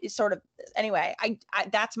 attacks to sort of. Anyway, I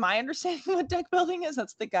that's my understanding of what deck building is.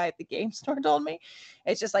 That's the guy at the game store told me.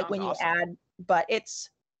 It's just like Sounds when awesome. you add, but it's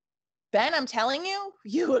Ben, I'm telling you,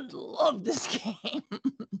 you would love this game. Maybe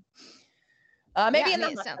Yeah, I in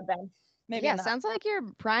mean, the Ben. Maybe yeah, not. sounds like you're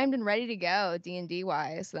primed and ready to go D&D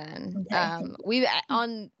wise then. Okay. We've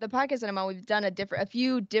on the podcast that I'm on, we've done a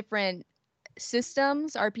few different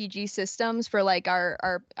systems, RPG systems for like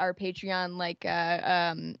our Patreon like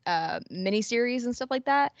mini series and stuff like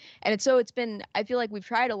that. And it's been, I feel like we've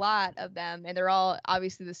tried a lot of them, and they're all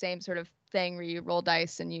obviously the same sort of thing where you roll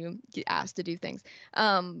dice and you get asked to do things.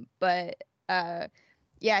 But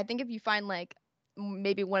yeah, I think if you find like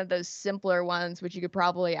maybe one of those simpler ones, which you could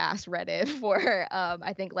probably ask Reddit for.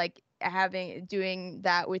 I think like doing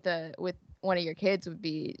that with one of your kids would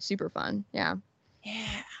be super fun. Yeah.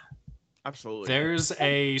 Yeah. Absolutely. There's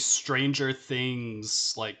a Stranger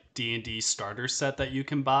Things like D&D starter set that you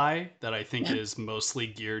can buy that I think is mostly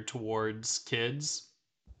geared towards kids.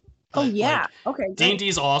 Oh But, yeah. like, Okay. Great. D&D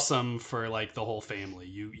is awesome for like the whole family.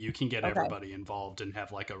 You can get Okay. everybody involved and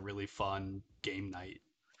have like a really fun game night.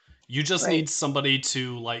 You just Great. need somebody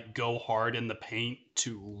to like go hard in the paint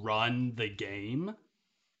to run the game,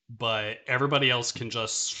 but everybody else can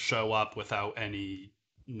just show up without any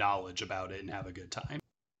knowledge about it and have a good time.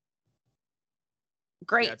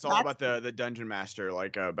 Great. Yeah, it's all about the dungeon master,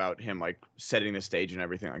 like about him like setting the stage and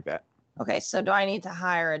everything like that. Okay, so do I need to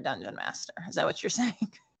hire a dungeon master? Is that what you're saying?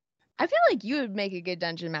 I feel like you would make a good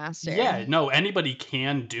dungeon master. Yeah, no, anybody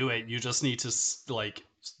can do it. You just need to like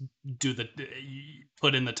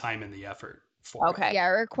put in the time and the effort for it. Okay. Yeah,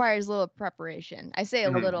 it requires a little preparation. I say a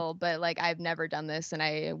Mhm. little, but like I've never done this and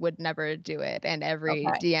I would never do it. And every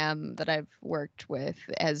Okay. DM that I've worked with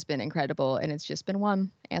has been incredible. And it's just been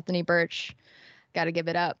one. Anthony Birch. Got to give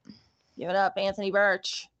it up. Give it up, Anthony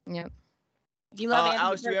Birch. Yep. If you love Anthony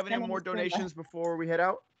Alex, do we Birch, have any send him more a screenshot. donations before we head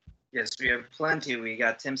out? Yes, we have plenty. We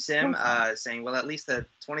got Tim Sim saying, well, at least the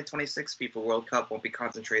 2026 FIFA World Cup won't be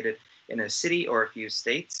concentrated in a city or a few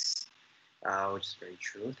states, which is very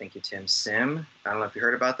true. Thank you, Tim Sim. I don't know if you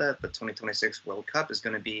heard about that, but 2026 World Cup is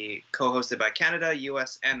going to be co-hosted by Canada,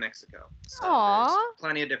 U.S., and Mexico. So Aw. there's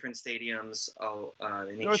plenty of different stadiums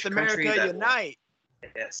in each North country. America that will- unite.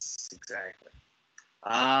 Yes, exactly.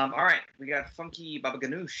 All right, we got Funky Baba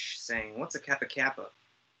Ganoush saying, what's a Kappa Kappa?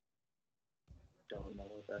 Don't know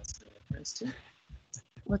what that's in reference to.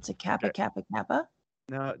 What's a Kappa Kappa Kappa?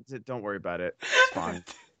 No, don't worry about it. It's fine.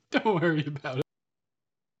 Don't worry about it.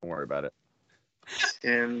 Don't worry about it.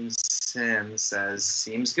 Tim Sim says,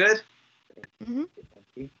 seems good. Mhm. Thank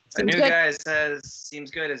you. A Seems new good. guy says,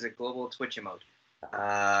 seems good as a global Twitch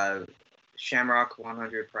emote. Shamrock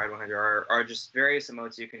 100, Pride 100 are just various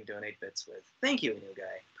emotes you can donate bits with. Thank you, new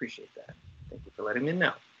guy. Appreciate that. Thank you for letting me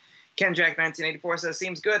know. Ken Jack 1984 says,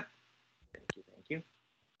 seems good. Thank you, thank you.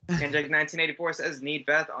 Ken Jack 1984 says, need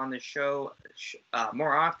Beth on the show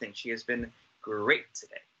more often. She has been great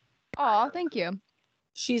today. Oh, thank you.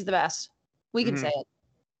 She's the best. We can Mhm. say it.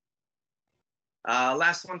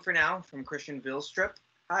 Last one for now from Christian Villestrip.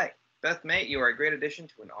 Hi, Beth May, you are a great addition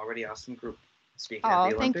to an already awesome group. Speaking Aw,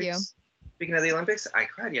 of the thank Olympics, Speaking of the Olympics, I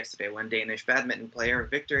cried yesterday when Danish badminton player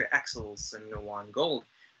Victor Axelsen won gold.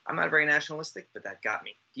 I'm not very nationalistic, but that got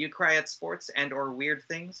me. Do you cry at sports and or weird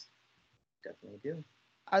things? Definitely do.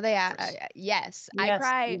 Are they Chris. yes. I Yes,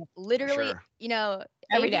 cry yes. literally, Sure. you know,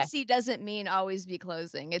 Every day. ABC doesn't mean always be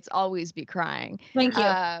closing. It's always be crying. Thank you.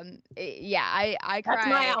 Yeah, I That's my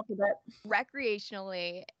cry alphabet.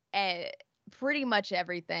 recreationally at pretty much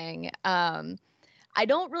everything. I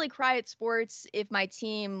don't really cry at sports if my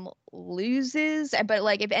team loses, but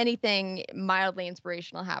like if anything mildly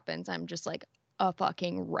inspirational happens, I'm just like a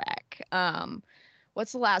fucking wreck.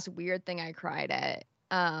 What's the last weird thing I cried at?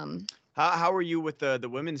 How are you with the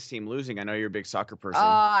women's team losing? I know you're a big soccer person.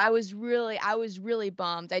 I was really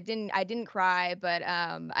bummed. I didn't cry, but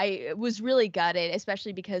I was really gutted,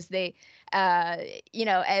 especially because they,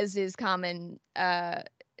 as is common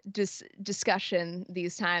discussion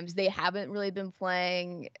these times, they haven't really been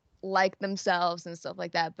playing like themselves and stuff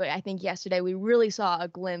like that. But I think yesterday we really saw a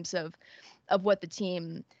glimpse of what the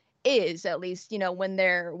team is, at least when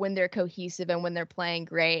they're cohesive and when they're playing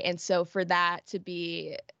great. And so for that to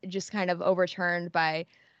be just kind of overturned by,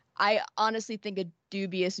 I honestly think, a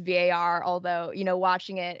dubious VAR, although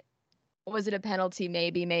watching it, was it a penalty?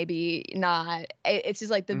 Maybe not. It's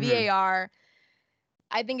just like the Mhm. VAR,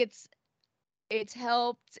 I think it's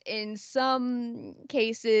helped in some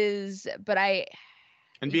cases, but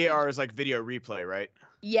And VAR is like video replay, right?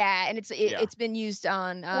 yeah, and Yeah. it's been used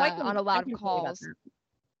on I on a lot can of say about calls. that.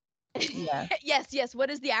 Yeah. Yes. What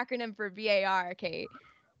is the acronym for VAR, Kate?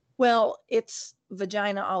 Well, it's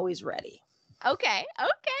vagina always ready. Okay.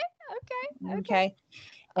 Okay.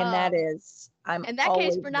 And that is, I'm In that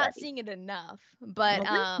always case, we're not ready. seeing it enough. But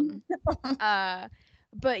Okay.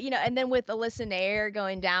 but and then with Alyssa Nair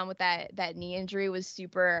going down with that knee injury was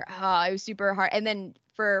super. It was super hard. And then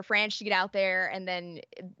for France to get out there and then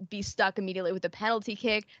be stuck immediately with a penalty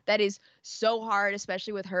kick, that is so hard,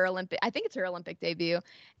 especially with her I think it's her Olympic debut.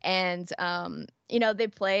 And they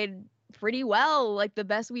played pretty well, like the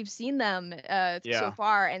best we've seen them so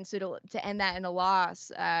far. And so to end that in a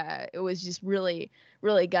loss, it was just really,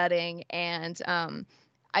 really gutting. And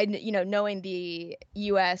knowing the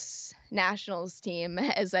U.S. nationals team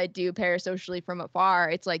as I do parasocially from afar,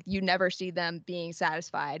 it's like you never see them being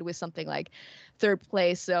satisfied with something like third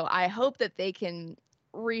place. So I hope that they can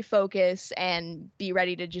refocus and be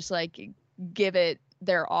ready to just like give it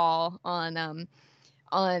their all on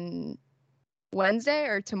Wednesday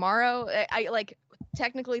or tomorrow. I like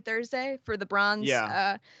technically Thursday for the bronze.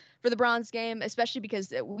 Yeah. For the bronze game, especially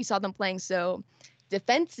because we saw them playing so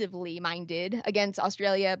defensively minded against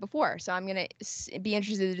Australia before. So I'm gonna be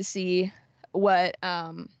interested to see what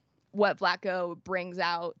Vlatko brings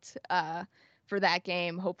out for that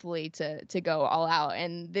game. Hopefully to go all out.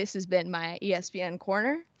 And this has been my ESPN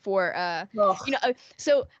corner for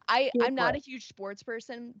So I'm not a huge sports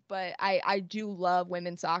person, but I do love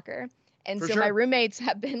women's soccer, and For so sure. my roommates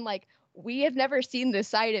have been like, we have never seen this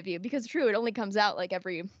side of you, because true, it only comes out like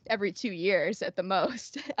every 2 years at the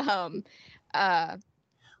most. Well,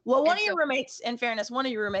 And of your roommates, in fairness, one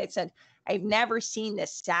of your roommates said, "I've never seen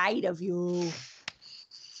this side of you."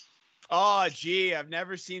 Oh, gee, I've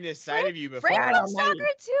never seen this side of you before. Frank I loves don't know.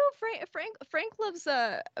 soccer too. Frank loves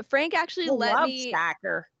Frank actually He let loves me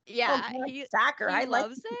soccer. yeah He soccer. he I like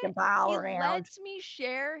loves to kick it. the ball He around. lets me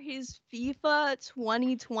share his FIFA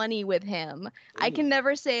 2020 with him. I Ooh. can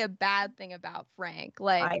never say a bad thing about Frank.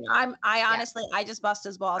 Like I honestly, I just bust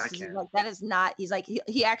his balls. 'Cause he's Okay. like, that is not. He's like,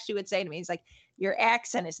 he actually would say to me, he's like, your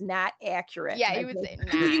accent is not accurate. Yeah, And he I'd would say, say,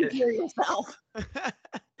 "Do you nah, hear yourself?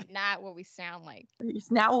 not what we sound like. It's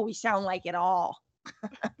not what we sound like at all."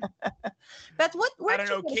 Beth, where I don't did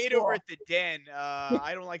you know. go to Kate school? over at the Den.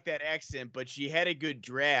 I don't like that accent, but she had a good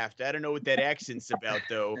draft. I don't know what that accent's about,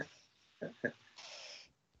 though.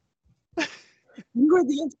 You were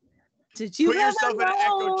the. Did you Put ever yourself in an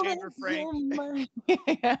echo know chamber,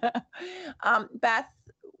 that you- Beth,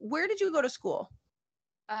 where did you go to school?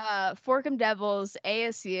 Forkham Devils,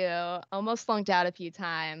 ASU, almost flunked out a few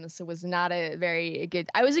times. It was not a very good.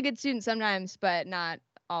 I was a good student sometimes, but not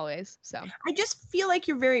always. So I just feel like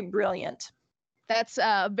you're very brilliant. that's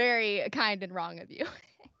very kind and wrong of you.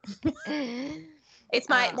 It's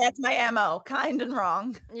that's my MO, kind and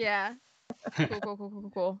wrong. Yeah.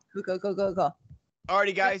 Cool. Go.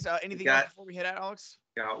 Alrighty, guys. Anything Got- else before we head out, Alex?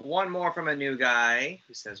 Got one more from a new guy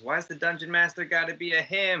who says, "Why's the Dungeon Master got to be a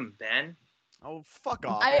him, Ben?" Oh, fuck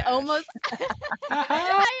off. I Ash. almost said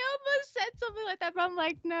something like that, but I'm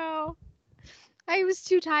like, no. I was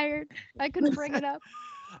too tired. I couldn't bring it up.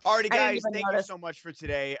 Alrighty, I didn't guys. even Thank you notice. so much for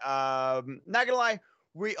today. Not gonna lie,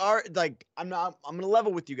 we are like I'm gonna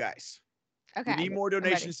level with you guys. Okay. We need more I'm ready.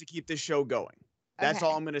 donations to keep this show going. That's Okay.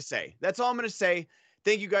 all I'm gonna say. That's all I'm gonna say.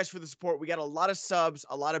 Thank you guys for the support. We got a lot of subs,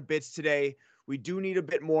 a lot of bits today. We do need a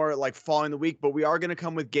bit more like following the week, but we are gonna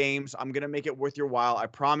come with games. I'm gonna make it worth your while, I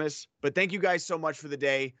promise. But thank you guys so much for the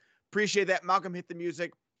day. Appreciate that. Malcolm, hit the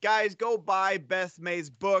music. Guys, go buy Beth May's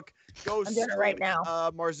book. Go I'm doing it right stream, now.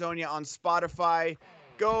 Marzonia on Spotify.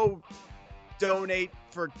 Go donate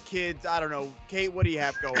for kids. I don't know. Kate, what do you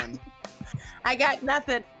have going? I got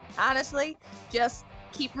nothing. Honestly, just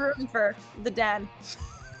keep rooting for the Den.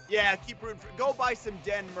 Yeah, keep rooting for. Go buy some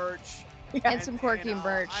Den merch. And some quirky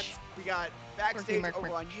merch. We got backstage merch. over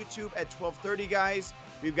on YouTube at 12:30, guys.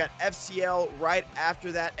 We've got FCL right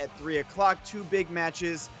after that at 3 o'clock. 2 big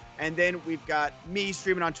matches, and then we've got me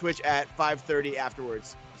streaming on Twitch at 5:30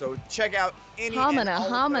 afterwards. So check out any and all of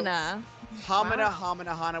those.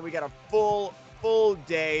 Hamina. We got a full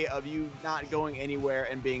day of you not going anywhere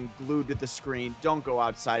and being glued to the screen. Don't go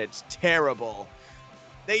outside. It's terrible.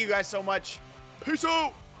 Thank you guys so much. Peace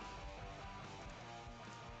out.